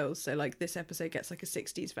different styles. So like this episode gets like a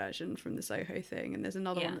 60s version from the Soho thing, and there's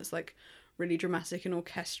another one that's like really dramatic and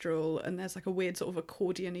orchestral, and there's like a weird sort of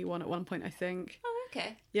accordion-y one at one point, I think. Oh,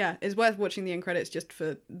 okay. Yeah, it's worth watching the end credits just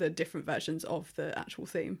for the different versions of the actual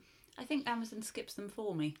theme. I think Amazon skips them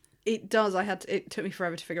for me. It does. It took me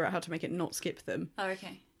forever to figure out how to make it not skip them. Oh,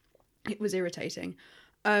 okay. It was irritating.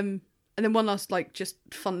 And then one last, like, just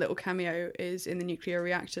fun little cameo is in the nuclear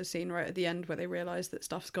reactor scene right at the end where they realise that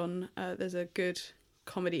stuff's gone. There's a good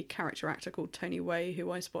comedy character actor called Tony Way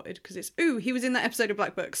who I spotted because he was in that episode of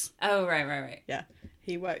Black Books. Oh, right. Yeah.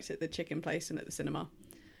 He worked at the chicken place and at the cinema.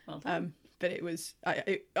 Well done. But it was...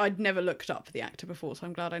 I'd never looked up the actor before, so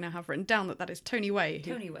I'm glad I now have written down that is Tony Way.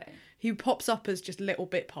 Tony Way. Who pops up as just little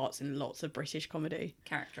bit parts in lots of British comedy.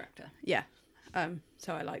 Character actor. Yeah.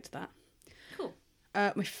 So I liked that. Cool.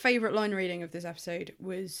 My favourite line reading of this episode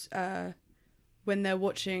was when they're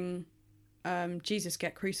watching Jesus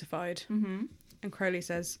get crucified. Mm-hmm. And Crowley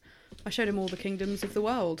says, I showed him all the kingdoms of the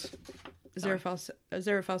world.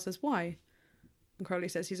 Aziraphale says, why? And Crowley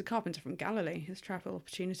says, he's a carpenter from Galilee. His travel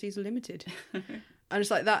opportunities are limited. And it's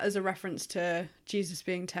like that as a reference to Jesus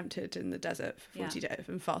being tempted in the desert for 40 days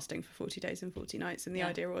and fasting for 40 days and 40 nights. And the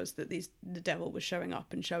idea was that the devil was showing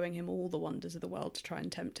up and showing him all the wonders of the world to try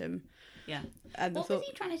and tempt him. Yeah. And what was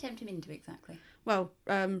he trying to tempt him into exactly? Well,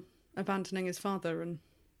 abandoning his father and...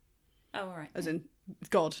 Oh, all right. As in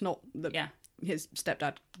God, not Yeah. his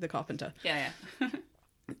stepdad, the carpenter. Yeah.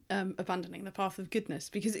 Abandoning the path of goodness.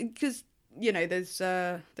 Because you know, there's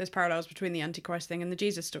parallels between the Antichrist thing and the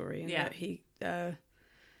Jesus story. And that he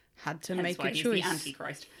had to make a choice. He's the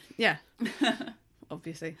Antichrist. Yeah.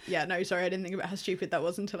 Obviously. Yeah, no, sorry, I didn't think about how stupid that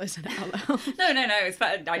was until I said it out loud. No, it's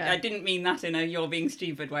fine. I didn't mean that in a you're being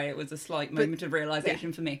stupid way. It was a slight moment of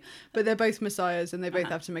realisation for me. But they're both messiahs and they both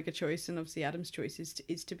have to make a choice, and obviously Adam's choice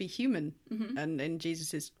is to be human. Mm-hmm. And in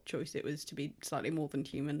Jesus' choice it was to be slightly more than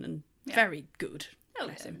human and very good. Oh,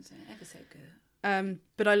 bless him. Ever so good.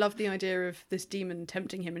 But I love the idea of this demon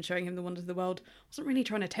tempting him and showing him the wonders of the world. I wasn't really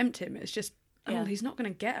trying to tempt him. It's just, he's not going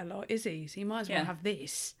to get a lot, is he? So he might as well have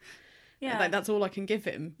this. Yeah. Like, that's all I can give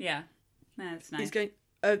him. Yeah. No, that's nice. He's going...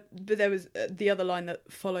 but there was the other line that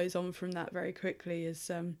follows on from that very quickly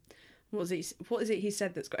is... what is it he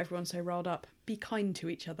said that's got everyone so riled up? Be kind to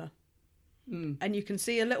each other. Mm. And you can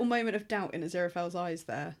see a little moment of doubt in Aziraphale's eyes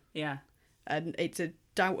there. Yeah. And it's a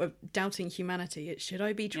doubt of doubting humanity. Should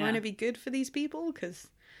I be trying to be good for these people? Because...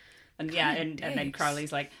 And then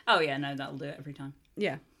Crowley's like, oh yeah, no, that'll do it every time.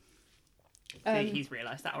 Yeah. So he's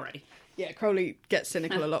realised that already. Yeah, Crowley gets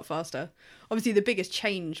cynical a lot faster. Obviously, the biggest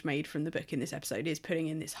change made from the book in this episode is putting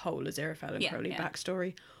in this whole Aziraphale and Crowley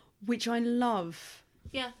backstory, which I love.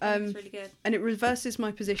 Yeah, that's really good. And it reverses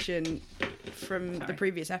my position from the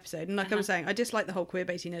previous episode. And like I was saying, I dislike the whole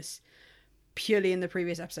queerbaitiness purely in the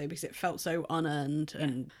previous episode because it felt so unearned. Yeah.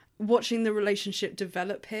 And watching the relationship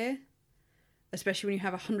develop here, especially when you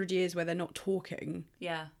have 100 years where they're not talking.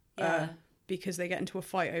 Yeah. Because they get into a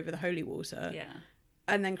fight over the holy water. Yeah.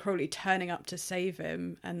 And then Crowley turning up to save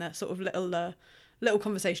him, and that sort of little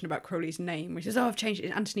conversation about Crowley's name, which is, I've changed it,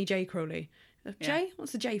 Anthony J. Crowley. J?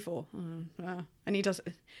 What's the J for? And he does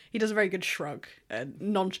a very good shrug.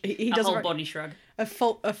 He does a whole body shrug. A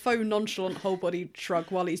faux nonchalant whole body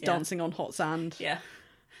shrug while he's dancing on hot sand. Yeah.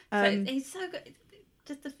 So he's so good.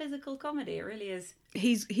 Just the physical comedy, it really is.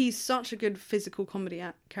 He's such a good physical comedy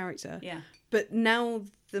character. Yeah. But now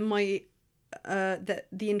that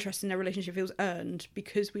the interest in their relationship feels earned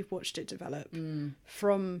because we've watched it develop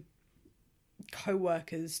from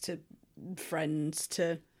co-workers to friends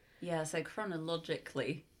to... Yeah, so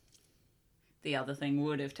chronologically, the other thing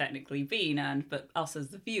would have technically been earned, but us as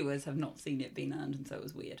the viewers have not seen it being earned, and so it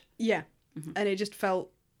was weird. Yeah, and it just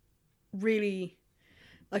felt really,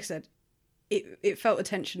 like I said, it felt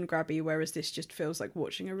attention grabby, whereas this just feels like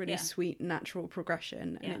watching a really sweet, natural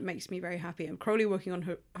progression, and it makes me very happy. And Crowley working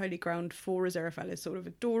on holy ground for Aziraphale is sort of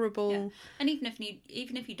adorable. Yeah. And even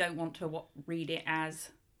if you don't want to read it as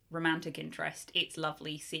romantic interest, it's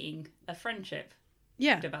lovely seeing a friendship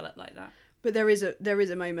develop like that. But there is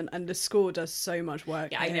a moment, and the score does so much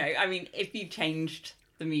work. Yeah, here. I know. I mean, if you changed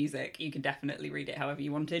the music, you could definitely read it however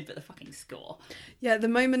you wanted, but the fucking score. Yeah, the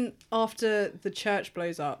moment after the church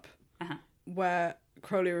blows up, where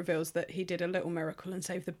Crowley reveals that he did a little miracle and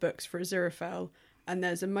saved the books for Aziraphale, and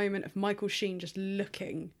there's a moment of Michael Sheen just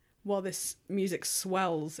looking while this music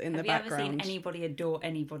swells in the Have you background. ever seen anybody adore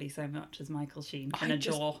anybody so much as Michael Sheen I and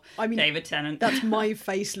just- adore I mean, David Tennant? That's my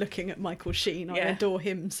face looking at Michael Sheen. I Yeah. adore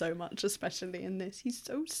him so much, especially in this. He's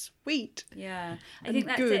so sweet. Yeah, I And think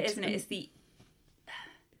that's good it, isn't it? and- It's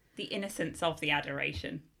the innocence of the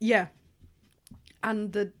adoration. Yeah.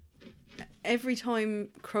 And every time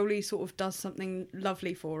Crowley sort of does something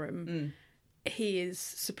lovely for him, he is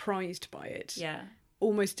surprised by it. Yeah,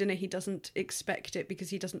 Almost in a he doesn't expect it because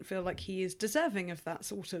he doesn't feel like he is deserving of that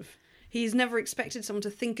sort of... He's never expected someone to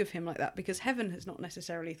think of him like that because heaven has not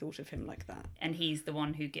necessarily thought of him like that. and he's the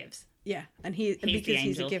one who gives. Yeah, and He's because the angel.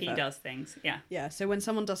 he's a giver. He does things. Yeah, Yeah, so when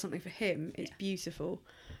someone does something for him, it's beautiful.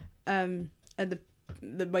 And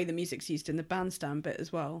the way the music's used in the bandstand bit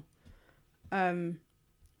as well.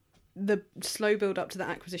 The slow build up to the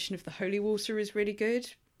acquisition of the holy water is really good.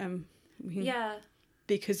 yeah.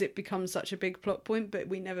 Because it becomes such a big plot point, but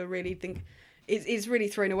we never really think... It's really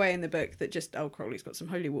thrown away in the book that just, oh, Crowley's got some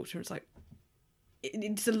holy water. It's like,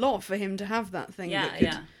 it's a lot for him to have that thing. Yeah, that could,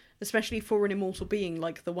 yeah. Especially for an immortal being,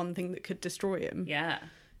 like the one thing that could destroy him. Yeah.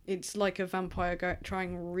 It's like a vampire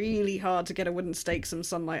trying really hard to get a wooden stake, some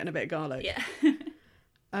sunlight, and a bit of garlic. Yeah.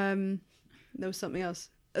 There was something else.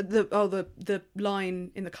 The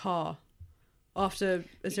line in the car after You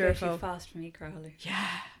go too Aziraphale. fast for me, Crowley. Yeah,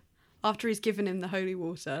 after he's given him the holy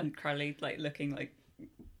water. And Crowley, like, looking like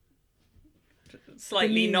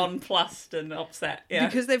slightly nonplussed and upset. Yeah.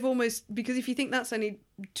 Because if you think that's only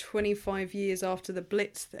 25 years after the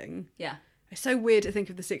Blitz thing, Yeah. it's so weird to think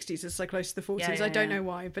of the 60s as so close to the 40s. Yeah, I don't yeah. know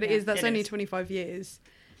why, but Yeah, it is. That's it only is. 25 years.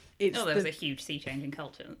 It's Oh, there was a huge sea change in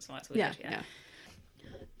culture. That's why it's weird. yeah.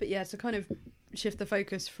 But yeah, to kind of shift the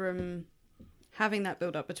focus from having that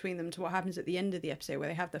build up between them to what happens at the end of the episode where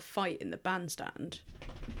they have the fight in the bandstand.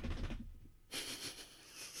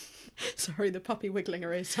 Sorry, the puppy wiggling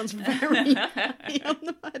her ears sounds very happy on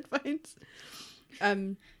the headphones.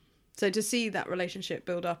 So to see that relationship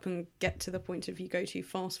build up and get to the point of you go too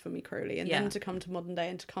fast for me, Crowley, and then to come to modern day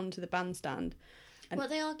and to come to the bandstand. What are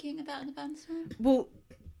they arguing about in the bandstand? Well,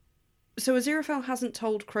 so Aziraphale hasn't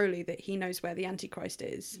told Crowley that he knows where the Antichrist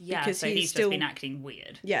is. Yeah, because so he's still just been acting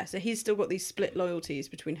weird. Yeah, so he's still got these split loyalties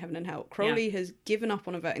between heaven and hell. Crowley has given up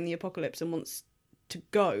on averting the apocalypse and wants to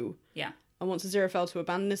go. Yeah. And wants Aziraphale to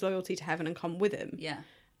abandon his loyalty to heaven and come with him. Yeah.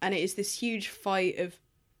 And it is this huge fight of,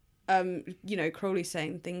 Crowley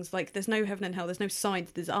saying things like, there's no heaven and hell, there's no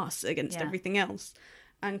sides, there's us against everything else.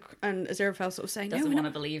 And Aziraphale sort of saying, Doesn't no, want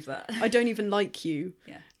to believe that. I don't even like you.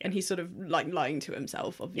 Yeah. And he's sort of like lying to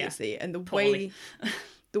himself, obviously. And Poorly.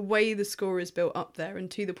 the way the score is built up there, and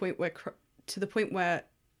to the point where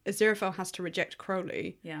Aziraphale has to reject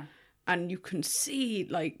Crowley. Yeah. And you can see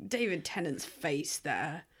like David Tennant's face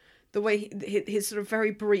there, the way his sort of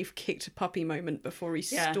very brief kicked puppy moment before he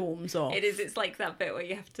storms off. It is. It's like that bit where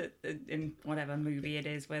you have to, in whatever movie it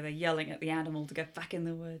is, where they're yelling at the animal to go back in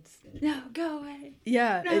the woods. No, go away.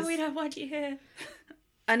 Yeah, No, we don't want you here.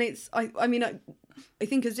 And it's I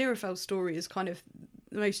think Aziraphale's story is kind of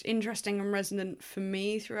the most interesting and resonant for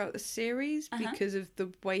me throughout the series because of the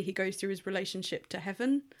way he goes through his relationship to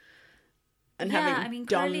heaven and having Crowley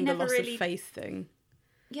done the never loss really... of faith thing.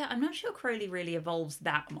 Yeah, I'm not sure Crowley really evolves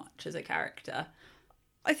that much as a character.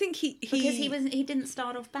 I think he Because he didn't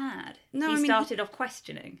start off bad. No, he started off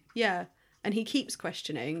questioning. Yeah, and he keeps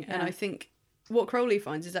questioning, and I think what Crowley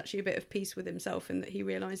finds is actually a bit of peace with himself in that he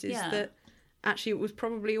realises that actually it was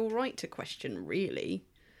probably all right to question, really.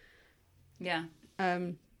 Yeah.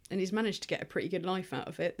 And he's managed to get a pretty good life out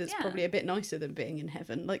of it that's probably a bit nicer than being in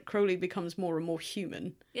heaven. Like, Crowley becomes more and more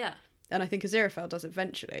human. Yeah. And I think Aziraphale does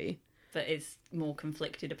eventually. But is more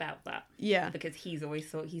conflicted about that. Yeah. Because he's always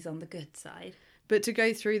thought he's on the good side. But to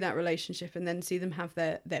go through that relationship and then see them have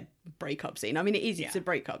their breakup scene. I mean, it is it's a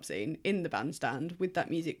breakup scene in the bandstand with that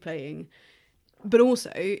music playing. But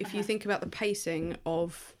also, if you think about the pacing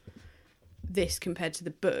of this compared to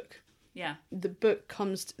the book, the book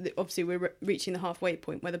comes to obviously we're reaching the halfway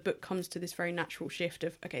point where the book comes to this very natural shift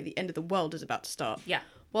of, okay, the end of the world is about to start. Yeah.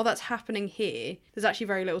 While that's happening here, there's actually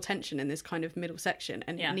very little tension in this kind of middle section,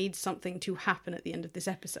 and it needs something to happen at the end of this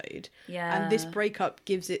episode. Yeah. And this breakup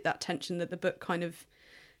gives it that tension that the book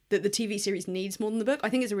that the TV series needs more than the book. I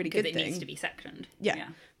think it's a really good thing. Because it needs to be sectioned. Yeah.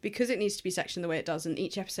 Because it needs to be sectioned the way it does, and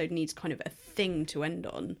each episode needs kind of a thing to end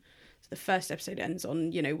on. So the first episode ends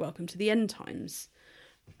on, welcome to the end times.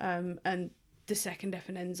 And the second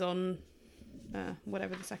episode ends on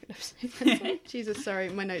whatever the second episode ends on. Jesus, sorry,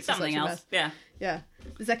 my notes Something are such else. a mess. Yeah.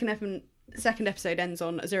 The second episode ends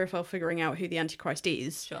on Aziraphale figuring out who the Antichrist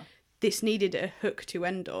is. Sure. This needed a hook to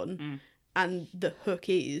end on, and the hook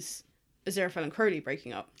is Aziraphale and Crowley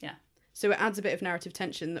breaking up. Yeah. So it adds a bit of narrative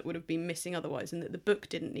tension that would have been missing otherwise, and that the book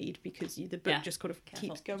didn't need, because the book just kind of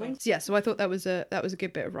keeps going. So, so I thought that was a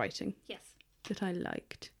good bit of writing. Yes. That I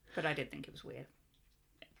liked. But I did think it was weird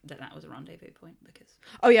that was a rendezvous point, because...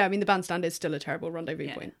 Oh yeah, I mean, the bandstand is still a terrible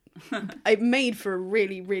rendezvous point. It made for a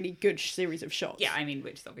really, really good series of shots. Yeah, I mean,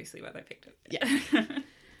 which is obviously where they picked it.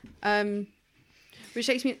 Yeah. Which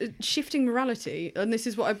takes me... Shifting morality, and this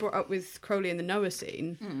is what I brought up with Crowley in the Noah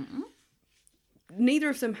scene. Mm-hmm. Neither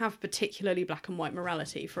of them have particularly black and white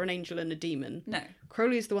morality for an angel and a demon. No.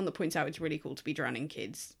 Crowley is the one that points out it's really cool to be drowning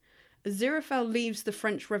kids. Aziraphale leaves the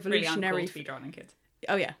French Revolutionary... Really uncool to be drowning kids.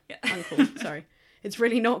 Oh yeah. Uncool, sorry. It's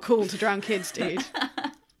really not cool to drown kids, dude.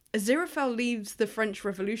 Aziraphale leaves the French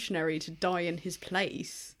Revolutionary to die in his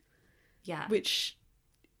place. Yeah. Which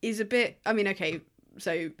is a bit... I mean, okay,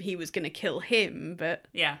 so he was going to kill him, but...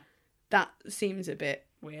 Yeah. That seems a bit...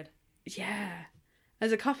 Weird. Yeah.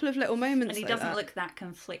 There's a couple of little moments And he doesn't look that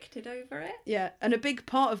conflicted over it. Yeah, and a big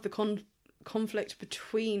part of the conflict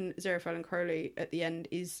between Aziraphale and Crowley at the end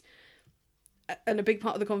is... And a big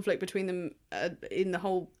part of the conflict between them in the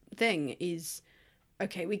whole thing is...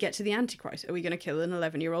 Okay, we get to the Antichrist. Are we going to kill an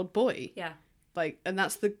 11-year-old boy? Yeah. And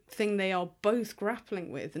that's the thing they are both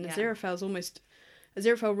grappling with. And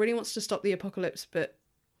Aziraphale really wants to stop the apocalypse, but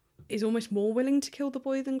is almost more willing to kill the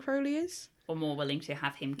boy than Crowley is. Or more willing to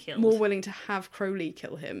have him killed. More willing to have Crowley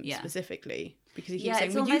kill him, specifically. Because he keeps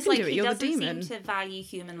saying, well, you can do it, you're the demon. He doesn't seem to value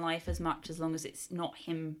human life as much as long as it's not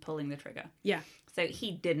him pulling the trigger. Yeah. So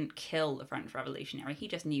he didn't kill the French Revolutionary. He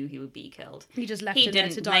just knew he would be killed. He just left him there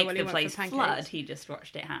to die while he went for pancakes. He didn't make the place flood. He just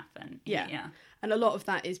watched it happen. Yeah. And a lot of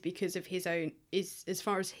that is because of his own... as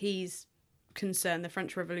far as he's concerned, the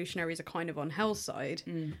French Revolutionaries are kind of on Hell's side.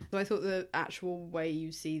 Mm. So I thought the actual way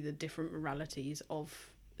you see the different moralities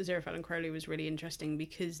of Aziraphale and Crowley was really interesting,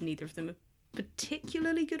 because neither of them are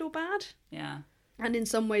particularly good or bad. Yeah. And in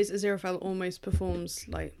some ways, Aziraphale almost performs,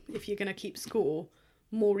 like, if you're going to keep score,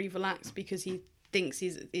 more evil acts because he thinks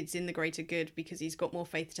it's in the greater good, because he's got more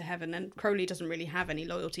faith to heaven, and Crowley doesn't really have any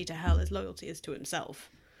loyalty to hell. His loyalty is to himself.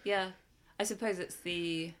 Yeah. I suppose it's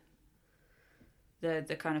the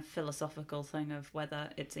kind of philosophical thing of whether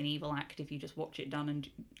it's an evil act if you just watch it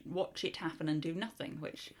happen and do nothing,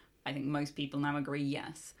 which I think most people now agree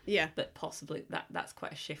yes. Yeah. But possibly that's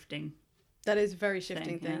quite a shifting... That is a very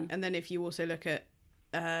shifting thing. Yeah. And then if you also look at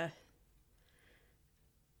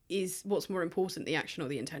is what's more important, the action or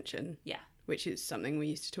the intention? Yeah. Which is something we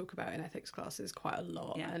used to talk about in ethics classes quite a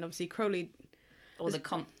lot. Yeah. And obviously Crowley... Or is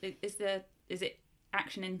it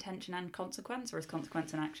action, intention and consequence, or is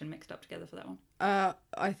consequence and action mixed up together for that one?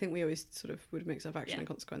 I think we always sort of would mix up action and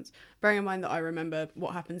consequence. Bearing in mind that I remember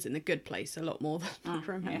what happens in The Good Place a lot more than I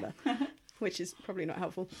remember. Yeah. Which is probably not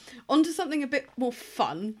helpful. On to something a bit more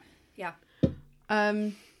fun. Yeah.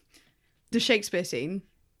 The Shakespeare scene.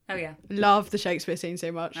 Oh yeah. Love the Shakespeare scene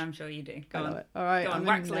so much. I'm sure you do. I love it. All right. Go on,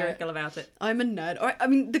 wax lyrical about it. I'm a nerd. All right, I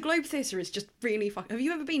mean, the Globe Theatre is just really fun. Have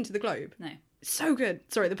you ever been to the Globe? No. It's so good.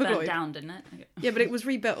 Sorry, the Burnt Globe. down, didn't it? Okay. Yeah, but it was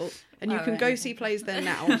rebuilt, and you can go see plays there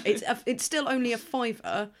now. It's still only a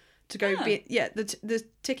 £5 to go. The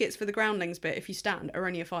tickets for the Groundlings bit, if you stand, are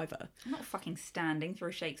only a £5. I'm not fucking standing through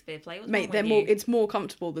a Shakespeare play. Mate, it's more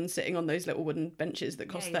comfortable than sitting on those little wooden benches that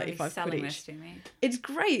cost 35 quid each. This to me. It's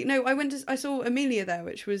great. No, I saw Amelia there,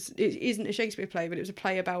 which it isn't a Shakespeare play, but it was a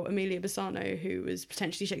play about Amelia Bassano, who was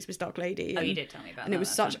potentially Shakespeare's Dark Lady. You did tell me about that. And it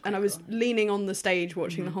was I was leaning on the stage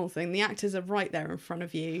watching the whole thing. The actors are right there in front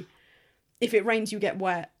of you. If it rains, you get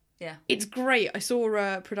wet. Yeah. It's great. I saw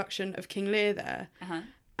a production of King Lear there,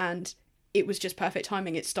 and it was just perfect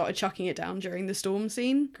timing. It started chucking it down during the storm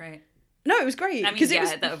scene. Great. No, it was great. I mean,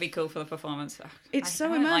 that would be cool for the performance. It's so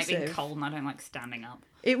immersive. I don't like being cold, and I don't like standing up.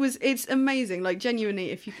 It's amazing. Like, genuinely,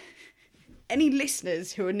 if you... Any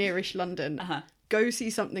listeners who are nearish London, go see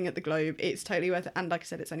something at the Globe. It's totally worth it. And like I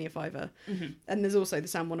said, it's only a £5. Mm-hmm. And there's also the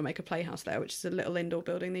Sam Wanamaker Playhouse there, which is a little indoor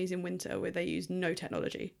building they use in winter, where they use no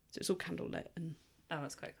technology. So it's all candlelit and... Oh,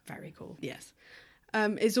 that's quite cool. Very cool. Yes.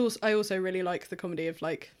 I also really like the comedy of,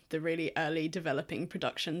 like, the really early developing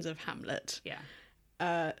productions of Hamlet. Yeah.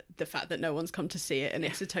 The fact that no one's come to see it and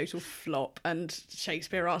it's a total flop, and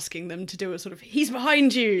Shakespeare asking them to do a sort of "he's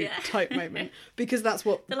behind you" type moment, because that's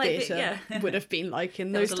what theatre would have been like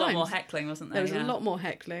in those times. There was a lot more heckling, wasn't there? There was a lot more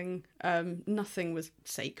heckling. Nothing was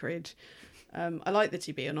sacred. I like the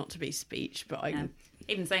to be or not to be speech, but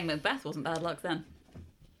even saying Macbeth wasn't bad luck then.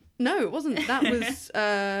 No, it wasn't. That was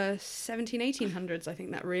 1800s. I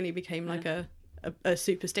think that really became like a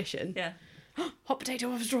superstition. Yeah. Hot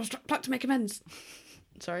potato off a straw plucked to make amends.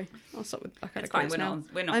 Sorry, I'll stop with that kind of quotes now.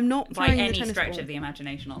 We're not. I'm not by any stretch of the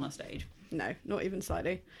imagination on a stage. No, not even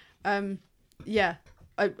slightly. Yeah,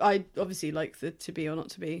 I obviously like the to be or not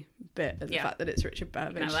to be bit, and the fact that it's Richard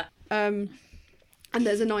Burbage. And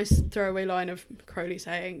there's a nice throwaway line of Crowley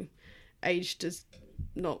saying, "Age does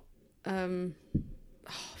not."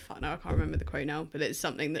 No, I can't remember the quote now, but it's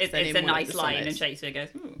something that's it's a nice line, and Shakespeare goes,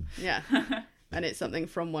 "Ooh." Yeah. And it's something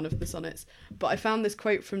from one of the sonnets. But I found this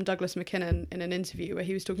quote from Douglas MacKinnon in an interview where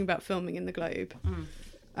he was talking about filming in the Globe.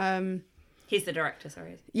 He's the director,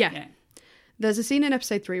 sorry. Yeah. There's a scene in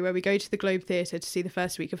episode 3 where we go to the Globe Theatre to see the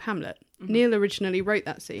first week of Hamlet. Neil originally wrote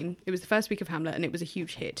that scene. It was the first week of Hamlet and it was a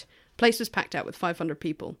huge hit. Place was packed out with 500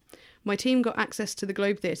 people. My team got access to the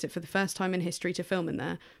Globe Theatre for the first time in history to film in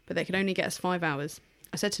there, but they could only get us 5 hours.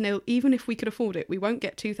 I said to Neil, even if we could afford it, we won't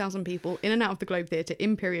get 2,000 people in and out of the Globe Theatre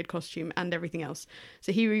in period costume and everything else.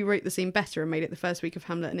 So he rewrote the scene better and made it the first week of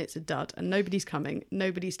Hamlet, and it's a dud, and nobody's coming,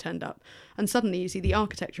 nobody's turned up. And suddenly you see the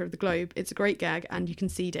architecture of the Globe, it's a great gag, and you can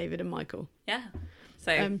see David and Michael. Yeah.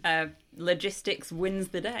 So logistics wins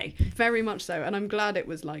the day. Very much so, and I'm glad it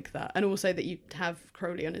was like that. And also that you have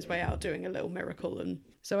Crowley on his way out doing a little miracle, and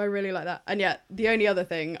so I really like that. And yeah, the only other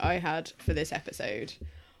thing I had for this episode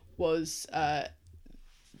was...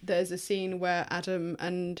 there's a scene where Adam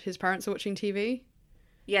and his parents are watching TV.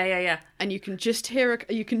 Yeah. And you can just hear a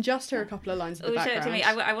couple of lines in the background. Show it to me.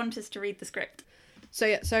 I want us to read the script.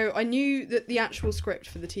 So I knew that the actual script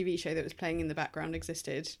for the TV show that was playing in the background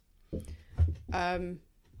existed. And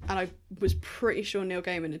I was pretty sure Neil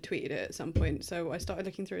Gaiman had tweeted it at some point. So I started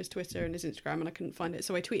looking through his Twitter and his Instagram and I couldn't find it.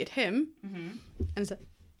 So I tweeted him and said,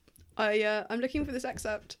 I'm looking for this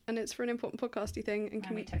excerpt and it's for an important podcasty thing. And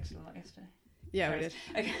can we text a lot yesterday? Yeah, we did.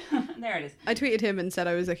 Okay, there it is. I tweeted him and said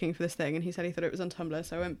I was looking for this thing, and he said he thought it was on Tumblr,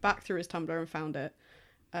 so I went back through his Tumblr and found it.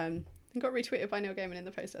 And got retweeted by Neil Gaiman in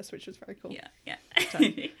the process, which was very cool. Yeah. So,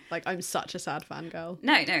 I'm such a sad fangirl.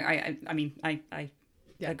 No, I mean, I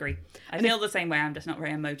agree. I feel the same way, I'm just not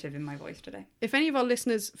very emotive in my voice today. If any of our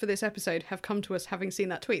listeners for this episode have come to us having seen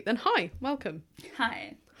that tweet, then hi, welcome.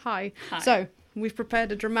 Hi. So, we've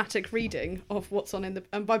prepared a dramatic reading of what's on in the...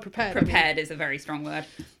 And by prepared, Prepared is a very strong word.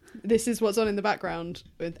 This is what's on in the background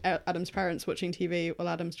with Adam's parents watching TV while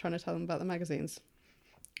Adam's trying to tell them about the magazines.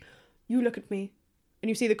 You look at me and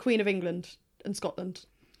you see the Queen of England and Scotland.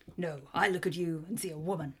 No, I look at you and see a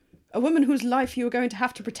woman. A woman whose life you are going to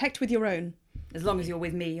have to protect with your own. As long as you're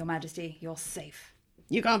with me, Your Majesty, you're safe.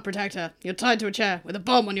 You can't protect her. You're tied to a chair with a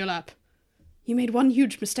bomb on your lap. You made one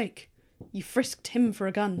huge mistake. You frisked him for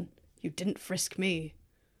a gun. You didn't frisk me.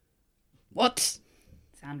 What?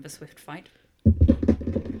 Sound of a swift fight.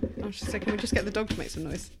 I was just saying, can we just get the dog to make some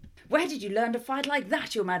noise? Where did you learn to fight like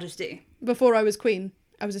that, Your Majesty? Before I was Queen,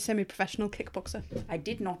 I was a semi-professional kickboxer. I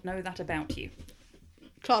did not know that about you.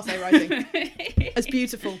 Class A writing. It's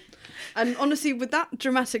beautiful. And honestly, with that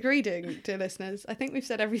dramatic reading, dear listeners, I think we've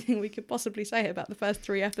said everything we could possibly say about the first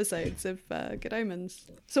 3 episodes of Good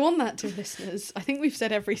Omens. So on that, dear listeners, I think we've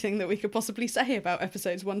said everything that we could possibly say about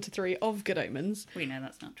episodes 1 to 3 of Good Omens. We know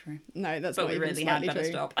that's not true. No, that's but not even really slightly better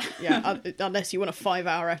true. Stop. Yeah, unless you want a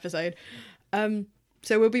 5-hour episode.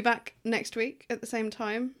 So we'll be back next week at the same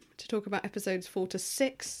time to talk about episodes 4 to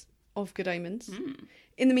 6 of Good Omens.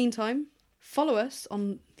 In the meantime, follow us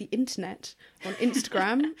on the internet, on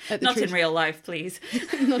Instagram. Not in real life, please.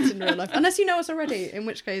 Not in real life. Unless you know us already, in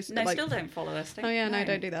which case... No, still don't follow us.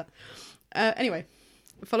 Don't do that. Anyway,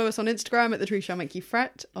 follow us on Instagram at The Truth Shall Make You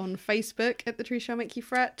Fret, on Facebook at The Truth Shall Make You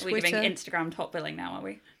Fret. We're giving Instagram top billing now, are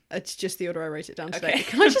we? It's just the order I wrote it down today. Okay.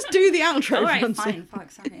 Can I just do the outro? All right, fine.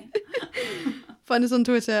 Fuck, sorry. Find us on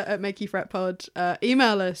Twitter at Make You Fret Pod.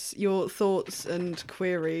 Email us your thoughts and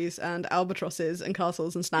queries and albatrosses and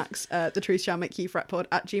castles and snacks at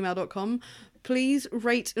thetruthshallmakeyoufretpod@gmail.com. Please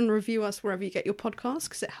rate and review us wherever you get your podcasts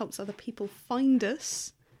because it helps other people find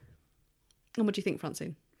us. And what do you think,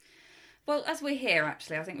 Francine? Well, as we're here,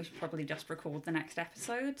 actually, I think we should probably just record the next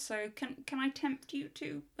episode. So can I tempt you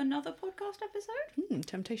to another podcast episode?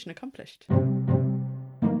 Temptation accomplished.